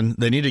Madison,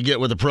 they need to get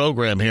with the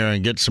program here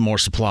and get some more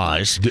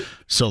supplies.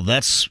 So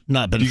that's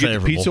not been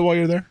favorable. Do you get pizza while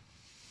you're there?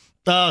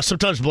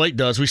 Sometimes Blake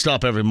does. We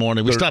stop every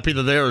morning. We stop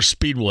either there or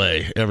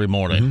Speedway every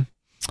morning. Mm-hmm.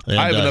 And,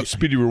 I have enough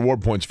Speedy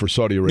Reward points for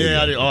Saudi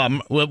Arabia. Yeah,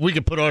 well, we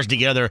could put ours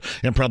together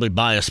and probably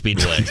buy a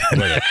Speedway.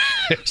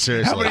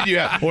 Seriously. How many do you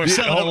have? Or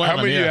How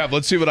many do you have?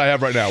 Let's see what I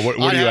have right now. What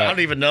do you have? I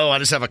don't even know. I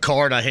just have a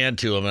card I hand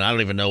to him, and I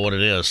don't even know what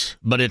it is.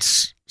 But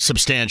it's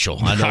substantial.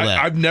 I know that.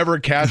 I've never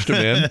cashed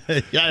them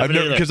in.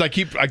 Because I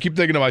keep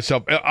thinking to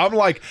myself, I'm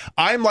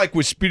like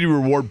with Speedy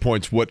Reward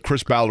points what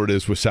Chris Ballard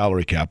is with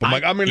salary cap. I'm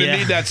I'm going to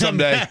need that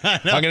someday.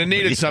 I'm going to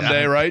need it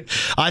someday, right?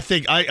 I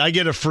think I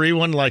get a free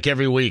one like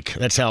every week.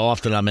 That's how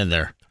often I'm in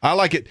there. I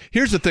like it.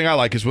 Here's the thing I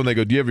like is when they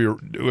go, do you have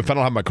if I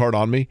don't have my card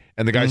on me,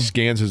 and the guy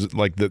scans his,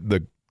 like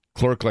the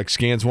clerk like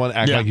scans one,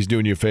 act like he's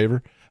doing you a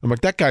favor. I'm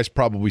like, that guy's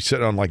probably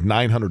sitting on like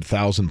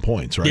 900,000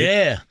 points, right?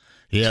 Yeah.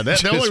 Yeah,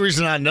 the only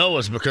reason I know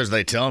is because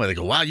they tell me. They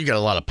go, wow, you got a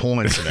lot of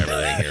points and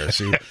everything here.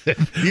 See,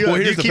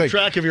 you keep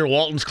track of your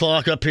Walton's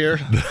clock up here?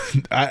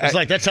 It's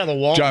like that's how the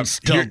Waltons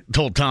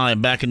told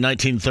time back in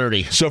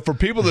 1930. So for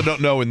people that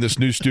don't know, in this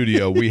new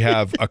studio, we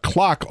have a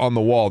clock on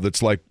the wall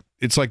that's like,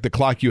 it's like the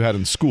clock you had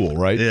in school,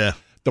 right? Yeah.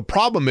 The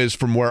problem is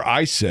from where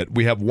I sit,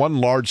 we have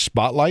one large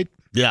spotlight.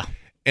 Yeah.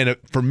 And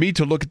for me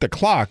to look at the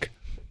clock,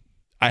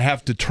 I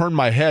have to turn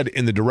my head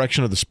in the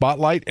direction of the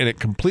spotlight, and it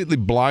completely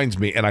blinds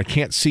me, and I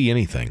can't see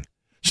anything.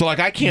 So, like,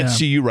 I can't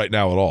see you right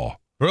now at all.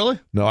 Really?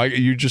 No,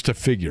 you're just a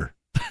figure.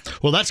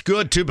 Well, that's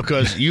good, too,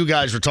 because you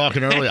guys were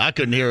talking earlier. I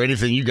couldn't hear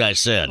anything you guys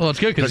said. Well, it's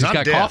good because he's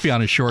got coffee on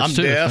his shorts,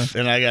 too. I'm deaf,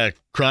 and I got a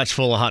crotch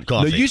full of hot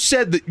coffee. Now, you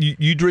said that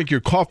you drink your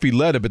coffee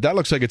leaded, but that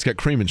looks like it's got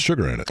cream and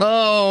sugar in it.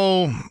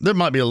 Oh, there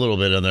might be a little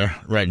bit in there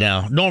right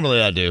now.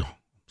 Normally I do.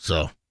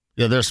 So,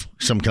 yeah, there's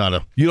some kind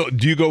of... Do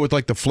you go with,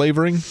 like, the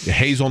flavoring?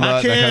 Hazelnut?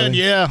 I can, that kind of thing?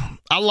 yeah.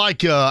 I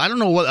like, I don't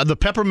know what, the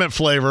peppermint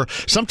flavor.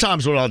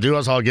 Sometimes what I'll do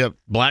is I'll get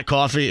black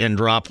coffee and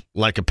drop,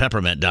 like, a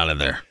peppermint down in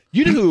there.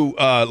 You know who,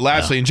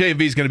 lastly, and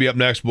J&V is going to be up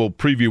next. We'll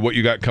preview what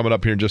you got coming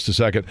up here in just a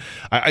second.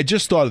 I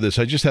just thought of this.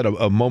 I just had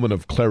a moment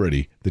of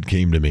clarity that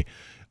came to me.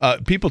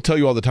 People tell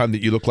you all the time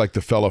that you look like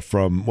the fella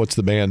from, what's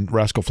the band,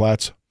 Rascal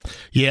Flatts?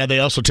 Yeah, they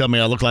also tell me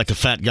I look like the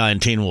fat guy in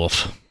Teen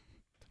Wolf.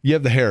 You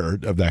have the hair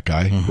of that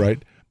guy,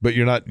 right? But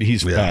you're not,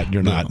 he's fat,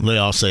 you're not. They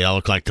all say I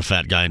look like the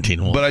fat guy in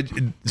Teen Wolf. But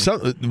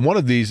one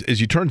of these,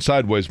 as you turn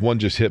sideways, one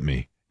just hit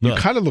me. You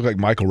kind of look like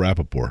Michael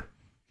Rappaport.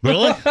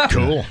 Really?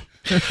 Cool.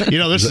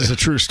 This is a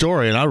true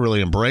story, and I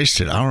really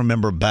embraced it. I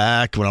remember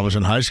back when I was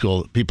in high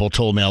school, people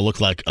told me I looked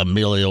like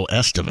Emilio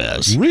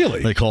Estevez.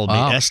 Really? They called me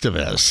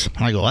Estevez.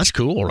 I go, that's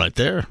cool right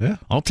there. Yeah.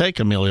 I'll take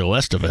Emilio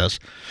Estevez.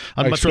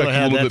 I'd much rather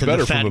have that than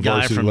the fat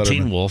guy from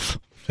Teen Wolf.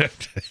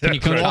 He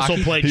also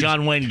played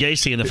John Wayne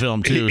Gacy in the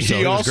film too.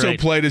 He also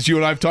played, as you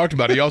and I have talked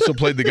about. He also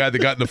played the guy that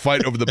got in the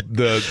fight over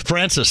the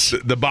Francis,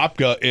 the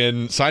babka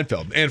in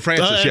Seinfeld, and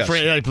Francis. Yes,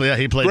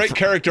 he played great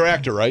character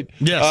actor, right?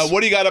 Yes.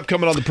 What do you got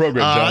upcoming on the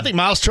program, John? I think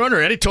Miles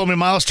Turner. Eddie told me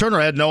Miles Turner.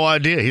 I had no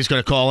idea he's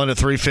going to call in at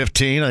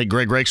 3:15. I think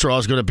Greg Rakestraw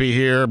is going to be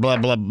here. Blah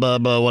blah blah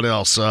blah. What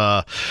else?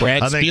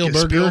 Brad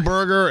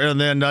Spielberger,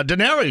 and then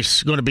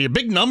Daenerys going to be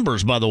big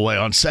numbers, by the way,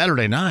 on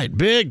Saturday night.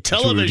 Big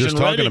television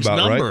ratings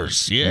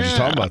numbers. Right? Yeah, we were just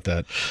talking about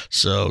that.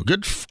 So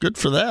good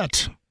for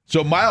that.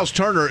 So Miles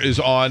Turner is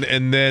on,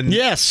 and then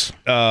yes,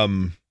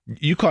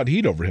 you caught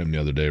heat over him the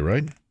other day,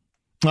 right?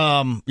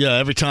 Yeah,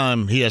 every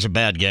time he has a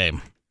bad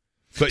game.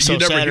 But so you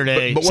never,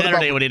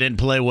 Saturday when he didn't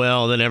play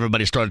well, then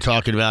everybody started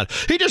talking about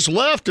he just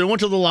left and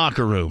went to the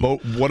locker room.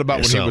 But what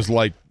about when he was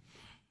like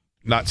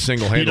not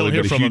single-handedly,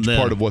 but a huge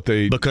part of what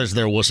they because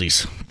they're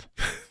wussies.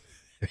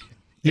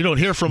 You don't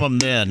hear from him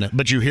then,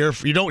 but you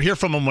don't hear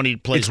from him when he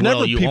plays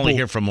well. You only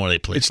hear from him when he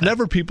plays. It's bad.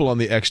 never people on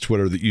the X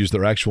Twitter that use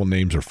their actual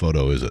names or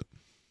photo, is it?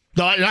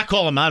 No, I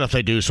call them out if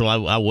they do, so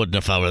I wouldn't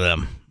if I were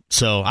them.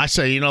 So I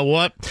say, you know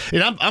what?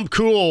 And I'm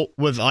cool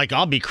with, like,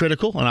 I'll be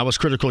critical, and I was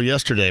critical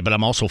yesterday, but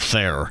I'm also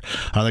fair.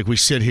 I think we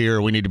sit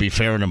here, we need to be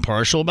fair and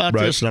impartial about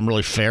this, and I'm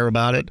really fair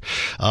about it.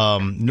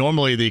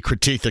 Normally, the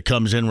critique that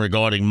comes in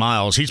regarding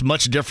Miles, he's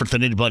much different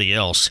than anybody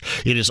else.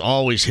 It is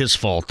always his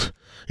fault.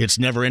 It's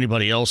never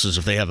anybody else's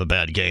if they have a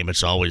bad game.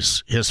 It's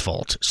always his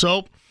fault.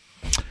 So,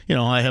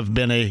 I have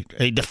been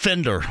a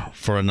defender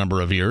for a number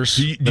of years.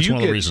 That's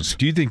one of the reasons.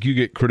 Do you think you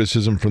get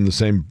criticism from the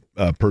same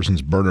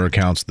person's burner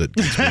accounts that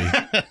gets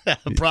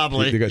me?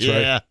 Probably. You think that's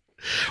right?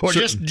 Or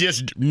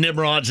just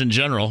Nimrods in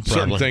general. Probably.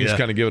 Certain things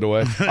kind of give it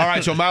away. All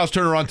right, so Miles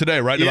Turner on today,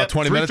 right? In about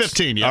 20 minutes?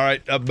 3:15, All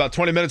right, about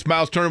 20 minutes,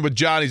 Miles Turner with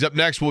John. He's up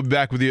next. We'll be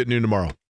back with you at noon tomorrow.